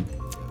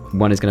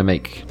 One is going to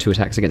make 2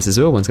 attacks against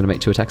Azure, one's going to make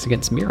 2 attacks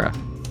against Mira.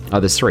 Oh,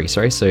 there's 3,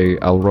 sorry. So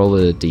I'll roll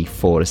a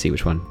d4 to see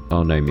which one.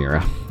 Oh no,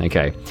 Mira.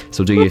 Okay,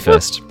 so we'll do you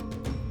first.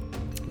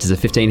 Does a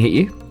 15 hit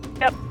you?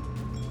 Yep.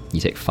 You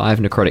take 5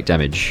 necrotic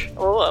damage.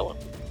 Oh,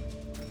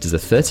 Does a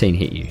 13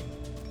 hit you?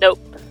 nope.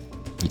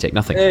 You take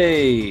nothing.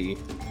 Hey!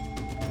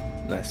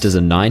 Nice. Does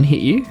a 9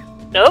 hit you?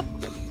 Nope.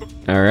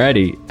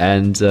 Alrighty,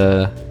 and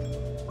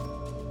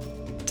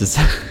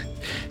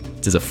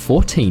does a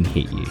 14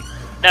 hit you?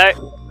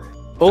 No.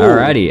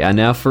 Alrighty, and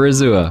now for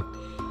Azure.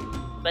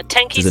 I'm a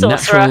tanky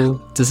sorcerer.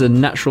 Does a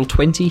natural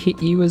 20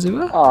 hit you,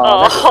 Azure?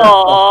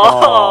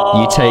 Oh.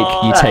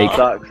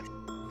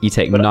 You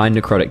take 9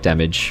 necrotic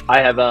damage. I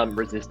have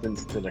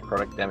resistance to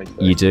necrotic damage.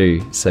 Though. You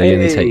do, so you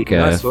only Hey, take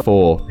nice one.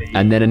 4,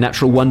 and then a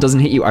natural 1 doesn't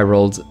hit you. I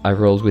rolled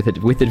with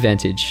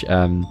advantage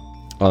on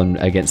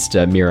against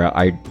Mira.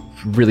 I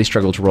really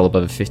struggled to roll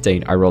above a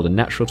 15. I rolled a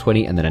natural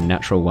 20 and then a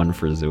natural 1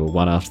 for Azure,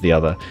 one after the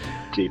other.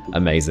 Jeepers.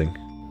 Amazing.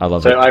 I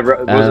love So it.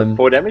 was it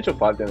 4 damage or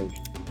 5 damage?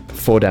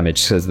 4 damage,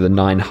 so the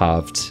 9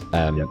 halved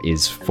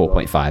is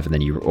 4.5, and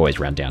then you always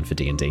round down for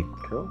D&D.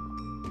 Cool.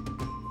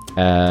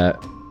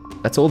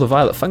 That's all the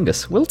violet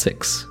fungus.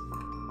 Wiltix.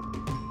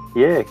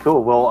 Yeah,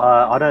 cool. Well,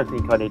 I don't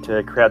think I need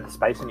to crowd the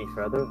space any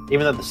further,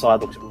 even though the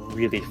side looks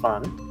really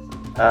fun.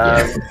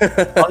 I'm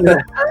going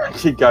to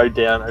actually go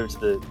down over to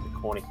the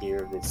corner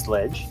here of this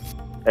sledge,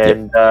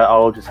 and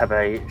I'll just have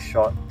a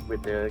shot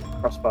with the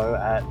crossbow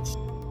at,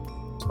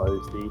 I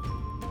suppose, the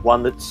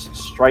one that's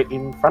straight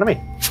in front of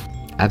me.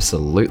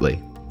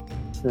 Absolutely.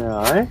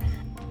 So,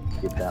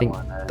 give that think-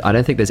 one a... I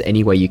don't think there's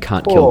any way you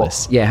can't kill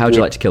this. Yeah, how would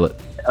you like to kill it?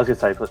 I was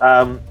going to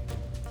say,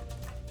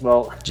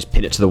 well, Just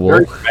pin it to the wall.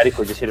 very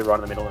dramatically just hit it right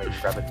in the middle and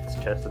just grab its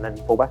chest and then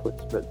fall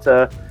backwards.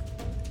 But,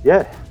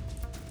 yeah.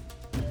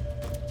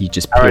 You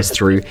just Arrow pierce to-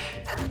 through.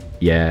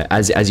 Yeah,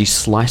 as you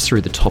slice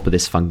through the top of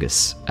this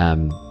fungus,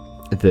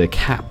 the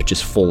cap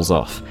just falls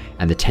off,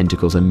 and the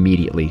tentacles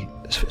immediately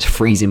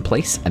freeze in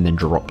place and then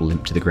drop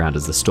limp to the ground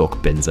as the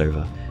stalk bends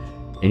over.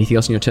 Anything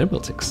else in your turn,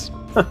 Wiltix?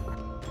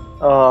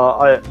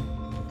 I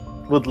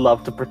would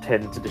love to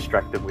pretend to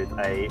distract them with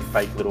a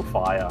fake little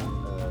fire,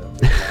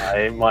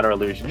 a minor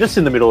illusion, just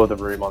in the middle of the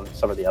room on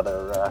some of the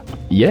other...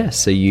 Yeah,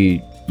 so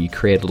you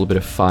create a little bit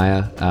of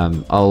fire.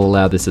 I'll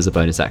allow this as a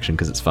bonus action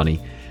because it's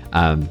funny.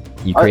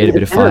 You create a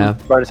bit of fire.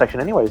 Bonus action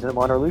anyway, isn't it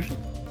minor illusion?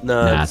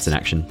 No, Nah, it's an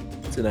action.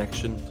 It's an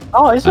action.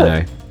 Oh, is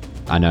it?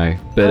 I know,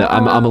 but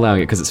I'm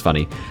allowing it because it's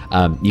funny.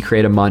 You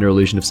create a minor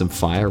illusion of some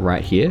fire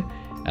right here,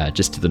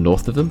 just to the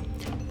north of them.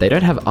 They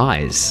don't have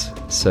eyes,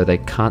 so they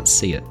can't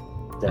see it.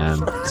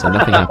 So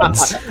nothing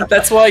happens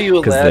That's why you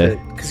allowed they're- it,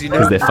 because you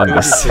know they're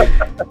fungus.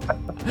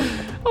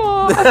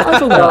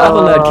 I've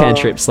allowed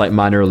cantrips like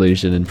minor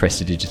illusion and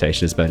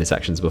prestidigitation as bonus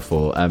actions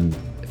before.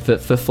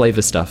 For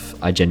flavor stuff,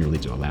 I generally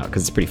do allow it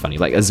because it's pretty funny.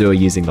 Like Azure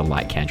using the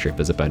light cantrip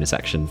as a bonus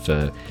action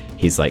for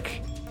his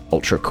like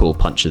ultra cool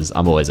punches,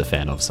 I'm always a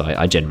fan of, so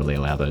I generally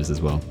allow those as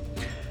well.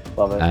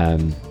 Love it.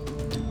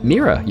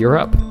 Mira, you're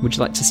up. Would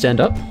you like to stand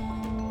up?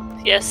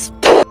 Yes.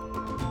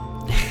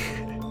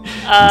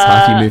 It's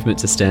half your movement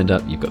to stand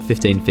up. You've got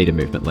 15 feet of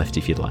movement left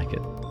if you'd like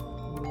it.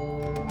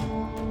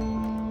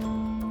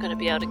 I'm gonna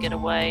be able to get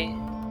away.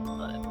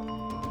 But...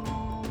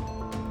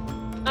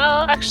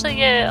 Oh, actually,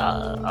 yeah.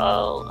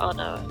 Oh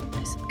no,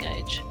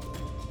 disengage.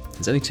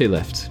 There's only 2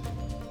 left.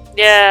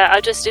 Yeah,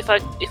 I just if I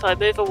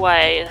move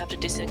away and have to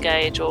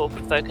disengage or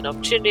provoke an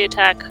opportunity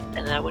attack,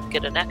 and then I wouldn't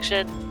get an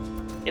action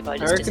if I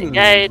just reckon-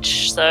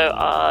 disengage. So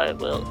I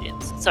will.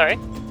 Sorry.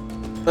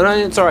 No,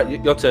 it's alright,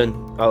 your turn.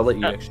 I'll let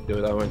you actually do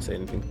it, I won't say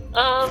anything.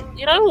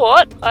 You know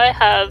what? I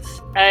have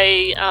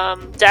a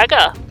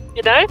dagger.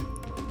 You know,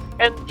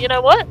 and you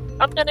know what?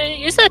 I'm gonna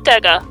use that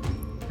dagger.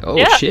 Oh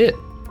Yeah. shit!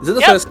 Is it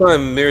the Yep. first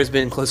time Mira's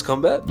been in close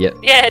combat? Yep.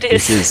 Yeah, it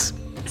is. This is.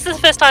 This is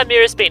the first time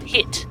Mira's been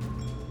hit,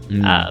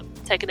 Mm.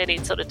 taken any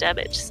sort of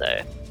damage. So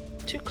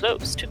too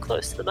close to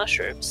the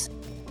mushrooms.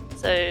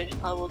 So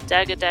I will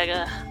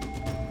dagger.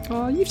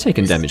 Oh, you've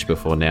taken damage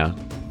before now.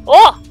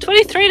 Oh,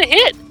 23 to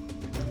hit.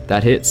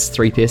 That hits.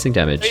 3 piercing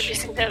damage. 3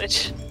 piercing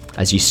damage.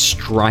 As you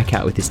strike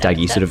out with this dagger,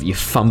 you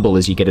fumble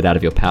as you get it out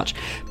of your pouch,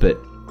 but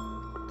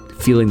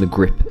feeling the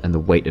grip and the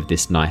weight of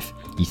this knife,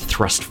 you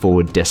thrust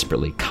forward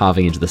desperately,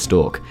 carving into the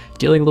stalk,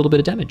 dealing a little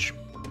bit of damage.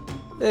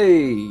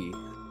 Hey.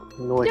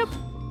 Nice. Yep.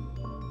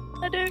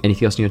 I do.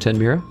 Anything else in your turn,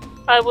 Mira?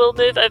 I will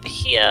move over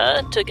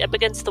here to get up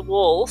against the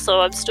wall,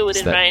 so I'm still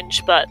within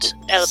range, but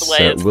out of the way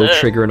So of it will the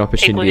trigger an people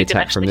opportunity who can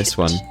attack from actually this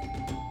one.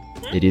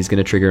 hit. It is going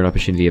to trigger an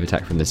opportunity of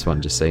attack from this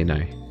one, just so you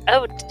know.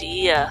 Oh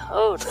dear.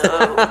 Oh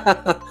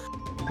no.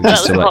 Would you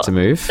still like to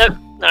move? No.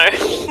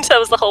 That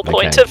was the whole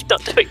point Okay. of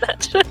not doing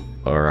that.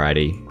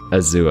 Alrighty.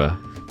 Azua.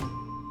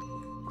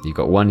 You've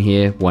got one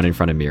here, one in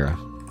front of Mira.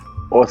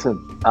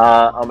 Awesome.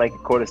 I'll make a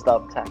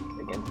quarterstaff attack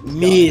against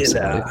this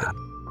guy.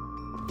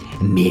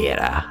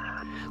 Mira.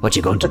 What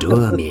you going to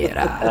do,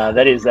 Mira?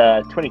 That is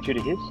 22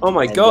 to hit. Oh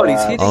my And, god, he's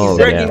hitting, Oh, he's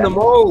breaking yeah. the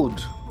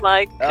mold.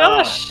 My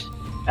gosh.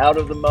 Out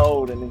of the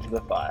mold and into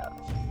the fire.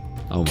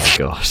 Oh my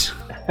god.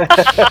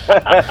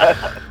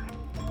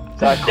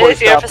 So I There's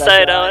your quarterstaff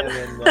that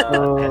episode, guy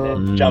Owen.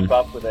 and then jump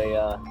up with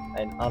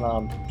an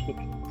unarmed kick.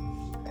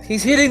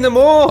 He's hitting them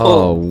all.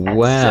 Oh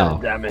wow.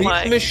 Damage. He's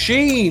My- a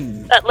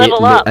machine. That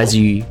level up. As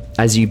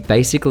you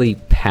basically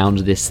pound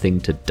this thing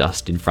to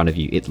dust in front of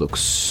you, it looks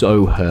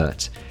so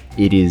hurt.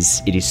 It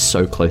is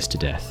so close to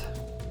death.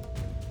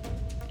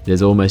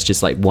 There's almost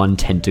just like one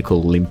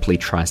tentacle limply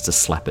tries to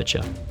slap at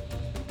you.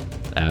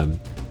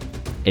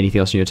 Anything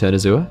else in your turn,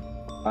 Azua?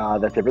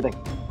 That's everything.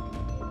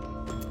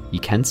 You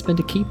can spend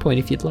a key point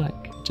if you'd like.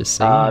 Just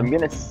say I'm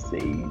gonna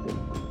save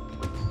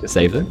them.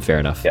 save them. Fair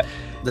enough. Yeah.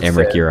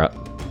 Emmerich, you're up.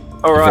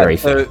 All Very right.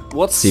 fair. So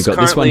what's So you've got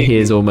this one currently-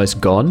 here is almost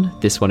gone.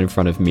 This one in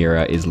front of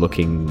Mira is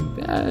looking.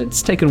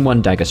 It's taken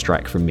one dagger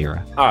strike from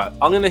Mira. All right.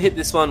 I'm gonna hit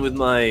this one with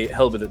my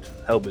halberd.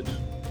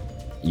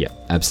 Yeah,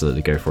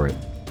 absolutely, go for it.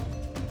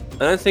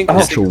 I don't think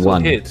Natural this will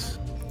one. hit.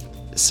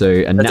 So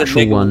a That's natural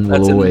negative- one that's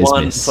will a always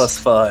 1 miss. plus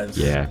 5.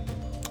 Yeah.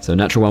 So a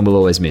natural one will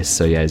always miss.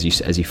 So yeah, as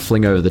you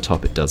fling over the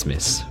top, it does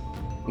miss.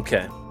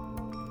 Okay.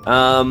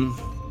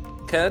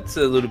 Okay, that's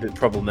a little bit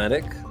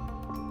problematic.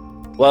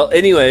 Well,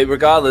 anyway,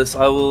 regardless,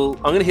 I'm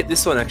gonna hit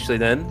this one actually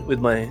then with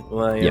my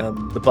Yeah.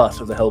 the butt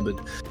of the halberd.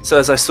 So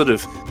as I sort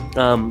of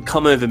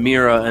come over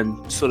Mira and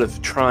sort of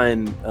try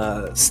and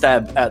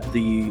stab at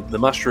the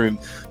mushroom,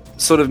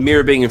 sort of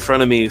Mira being in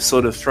front of me,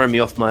 sort of throwing me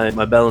off my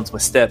balance, my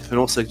step, and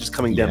also just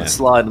coming down Yeah. the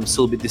slide. I'm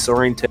still a bit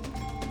disoriented.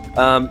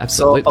 So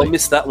Absolutely. I'll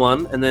miss that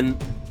one, and then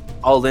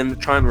I'll then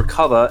try and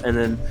recover, and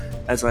then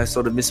as I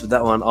sort of miss with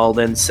that one, I'll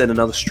then send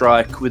another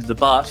strike with the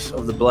butt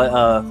of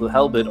the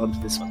halberd onto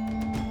this one.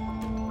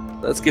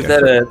 Let's give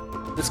that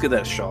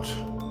a shot.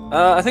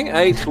 I think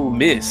 8 will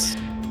miss.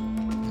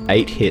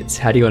 8 hits.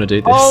 How do you want to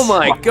do this? Oh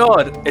my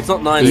god! It's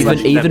not 9.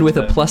 Even with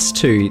a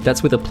 +2,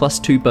 that's with a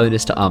 +2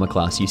 bonus to armor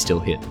class. You still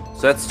hit.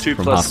 So that's 2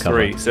 from plus half cover.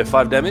 3, so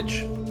 5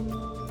 damage.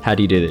 How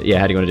do you do that? Yeah,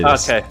 how do you want to do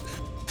this? Okay,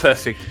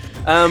 perfect.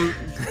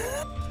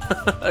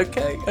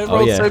 Okay, I Oh,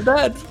 rolled yeah. so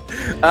bad.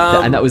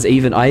 And that was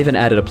even. I even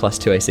added a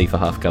 +2 AC for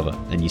half cover,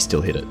 and you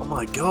still hit it. Oh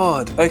my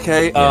god.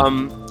 Okay.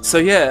 Yeah. So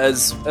yeah,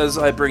 as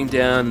I bring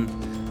down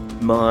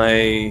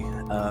my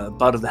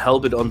butt of the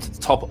halberd onto the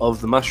top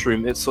of the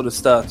mushroom, it just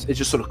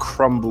sort of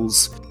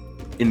crumbles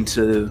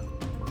into.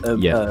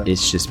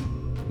 It's just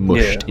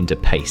mushed into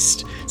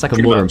paste. It's like a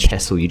Pretty mortar much. and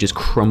pestle. You just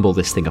crumble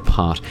this thing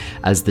apart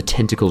as the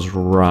tentacles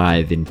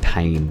writhe in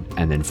pain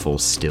and then fall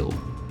still.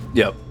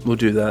 Yep, we'll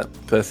do that.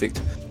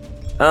 Perfect.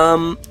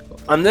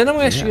 And then I'm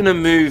actually going to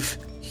move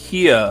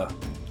here,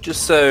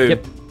 just so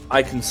Yep.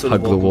 I can sort Hug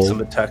of the walk wall. with some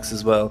attacks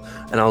as well.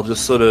 And I'll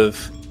just sort of.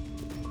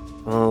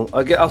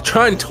 I'll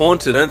try and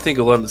taunt it. I don't think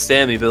it'll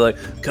understand me, but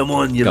like, come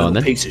on, you Go on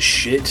little then. piece of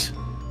shit.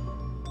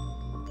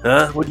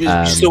 Huh? What you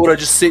Um, saw what I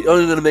just said?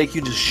 I'm gonna make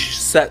you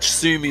just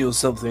satsumi or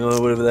something, or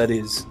whatever that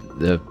is.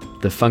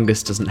 The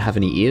fungus doesn't have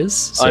any ears,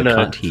 so I it know.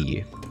 can't hear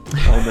you.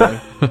 Oh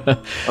no!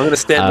 I'm gonna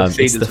stand on my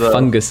feet it's as the well.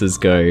 fungus's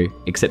go,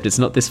 except it's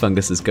not this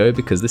fungus's go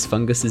because this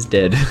fungus is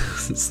dead.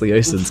 It's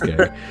Leosin's go.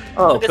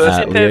 Oh, Because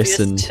perfect. it's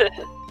impervious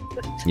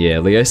Leosin- Yeah,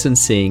 Leosin,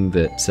 seeing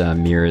that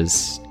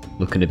Mira's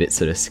looking a bit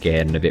sort of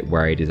scared and a bit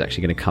worried, is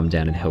actually going to come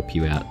down and help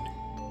you out,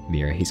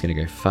 Mira. He's going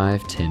to go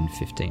 5, 10,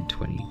 15,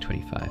 20,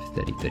 25,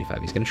 30,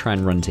 35. He's going to try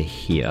and run to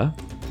here.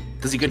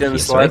 Does he go down the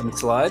Yeah, slide sorry. and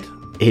slide?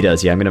 He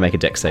does, yeah. I'm going to make a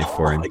dex save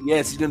for him. Oh,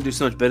 yes, he's gonna do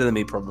so much better than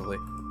me, probably.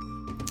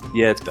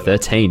 Yeah, it's better.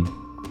 13.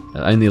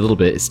 Only a little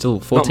bit. It's still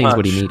 14 is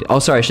what he much. needed. Oh,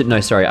 sorry. I should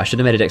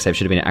have made a dex save.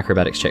 Should have been an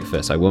acrobatics check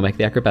first. I will make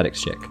the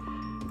acrobatics check.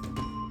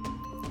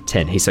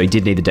 10. So he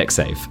did need the dex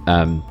save,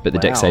 but the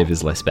dex Wow. save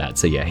is less bad.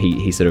 So yeah,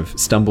 he sort of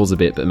stumbles a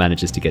bit, but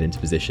manages to get into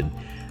position.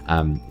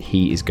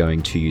 He is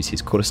going to use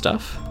his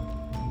quarterstaff.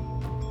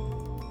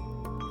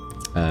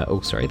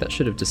 Sorry, that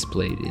should have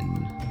displayed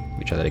in. Let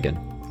me try that again.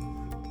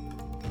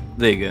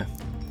 There you go.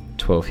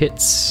 12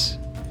 hits,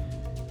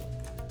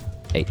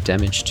 8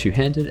 damage,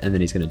 two-handed, and then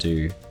he's going to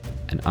do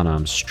an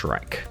unarmed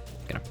strike.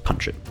 Going to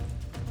punch it.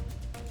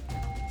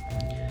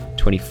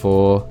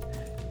 24.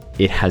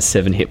 It has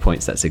 7 hit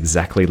points. That's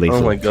exactly lethal.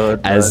 Oh my god!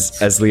 As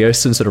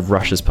Leosin sort of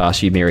rushes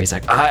past you, Mira, he's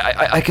like,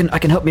 I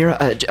can help Mira.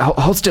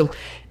 Hold still.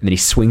 And then he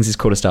swings his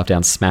quarterstaff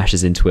down,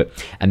 smashes into it,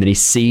 and then he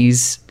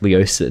sees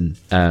Leosin.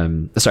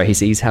 He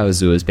sees how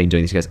Azura's been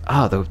doing this. He goes,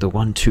 the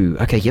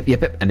 1-2. Okay, yep.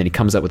 And then he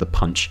comes up with a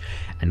punch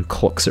and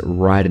clocks it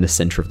right in the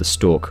center of the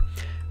stalk,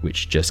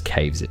 which just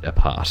caves it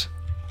apart.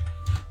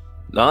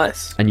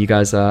 Nice. And you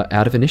guys are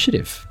out of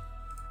initiative.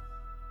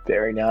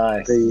 Very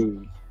nice.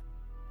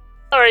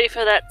 Sorry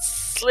for that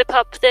slip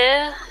up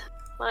there.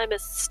 My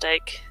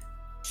mistake.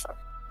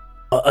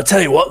 I'll tell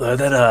you what though,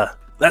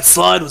 that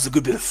slide was a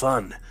good bit of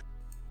fun.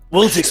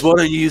 Wiltix, why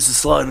don't you use the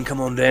slide and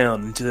come on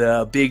down into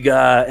our big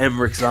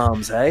Emmerich's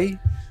arms, hey?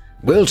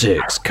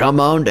 Wiltix, come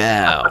on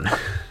down.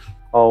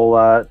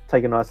 I'll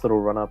take a nice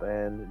little run up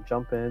and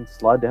jump and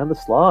slide down the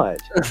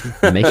slide.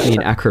 Make me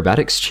an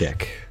acrobatics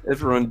check.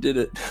 Everyone did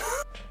it.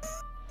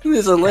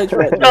 There's a ledge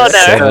right there. Oh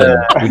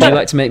no. 7. Would you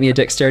like to make me a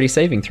dexterity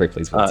saving throw,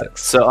 please, Wiltix?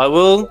 So I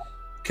will.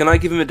 Can I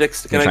give him a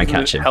dex? Can I give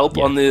catch him him, help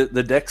yeah. on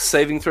the dex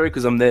saving throw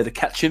because I'm there to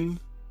catch him?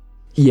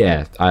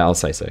 Yeah, I'll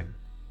say so.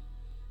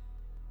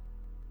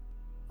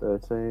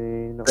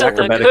 13. It's not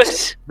good.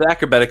 The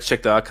acrobatics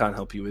check though I can't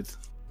help you with.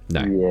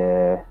 No.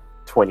 Yeah.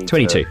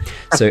 22.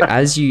 So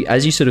as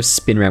you sort of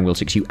spin around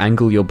Wiltix, you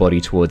angle your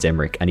body towards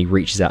Emmerich, and he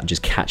reaches out and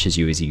just catches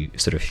you as you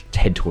sort of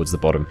head towards the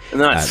bottom.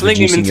 And then I fling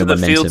him reducing into your the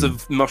momentum. fields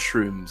of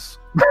mushrooms.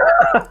 No,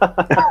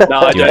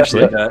 I Do you don't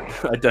actually? do that.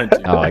 I don't do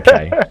that. Oh,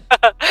 okay.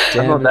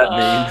 I'm not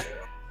that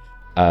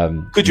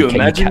mean. Could you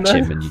imagine catch that?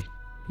 him and you...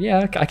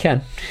 Yeah, I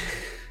can.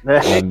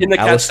 In the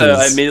catch, though, I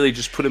Alice's- immediately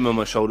just put him on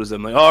my shoulders.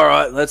 I'm like, all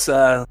right, let's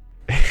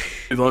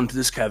move on to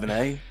this cavern,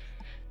 eh?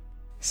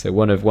 So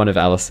one of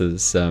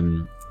Alice's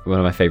one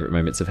of my favorite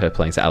moments of her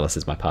playing. So Alice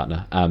is my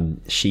partner.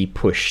 She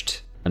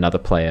pushed another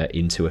player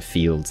into a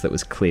field that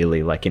was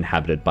clearly like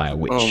inhabited by a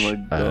witch. Oh my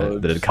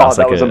God. That had cast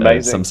that was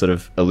amazing. some sort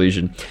of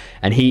illusion.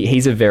 And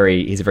he's a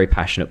very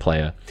passionate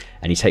player,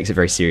 and he takes it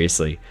very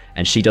seriously.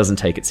 And she doesn't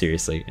take it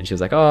seriously. And she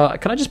was like, "Oh,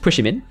 can I just push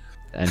him in?"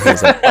 And he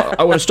was like,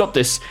 I want to stop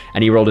this.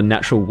 And he rolled a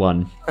natural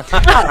 1.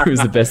 It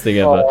was the best thing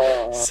ever.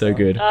 So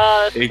good.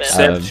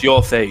 Accept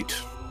your fate.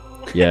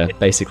 Yeah,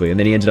 basically. And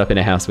then he ended up in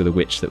a house with a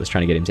witch that was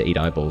trying to get him to eat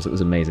eyeballs. It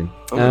was amazing.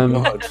 Oh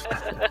my God.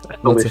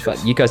 Lots of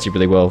fun. You guys did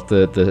really well.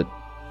 The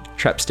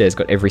trap stairs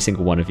got every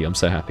single one of you. I'm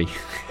so happy.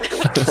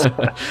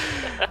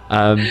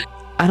 And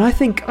I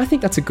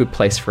think that's a good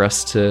place for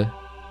us to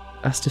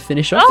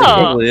finish off.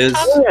 probably is.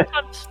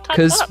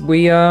 Because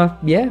we are,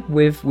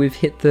 we've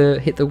hit the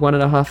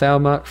 1.5 hour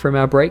mark from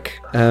our break,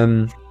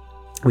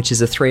 which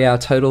is a 3 hour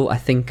total. I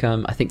think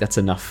that's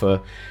enough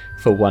for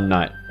one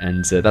night,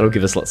 and that'll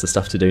give us lots of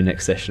stuff to do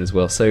next session as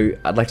well. So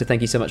I'd like to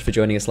thank you so much for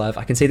joining us live.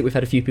 I can see that we've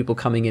had a few people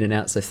coming in and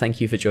out, so thank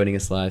you for joining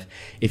us live.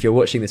 If you're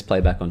watching this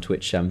playback on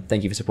Twitch,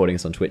 thank you for supporting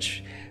us on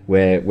Twitch.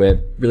 We're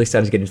really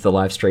starting to get into the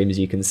live stream, as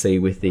you can see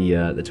with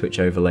the Twitch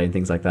overlay and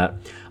things like that.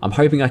 I'm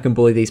hoping I can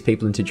bully these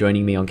people into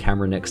joining me on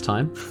camera next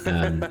time.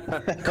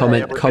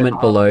 Comment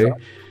below.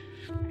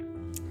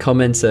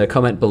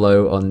 Comment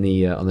below on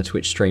the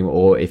Twitch stream,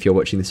 or if you're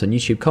watching this on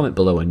YouTube, comment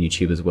below on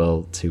YouTube as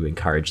well to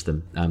encourage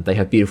them. They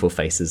have beautiful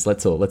faces.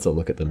 Let's all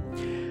look at them.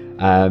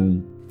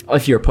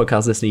 If you're a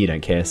podcast listener, you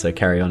don't care, so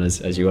carry on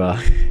as you are.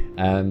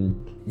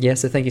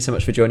 So thank you so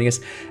much for joining us.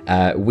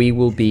 We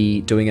will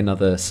be doing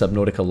another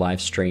Subnautica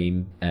live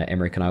stream.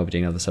 Emmerich and I will be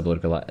doing another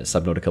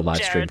Subnautica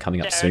live stream coming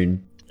up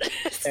soon.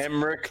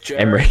 Emmerich. Do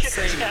you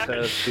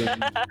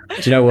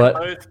know what?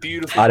 Both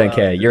beautiful. I don't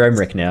care. You're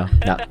Emmerich now.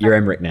 No, you're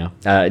Emmerich now.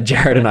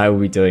 Jared and I will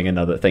be doing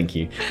another. Thank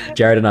you.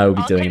 Jared and I will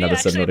be doing another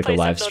Subnautica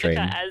live stream.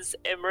 As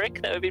Emmerich,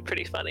 that would be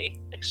pretty funny,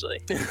 actually.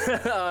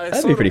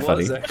 That'd be pretty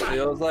funny. Actually,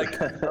 I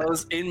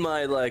was in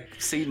my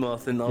sea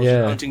moth and I was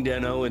hunting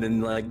down Owen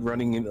and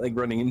running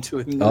into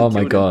him. Oh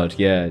my god,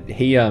 yeah.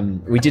 He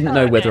we didn't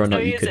know whether or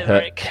not you could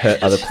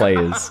hurt other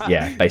players.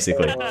 Yeah,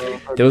 basically.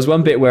 There was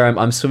one bit where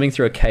I'm swimming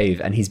through a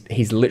cave and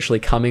he's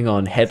literally coming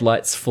on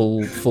headlights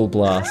full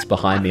blast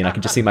behind me, and I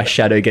can just see my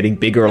shadow getting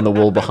bigger on the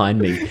wall behind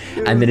me.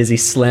 And then as he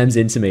slams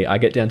into me, I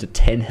get down to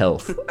 10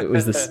 health. It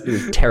was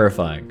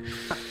terrifying.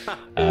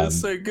 It was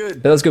so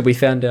good. That was good. We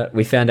found out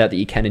that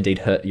you can indeed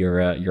hurt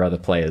your other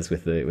players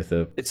with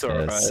the It's all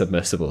right.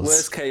 submersibles.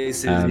 Worst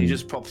case is he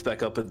just pops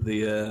back up at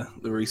the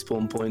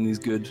respawn point. He's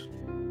good.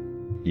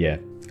 Yeah.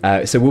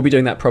 So we'll be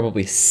doing that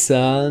probably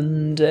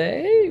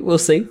Sunday. We'll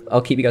see.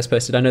 I'll keep you guys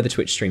posted. I know the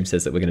Twitch stream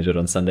says that we're going to do it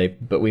on Sunday,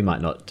 but we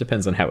might not.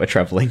 Depends on how we're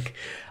traveling.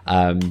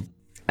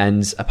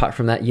 And apart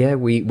from that,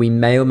 we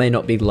may or may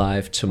not be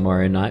live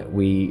tomorrow night.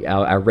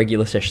 Our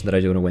regular session that I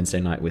do on a Wednesday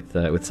night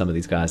with some of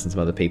these guys and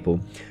some other people,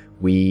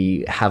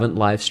 we haven't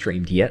live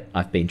streamed yet.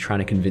 I've been trying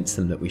to convince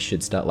them that we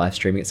should start live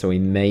streaming it, so we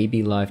may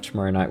be live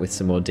tomorrow night with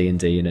some more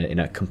D&D in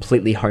a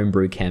completely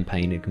homebrew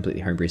campaign, in a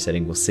completely homebrew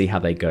setting. We'll see how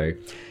they go.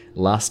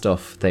 Last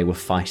off, they were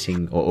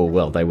fighting,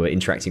 they were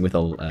interacting with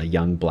a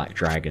young black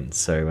dragon.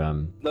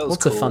 So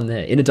lots of fun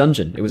there in a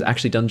dungeon. It was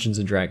actually Dungeons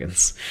and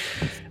Dragons.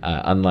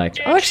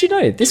 Actually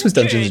no, this was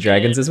Dungeons and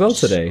Dragons as well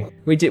today.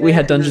 We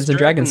had Dungeons and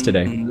Dragons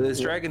today. There's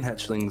dragon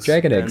hatchlings.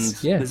 Dragon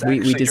eggs. Yeah,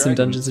 we did some dragons.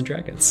 Dungeons and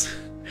Dragons.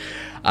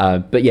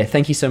 But yeah,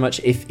 thank you so much.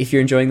 If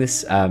you're enjoying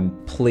this,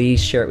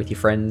 please share it with your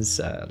friends.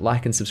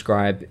 Like and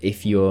subscribe.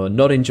 If you're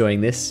not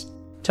enjoying this,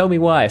 tell me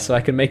why so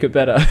I can make it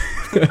better.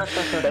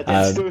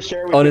 Still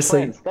share it with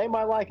honestly, your friends. They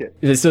might like it.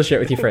 Still share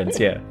it with your friends,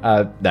 yeah.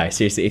 No,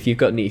 seriously, if you've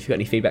got any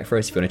feedback for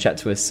us, if you want to chat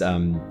to us,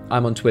 I'm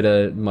on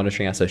Twitter,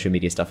 monitoring our social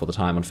media stuff all the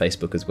time, on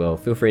Facebook as well.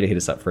 Feel free to hit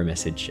us up for a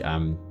message.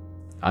 I'm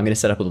going to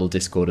set up a little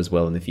Discord as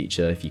well in the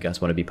future if you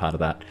guys want to be part of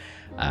that.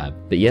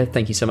 But yeah,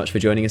 thank you so much for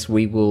joining us.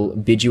 We will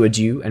bid you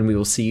adieu, and we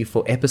will see you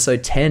for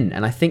episode 10.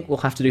 And I think we'll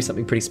have to do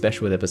something pretty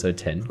special with episode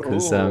 10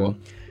 because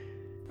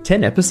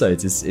 10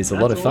 episodes is a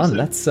lot of fun.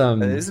 Awesome.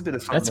 That is a bit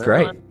of fun. That's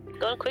great.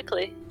 Gone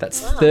quickly.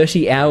 That's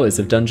 30 hours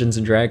of Dungeons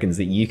and Dragons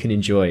that you can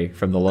enjoy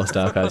from the Lost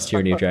Archives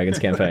Tyranny of Dragons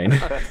campaign.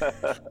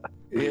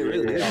 Yeah,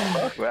 really.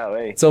 Wow,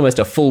 hey. It's almost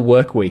a full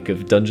work week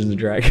of Dungeons and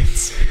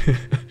Dragons.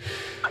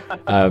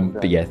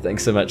 But yeah,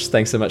 thanks so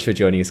much for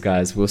joining us,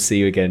 guys. We'll see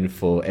you again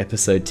for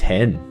episode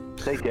 10.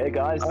 Take care,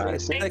 guys. All right,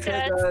 take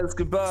care, guys.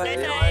 Goodbye.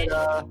 Stay safe.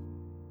 Later.